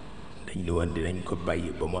dañ ni woon dinañ ko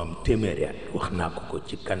bàyyi ba mu am téeméeri at wax naa ko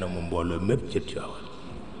ci kanamu mbooloo mépp ca Tiwaawan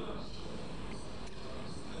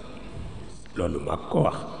loolu maa ko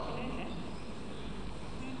wax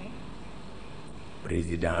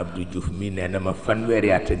président Abdou Diouf mi nee na ma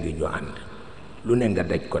fanweeri at a ngi ñu ànd lu ne nga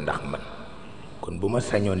daj ko ndax man kon bu ma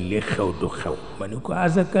sañoon li xew du xew ma ni ko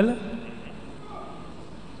azaka la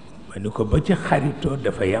ma ni ko ba ci xaritoo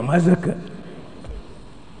dafa yam azaka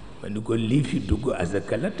ma ni ko lii fi dugg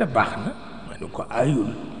azaka la te baax na ma ni ko ayul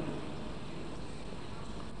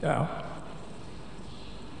waaw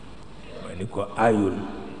ma ni ko ayul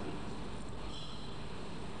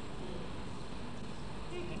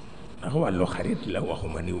ndax wàllu xarit la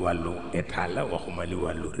waxuma ni wàllu état la waxuma ni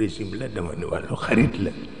wàllu régime la dama ni wàllu xarit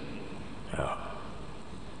la waaw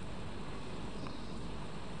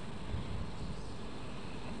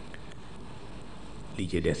li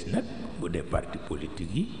ci des nag bu dee parti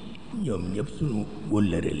politique yi ñoom ñëpp suñu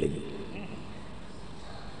wëllëre lañu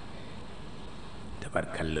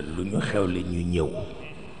tabarkalla lu ñu xewle ñu ñëw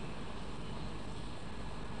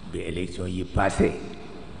bi élection yi passé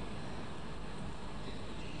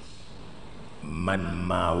man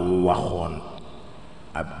maa waxoon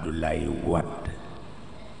Abdoulaye Wade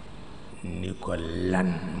ni ko lan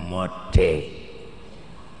moo tee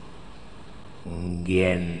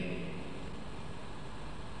ngeen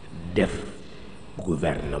def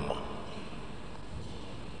gouvernement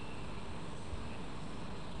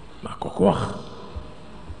maa ko wax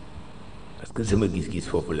parce que sama gis-gis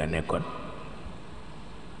foofu la nekkoon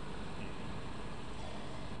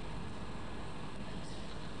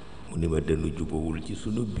mu ni ma dënnu jubawul ci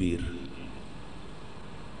sunu biir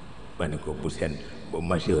ma ne ko bu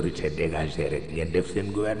majorité dégagée rek ngeen def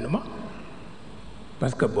seen gouvernement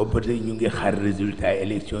parce que boobu tey ñu ngi xaar résultat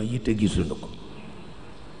élection yi te gisuñu ko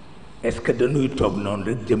est-ce que dañuy toog noonu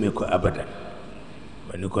rek jëmee ko abadan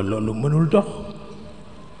ma ni ko loolu mënul dox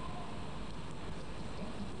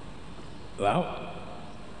waaw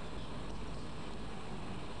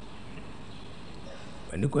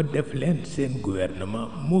ma ni ko def leen seen gouvernement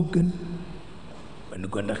moo gën ma ni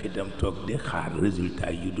ko ndax itam toog di xaar résultat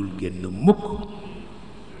yu dul génn mukk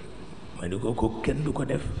ma ni ko kenn du ko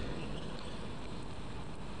def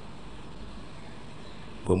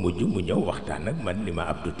ba mujj mu ñëw waxtaan ak man ni ma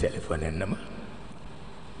Abdou téléphoné na ma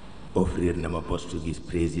offrir na ma poste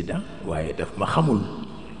vice-président waaye daf ma xamul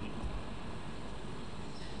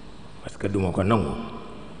parce que duma ko nangu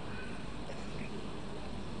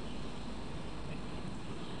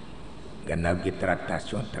gannaaw gi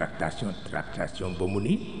tractation ba mu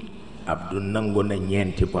ni Abdou nangu na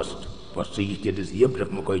ñeenti poste yi ci des yëpp daf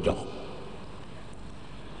ma koy jox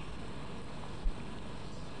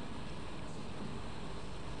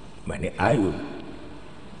ma ni aayul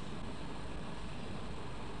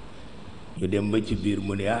ñu dem ba ci biir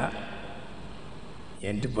mu ni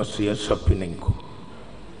ñeenti poste ya soppi nañ ko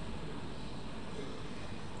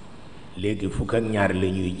léegi fukk ak ñaar la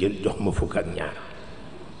ñuy jël jox ma fukk ak ñaar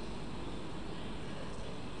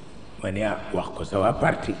ma ni wax ko sa waa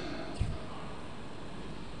parti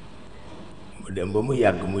mu dem ba mu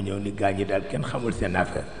yàgg mu ñëw ni gaañi daal kenn xamul seen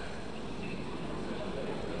affaire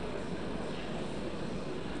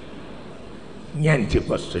ñeenti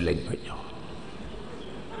poste lañ fa jox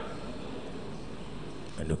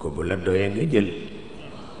ma ni ko bu la doyee nga jël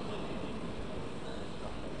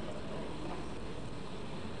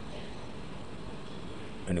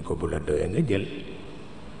ma ni ko bu la doyee nga jël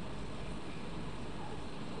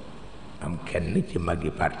am kenn ci magi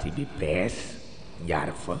parti bi PS jaar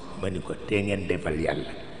fa ma ni ko tee ngeen defal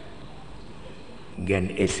yàlla ngeen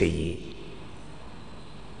essayer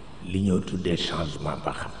li ñoo tuddee changement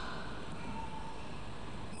ba xam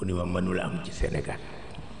mu ni ma mënul am ci Sénégal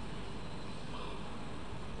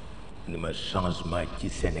ni ma changement ci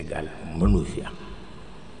Sénégal mënu fi am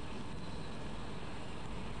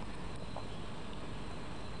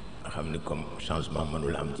nga xam ni comme changement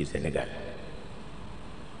mënul am ci Sénégal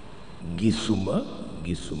gisuma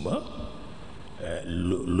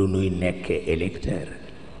lu nuy nekkee électeur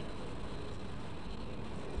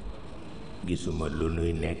gisuma lu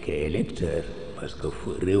nuy nekkee électeur parce que fu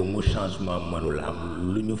réew mu changement mënul am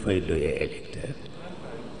lu ñu fay doyee électeur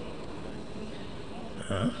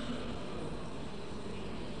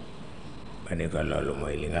ma ne ko loolu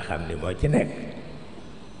mooy li nga xam ni moo ci nekk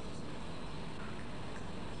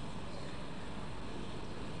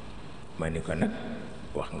ma ni ko nag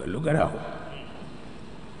wax nga lu garaaw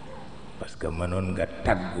parce que mënoon nga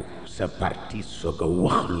taggu sa parti soog a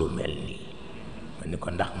wax lu mel nii ma ni ko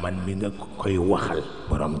ndax man mi nga koy waxal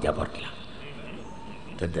borom jaboot la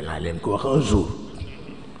te danaa leen ko wax un jour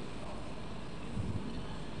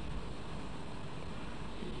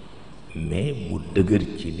mais mu dëgër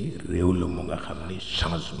ci ni réew la mu nga xam ni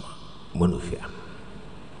changement mënu fi am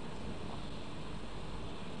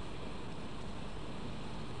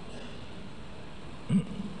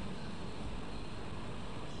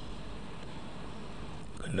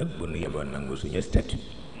kon nag bu nu yeboon nangu suñu statut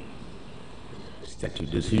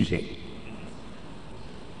de sujet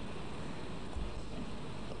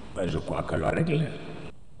je crois que loolu rek la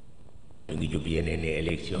ñu ngi jub yeneen i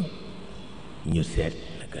élection ñu seet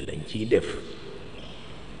naka lañ ciy def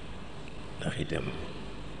ndax itam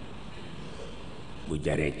bu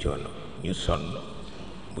jaree coono ñu sonn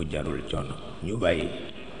bu jarul coono ñu bàyyi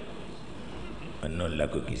man noonu la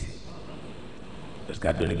ko gisee parce que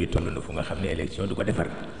àdduna bi toll na fu nga xam ne élection du ko defar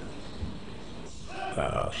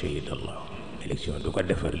waaw shahidallah élection du ko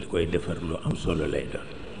defar li koy defar lu am solo lay doon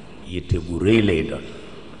yitte bu rëy lay doon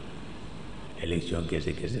élection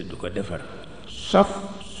kese du ko defar sauf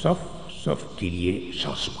qu'il y ait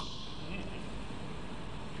changement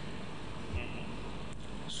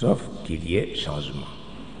sauf qu'il y ait changement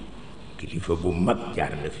kilifa bu mag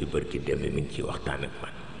jaar na fi bërki dem mi ngi ci waxtaan ak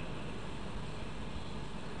man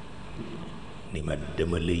ni ma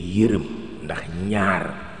dama la yërëm ndax ñaar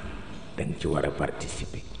danga ci war a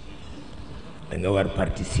participer da nga war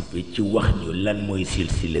participer ci wax ñu lan mooy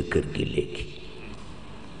silsila kër gi léegi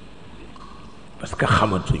parce que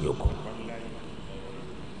xamatuñu ko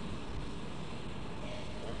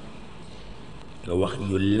nga wax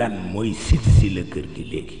ñu lan mooy silsila kër gi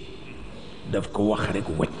léegi daf ko wax rekk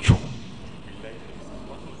waccu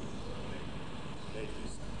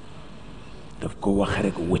daf ko wax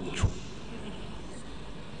rekk waccu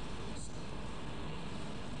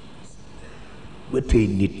ba tey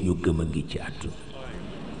nit ñu gëm a ngi ci àdduna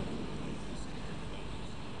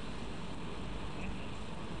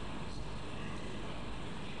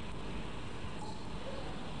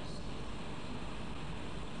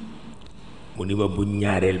mu ni ma bu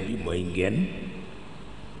ñaareel bi mooy ngeen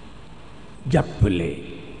jàppale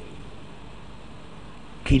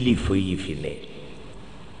kilifa yi fi ne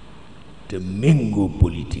te méngoo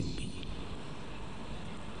politique bi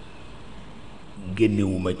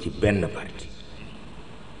génnewuma ci benn parti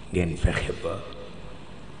ngeen fexe ba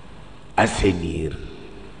assainir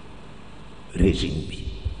régime bi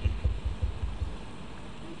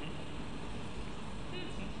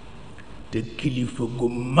te kilifa gu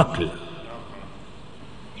mag la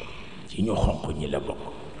ci ñu xonq ñi la bokk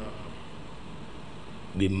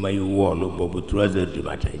bi may woolu boobu 3 heures du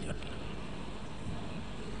matin jot na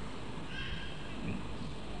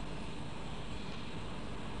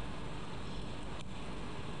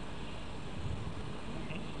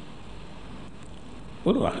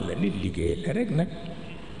pour wax la nit liggéey la rek nag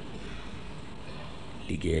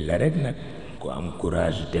liggéey la rek nag ku am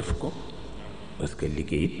courage def ko parce que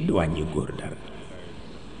liggéey it du wàññi góor dara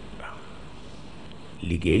waaw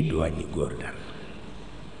liggéey du wàññi góor dara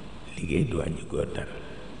liggéey du wàññi góor dara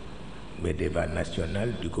mais débat national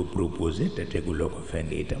di ko proposé te teguloo ko fenn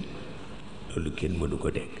itam loolu kenn mënu ko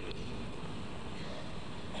dégg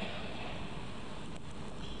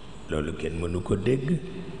loolu kenn mënu ko dégg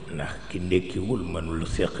ndax ki ndékkiwul mënul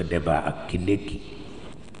séq débat ak ki ndékki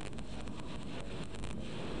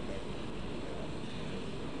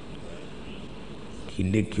ki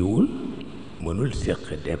ndékkiwul mënul séq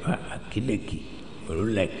débat ak ki ndékki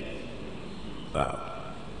mënul lekk waaw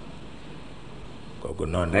kooku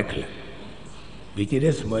noonu rekk la bi ci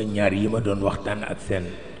des mooy ñaar yi ma doon waxtaan ak seen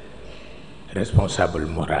responsable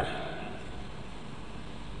moral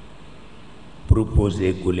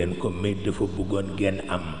proposé gu leen ko mais dafa bëggoon ngeen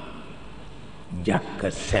am jàkka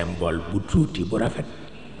symbole bu tuuti bu rafet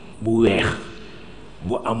bu weex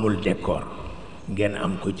bu amul décor ngeen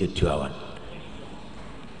am ko ca Tivaouane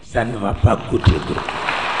ça ne va pas coûter gros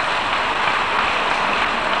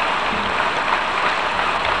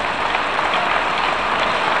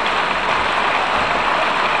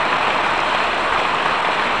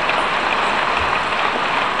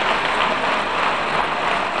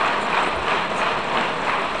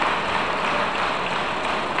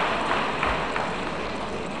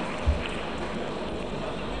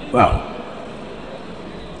waaw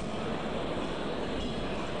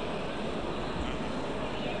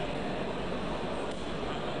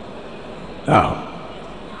waaw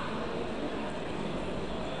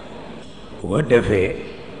bu ko defee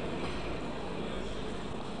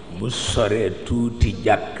bu soree tuuti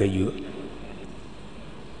jàkka yu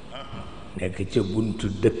nekk ca buntu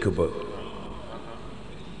dëkk ba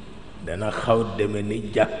dana xaw deme ni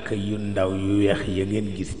jàkka yu ndaw yu weex ya ngeen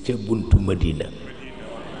gis ca buntu Madina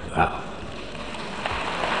waaw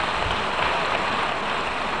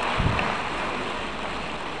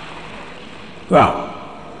waaw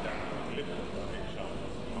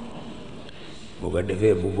bu ko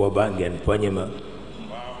defee bu boobaa ngeen poñe ma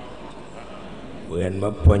bu ngeen ma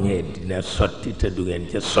poñee dina sotti te du ngeen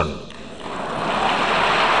ca sonn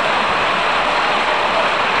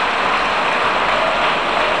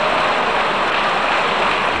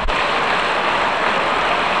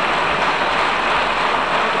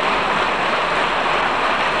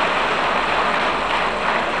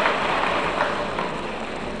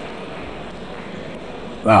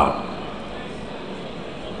waaw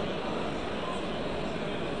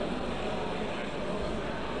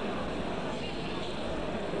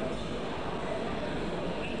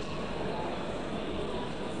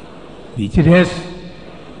bi ci des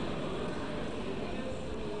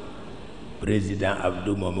président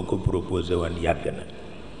Abdou moo ma ko proposé woon yàgg na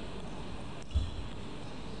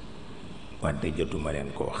wante jotuma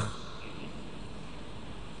leen ko wax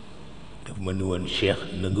daf ma ni woon Cheikh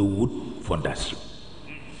na nga wut fondation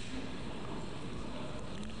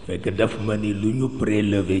fekk daf ma ni lu ñu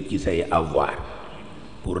prélever ci say avoir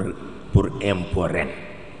pour impôt ren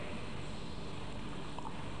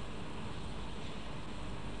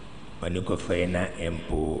ma ni ko fay naa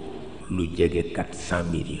impôt lu jege 400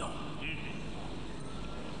 millions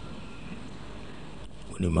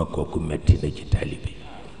mu ni ma kooku metti na ci taalibe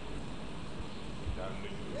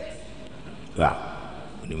waaw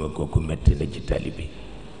mu ni ma kooku metti na ci taalibe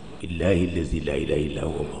billahi lazi la ilaha illa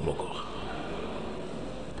huwa moo ma ko wax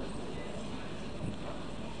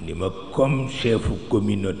ni ma comme chefu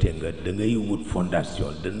communauté nga da ngay wut fondation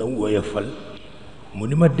dana woyofal mu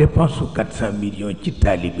ni ma dépense su 400 millions ci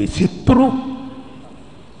taalibe c'est trop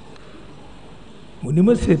mu ni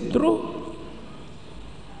ma c'est trop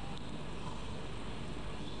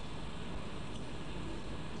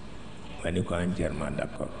ma ni ko entièrement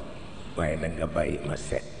d'accord waaye nag nga bàyyi ma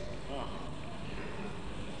seet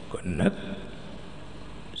kon nag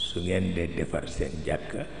su ngeen dee defar seen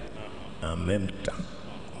jàkka en même temps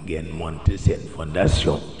ngeen monter seen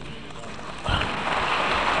fondation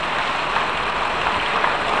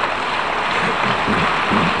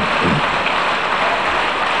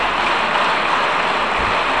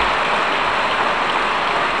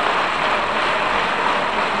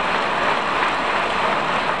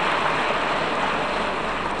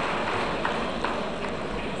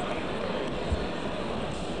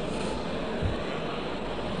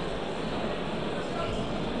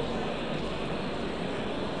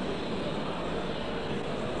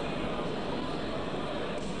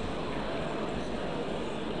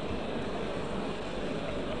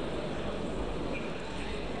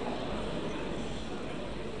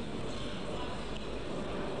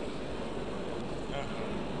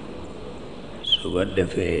su ko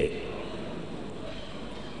defee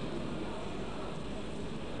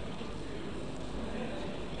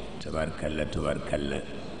tabarkalla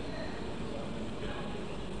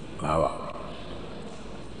waaw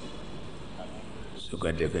su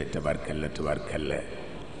ko defee tabarkalla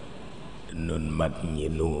nun mag ñi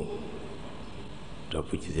nu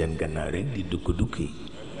topp ci seen gannaaw rek di dukki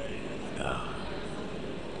waaw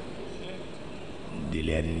di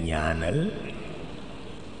leen ñaanal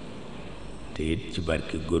te it ci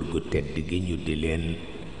barke góor gu tedd gi ñu di leen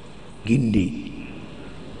gindi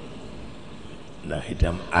ndax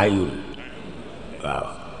itam ayul waaw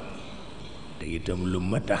te itam lu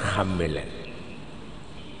mat a xàmme la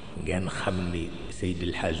ngeen xam ni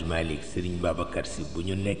Seydil Hadj Malick Serigne Babacar Sy bu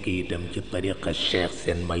ñu nekk itam ci tariqa Cheikh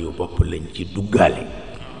seen mayu bopp lañ ci duggaale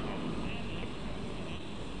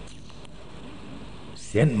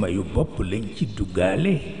seen mayu bopp lañ ci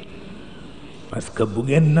duggaale parce que bu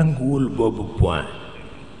ngeen nanguwul boobu point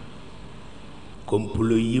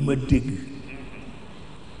complot yi ma dégg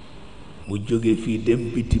mu jóge fii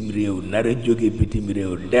dem bitim réew nar a jóge bitim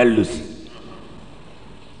réew dellu si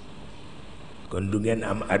kon du ngeen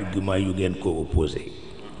am argument yu ngeen ko opposé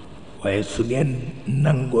waaye su ngeen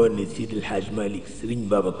nangoo ne Sidil Hadj Malick Serigne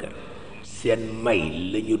Babacar seen may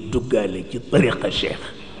lañu duggaale ci tariqa Cheikh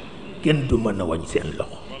kenn du mën a wañ seen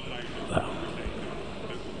loxo waaw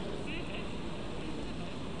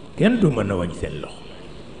kenn du mën a wañ seen loxo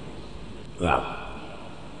waaw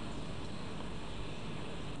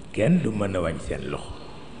kenn du mën a wañ seen loxo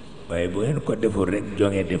waaye bu ngeen ko deful rek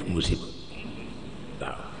jonge def musiba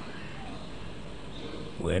waaw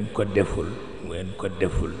bu ngeen ko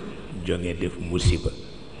deful jonge def musiba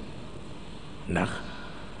ndax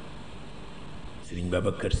Sëriñ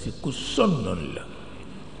Babacar Sy ku sonnoon la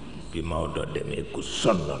bi Maodo demee ku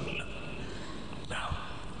sonnoon la waaw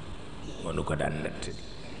mënu ko daan nett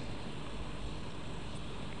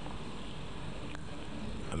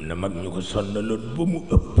am na mag ñu ko sonnaloon ba mu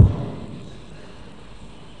ëpp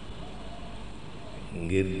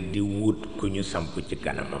ngir di wut ku ñu samp ci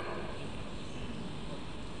kanamam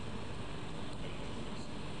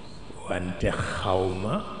wante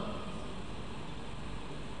xawma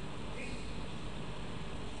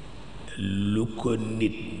lu ko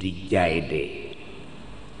nit di jaay de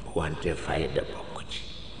wante fayda bokk ci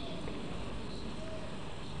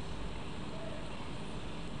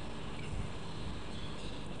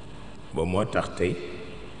ba moo tax tey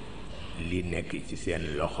li nekk ci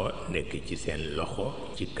seen loxo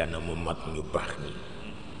ci kanamu mag ñu baax ñi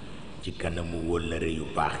ci kanamu wóllëre yu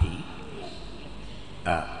baax yi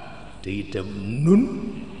te itam nun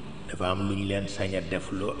dafa am lu ñu leen sañ a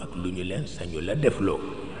defloo ak lu ñu leen sañu la defloo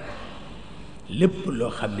lépp loo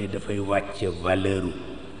xam ne dafay wàcce valeuru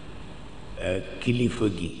kilifa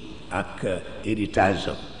gi ak héritage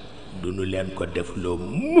am du ñu leen ko defloo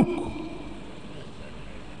mukk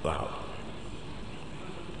waaw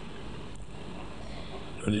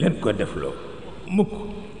duñu leen ko defloo mukk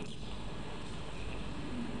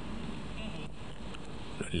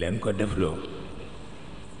duñu leen ko defloo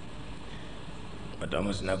ma tax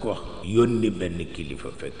mas naa ko wax yónni benn kilifa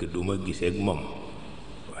fekk du ma gisee ak moom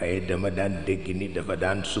waaye dama daan dégg ni dafa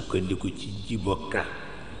daan sukkandiku ci jiboka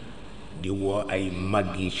di woo ay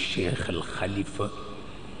maggi Cheikh al Khalifa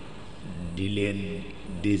di leen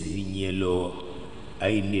désigner loo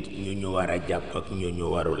ay nit ñu ñu war a jàpp ak ñu ñu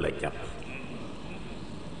warul a jàpp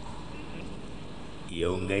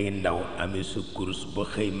yow ngay ndaw amee sa course ba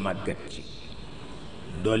xëy màggat ci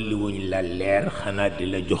dolli wuñ la leer xanaa di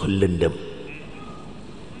la jox lëndëm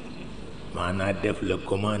maanaa def la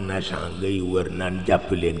comme un agent ngay wër naan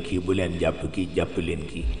jàpp leen kii bu leen jàpp kii jàpp leen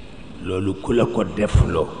kii loolu ku la ko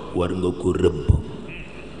defloo war nga ko rëbb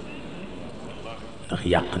ndax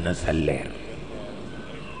yàq na sa leer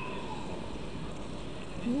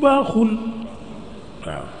baaxul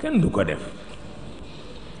waaw kenn du ko def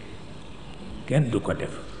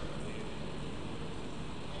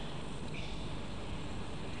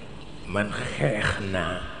man xeex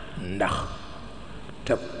naa ndax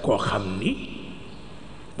te koo xam ni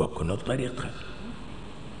bokk na tariqa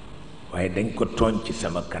waaye dañ ko tooñ ci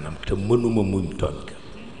sama kanam te mënuma muñ tooñ ka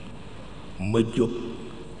ma jóg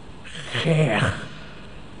xeex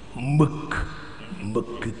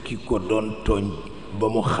mbëkk ki ko doon tooñ ba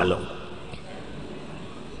mu xalam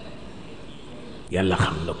yàlla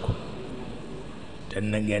xam na ko te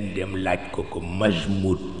na ngeen dem laaj ko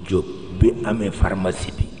Majmoud Diop bi amee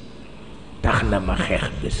pharmacie bi tax na ma xeex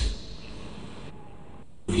bés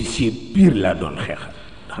officier pire laa doon xeexal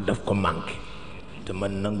ndax daf ko manqué te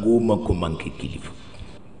man nanguwuma ko manqué kilifa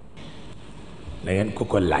na ngeen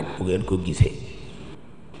ko laaj bu ngeen ko gisee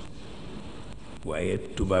waaye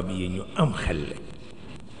tubaab yi ñu am xel la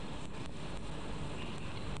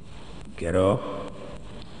keroog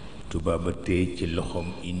tubaab a téye ci loxoom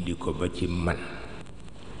indi ko ba ci man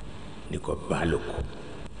ni ko baalu ko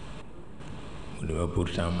mu ne ma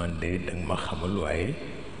pourtant man de danga ma xamul waaye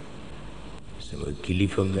sama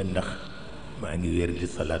kilifa nga ndax maa ngi wér di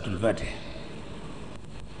salaatul fatiha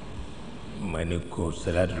ma ne ko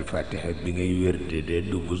salaatul fatiha bi ngay wér de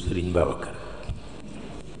du bu sëriñ Babacar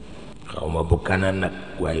xaw ma bu kana nag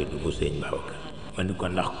waaye du bu sëriñ Babacar ma ne ko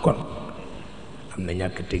ndax kon am na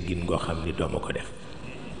ñàkk teggin ngoo xam ni dooma ko def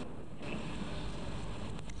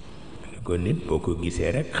ma ne ko nit boo ko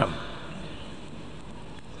gisee rek xam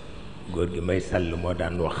góor gi may sàll moo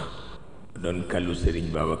daan wax doon kàllu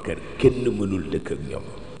sëriñ Babacar kenn mënul dëkk ak ñoom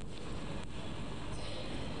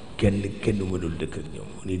kenn mënul dëkk ak ñoom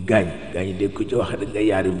mu ni gaañ dégg ko ci wax da nga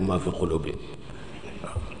yaari bu ma fi xuloo bi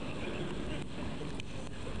waaw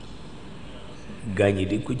gaañ yi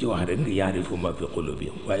dégg ko ci wax rek nga yaari fu ma fi xuloo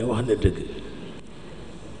bi waaye wax na dëgg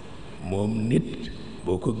moom nit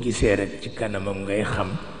boo ko gisee rek ci kanamam ngay xam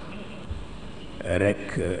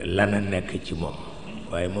rek lana nekk ci moom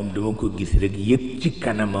waaye moom dama ko gis rek yëg ci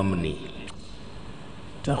kanamam ni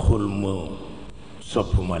taxul ma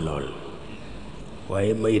sopp ma lool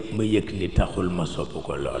waaye ma yëg ni taxul ma sopp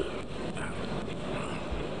ko lool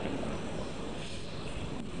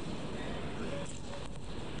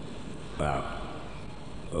waaw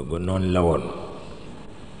kooku noonu la woon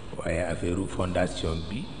waaye affaire fondation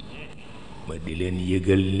bi ma di leen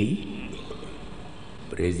yëgal ni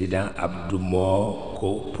président Abdou moo ko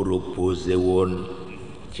proposé woon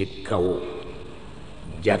ci kaw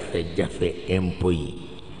jafe-jafe impôt yi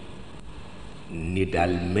ni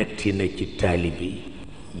daal metti na ci taalibi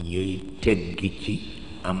ñuy teggi ci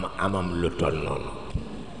amam lu toll noonu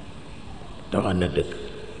taxaw na dëkk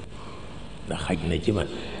ndax xaj na ci man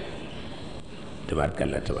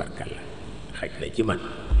tabarkalla xaj na ci man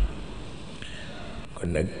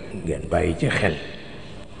kon nag ngeen bàyyi ci xel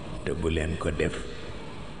te bu leen ko def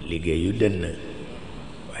liggéeyu dënn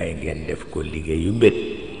waaye ngeen def ko liggéeyu mbét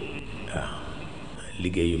waaw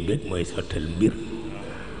liggéeyu mbét mooy sottal mbir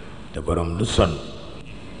te borom du sonn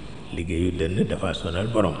liggéeyu dënn dafa sonal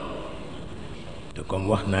borom te comme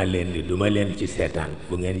wax naa leen ni duma leen ci seetaan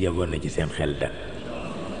bu ngeen yeboon na ci seen xel dal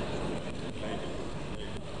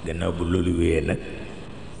gannaaw bu loolu wéyee nag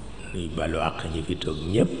nuy balu àq ñi fi toog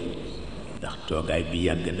ñépp ndax toogaay bi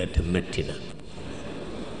yàgg na te metti na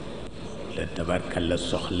te tabarkalla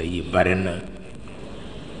soxla yi bare na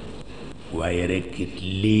waaye rekk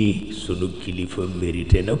lii sunu kilifa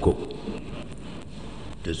mérité na ko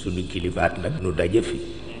te sunu kilifaat nag nu daje fi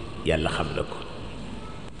yàlla xam na ko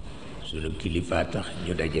sunu kilifaa tax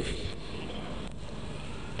ñu daje fi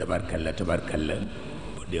tabarkalla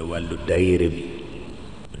bu dee wàllu daayira bi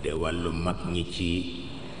bu dee wàllu mag ñi ci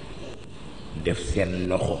def seen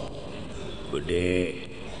loxo bu dee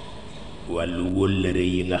wàllu wóllëre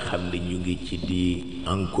yi nga xam ne ñu ngi ci di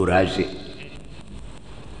encourager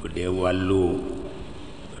bu dee wàllu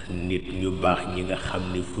nit ñu baax ñi nga xam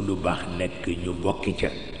ni fu lu baax nekk ñu bokki ca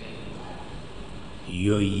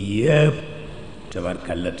yooyu yëpp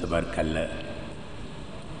tabarkalla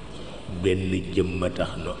benn jëmma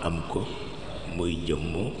tax nu am ko muy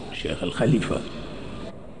jëmmu Cheikh al Khalifa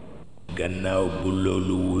gannaaw bu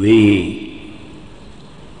loolu wéyee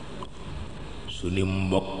suñu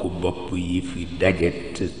mbokk bopp yi fi daje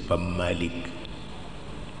te Pam Malick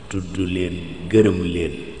tudd leen gërëm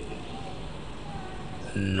leen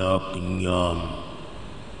nook ñoom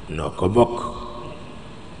noo ko bokk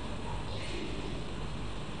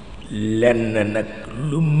lenn nag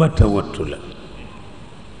lu mat a wattu la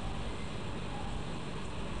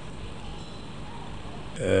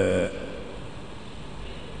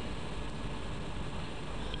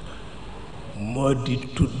moo di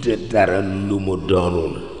tudde dara lu mu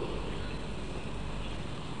doonul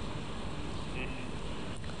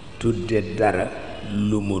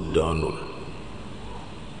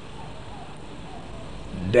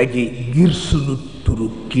daje ngir sunu turu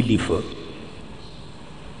kilifa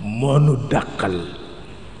moonu dàqal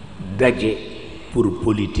daje pour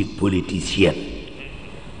politique politicienne.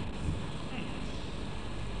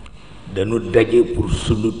 dañu daje pour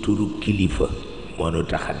sunu turu kilifa moonu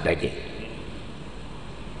tax a daje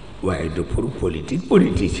waaye du pour politique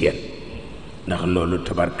politicienne, ndax loolu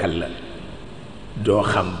tabarkal la doo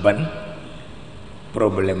xam ban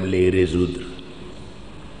problème lay résoudre.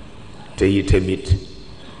 te yi tamit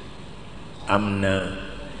am na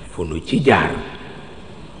fu nu ci jaar,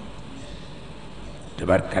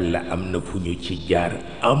 tabarkal la am na fu ñu ci jaar,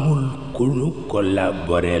 amul ku nu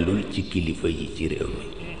collaborelul ci kilifa yi ci réew mi,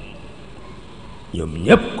 ñoom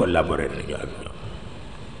ñépp collaboré nañu ak ñoom.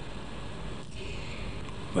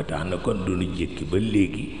 ba tax na kon du nu jékki ba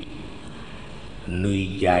léegi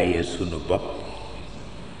nuy jaaye sunu bopp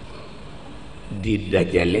di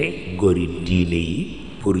dajale góori diine yi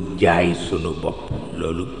pour jaay sunu bopp.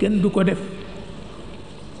 loolu kenn du ko def,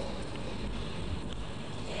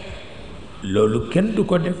 loolu kenn du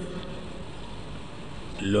ko def,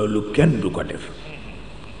 loolu kenn du ko def.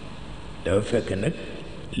 dafa fekk nag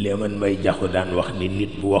li man may jaxu daan wax ni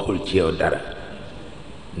nit bu waxul ci yow dara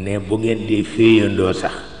ne bu ngeen dee féeyandoo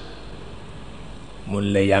sax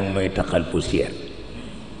mun la yaa ngi may taxal poussière.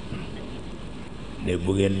 ne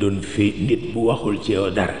bu ngeen doon fii nit bu waxul ci yow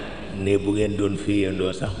dara ne bu ngeen doon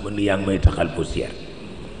féeyandoo sax mun yaa ngi may taxal poussière.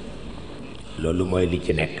 loolu mooy li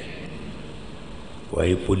ci nekk.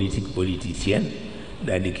 waaye politique politicienne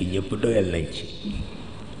daanaka ñëpp doyal nañ ci.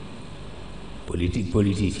 politique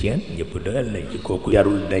politicienne ñëpp doyal nañ ci. kooku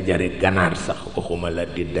jarul dajale ganaar sax, waxuma la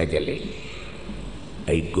di dajale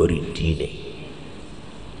ay góori diine.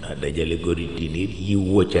 dajale góori diine yi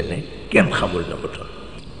wocca ne kenn xamul na mu toll.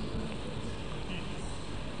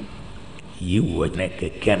 yi wocc nekk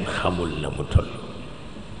kenn xamul na mu toll.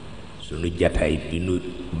 sunu jataay bi nu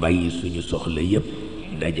bàyyi suñu soxla yépp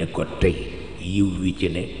daje ko tey yiw wi ci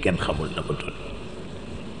ne kenn xamul na mu toll.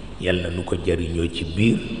 yal na nu ko jariñoo ci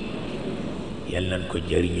biir, yal nañ ko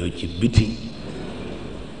jariñoo ci biti,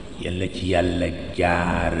 yal na ci yàlla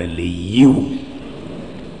jaarale yiw,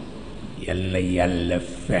 yal na yàlla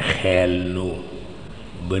fexeel nu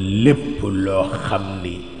ba lépp loo xam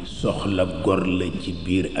ni soxla gor la ci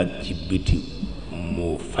biir ak ci biti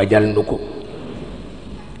mu fajal nu ko.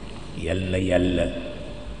 yal na yàlla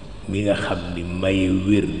mi nga xam ni may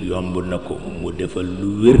wér yomb na ko mu defal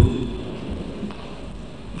lu wér.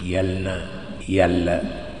 yal na yàlla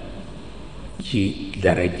ci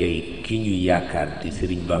darajay ki ñu yaakaar di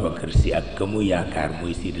Serigne Babacar Sy ak ka mu yaakaar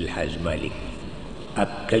muy Seydil Hadj Malick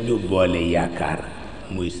ak ka ñu boole yaakaar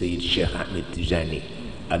muy Seyid Cheikh Ahmed Tidjane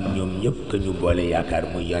ak ñoom ñëpp ka ñu boole yaakaar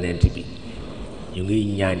muy yonent bi. ñu ngi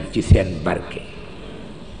ñaan ci seen barke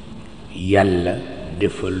yàlla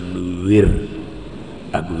defal lu wér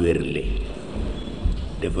ak wérle,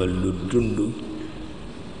 defal lu dund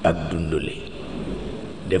ak dundule,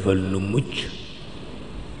 defal lu mucc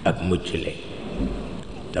ak muccle.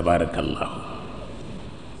 tabarakallahu.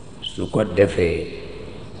 su ko defee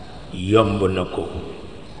yomb na ko,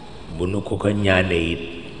 bu nu ko ñaanee it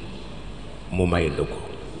mu may nu ko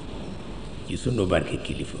ci sunu barke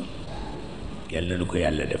kilifa. yàlla na nu ko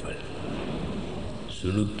yàlla defal.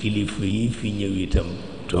 sunu kilifa yi fi ñëw itam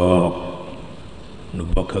toog nu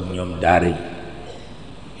bokk ak ñoom daara yi,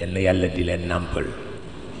 yal na yàlla di leen nàmpal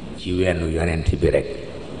ci weenu yonent bi rekk,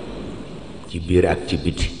 ci biir ak ci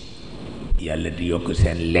biti. yàlla di yokk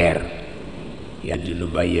seen leer, yàlla di nu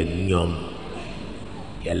bàyyi ak ñoom,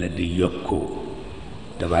 yàlla di yokk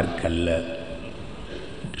tabarkalla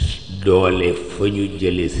doole fa ñu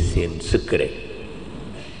jële seen secret.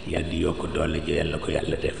 yàlla di yokk doole ji, yàlla ko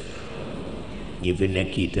yàlla def. ñi fi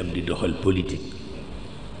nekk itam di doxal politique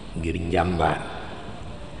ngir njàmbaar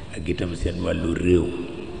ak itam seen wàllu réew,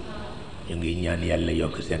 ñu ngi ñaan yàlla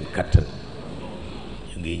yokk seen kattan.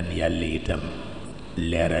 ñu ngi ñaan yàlla itam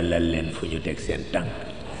leeralal leen fu ñu teg seen tànk.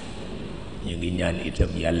 ñu ngi ñaan itam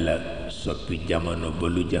yàlla soppi jamono ba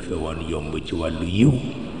lu jafe woon yomb ci wàllu yiw.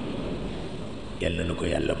 yàlla na ko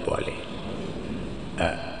yàlla boole.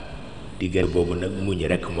 diggante boobu nag muñ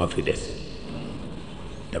rekk moo fi des.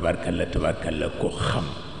 tabarkalla tabarkalla ko xam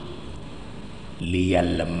li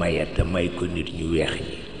yàlla maye te may ko nit ñu weex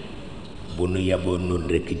ñi, bu nu yaboo noonu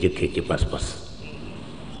rekk jëkkee ci pas-pas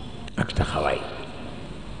ak taxawaay.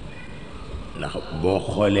 ndax boo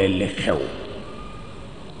xoolee li xew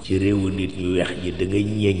ci réewu nit ñu weex ñi da nga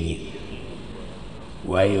ñeññi,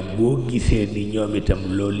 waaye boo gisee ni ñoom itam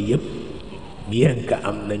loolu yépp bien que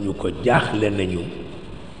am nañu ko, jaaxle nañu,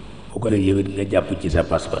 bu ko def yow it nga jàpp ci sa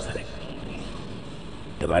pas-pas rek.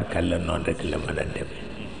 tabarkalla noonu rek la mën a demee.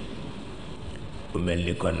 bu mel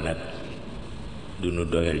ni kon nag du nu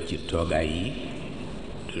doyal ci toogaay yi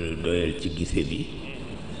du nu doyal ci gise bi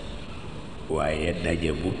waaye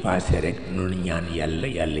daje bu paase rek nun ñaan yàlla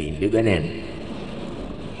yàlla indi beneen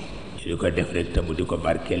di ko def rek tamu di ko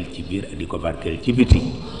barkeel ci biir ak di ko barkeel ci biti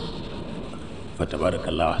fa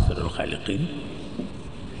tabarakallahu ahsanul xaaliqin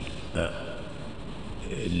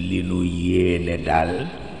li nu yéene daal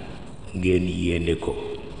ngeen yéene ko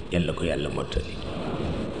yàlla ko yàlla mottali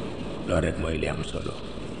loolu rek mooy li am solo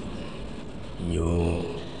ñu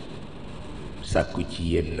sàkku ci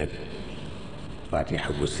yéen nag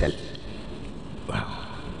fatiha bu sel waaw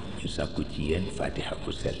ñu sàkku ci yéen fatiha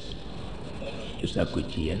bu sel ñu sàkku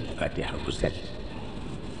ci yéen fatiha bu sel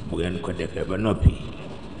bu ngeen ko defee ba noppi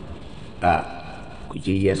ku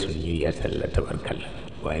ci yeesul ñu yeesal la tabarkalla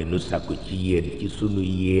waaye nu sàkku ci yéen ci sunu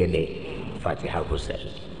yéene fatiha bu sel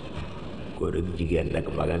góor ak jigéen nag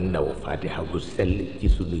mag ak ndaw fatiha bu sel ci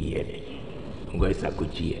sunu yéene ngoy sàkku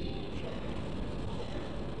ci yéen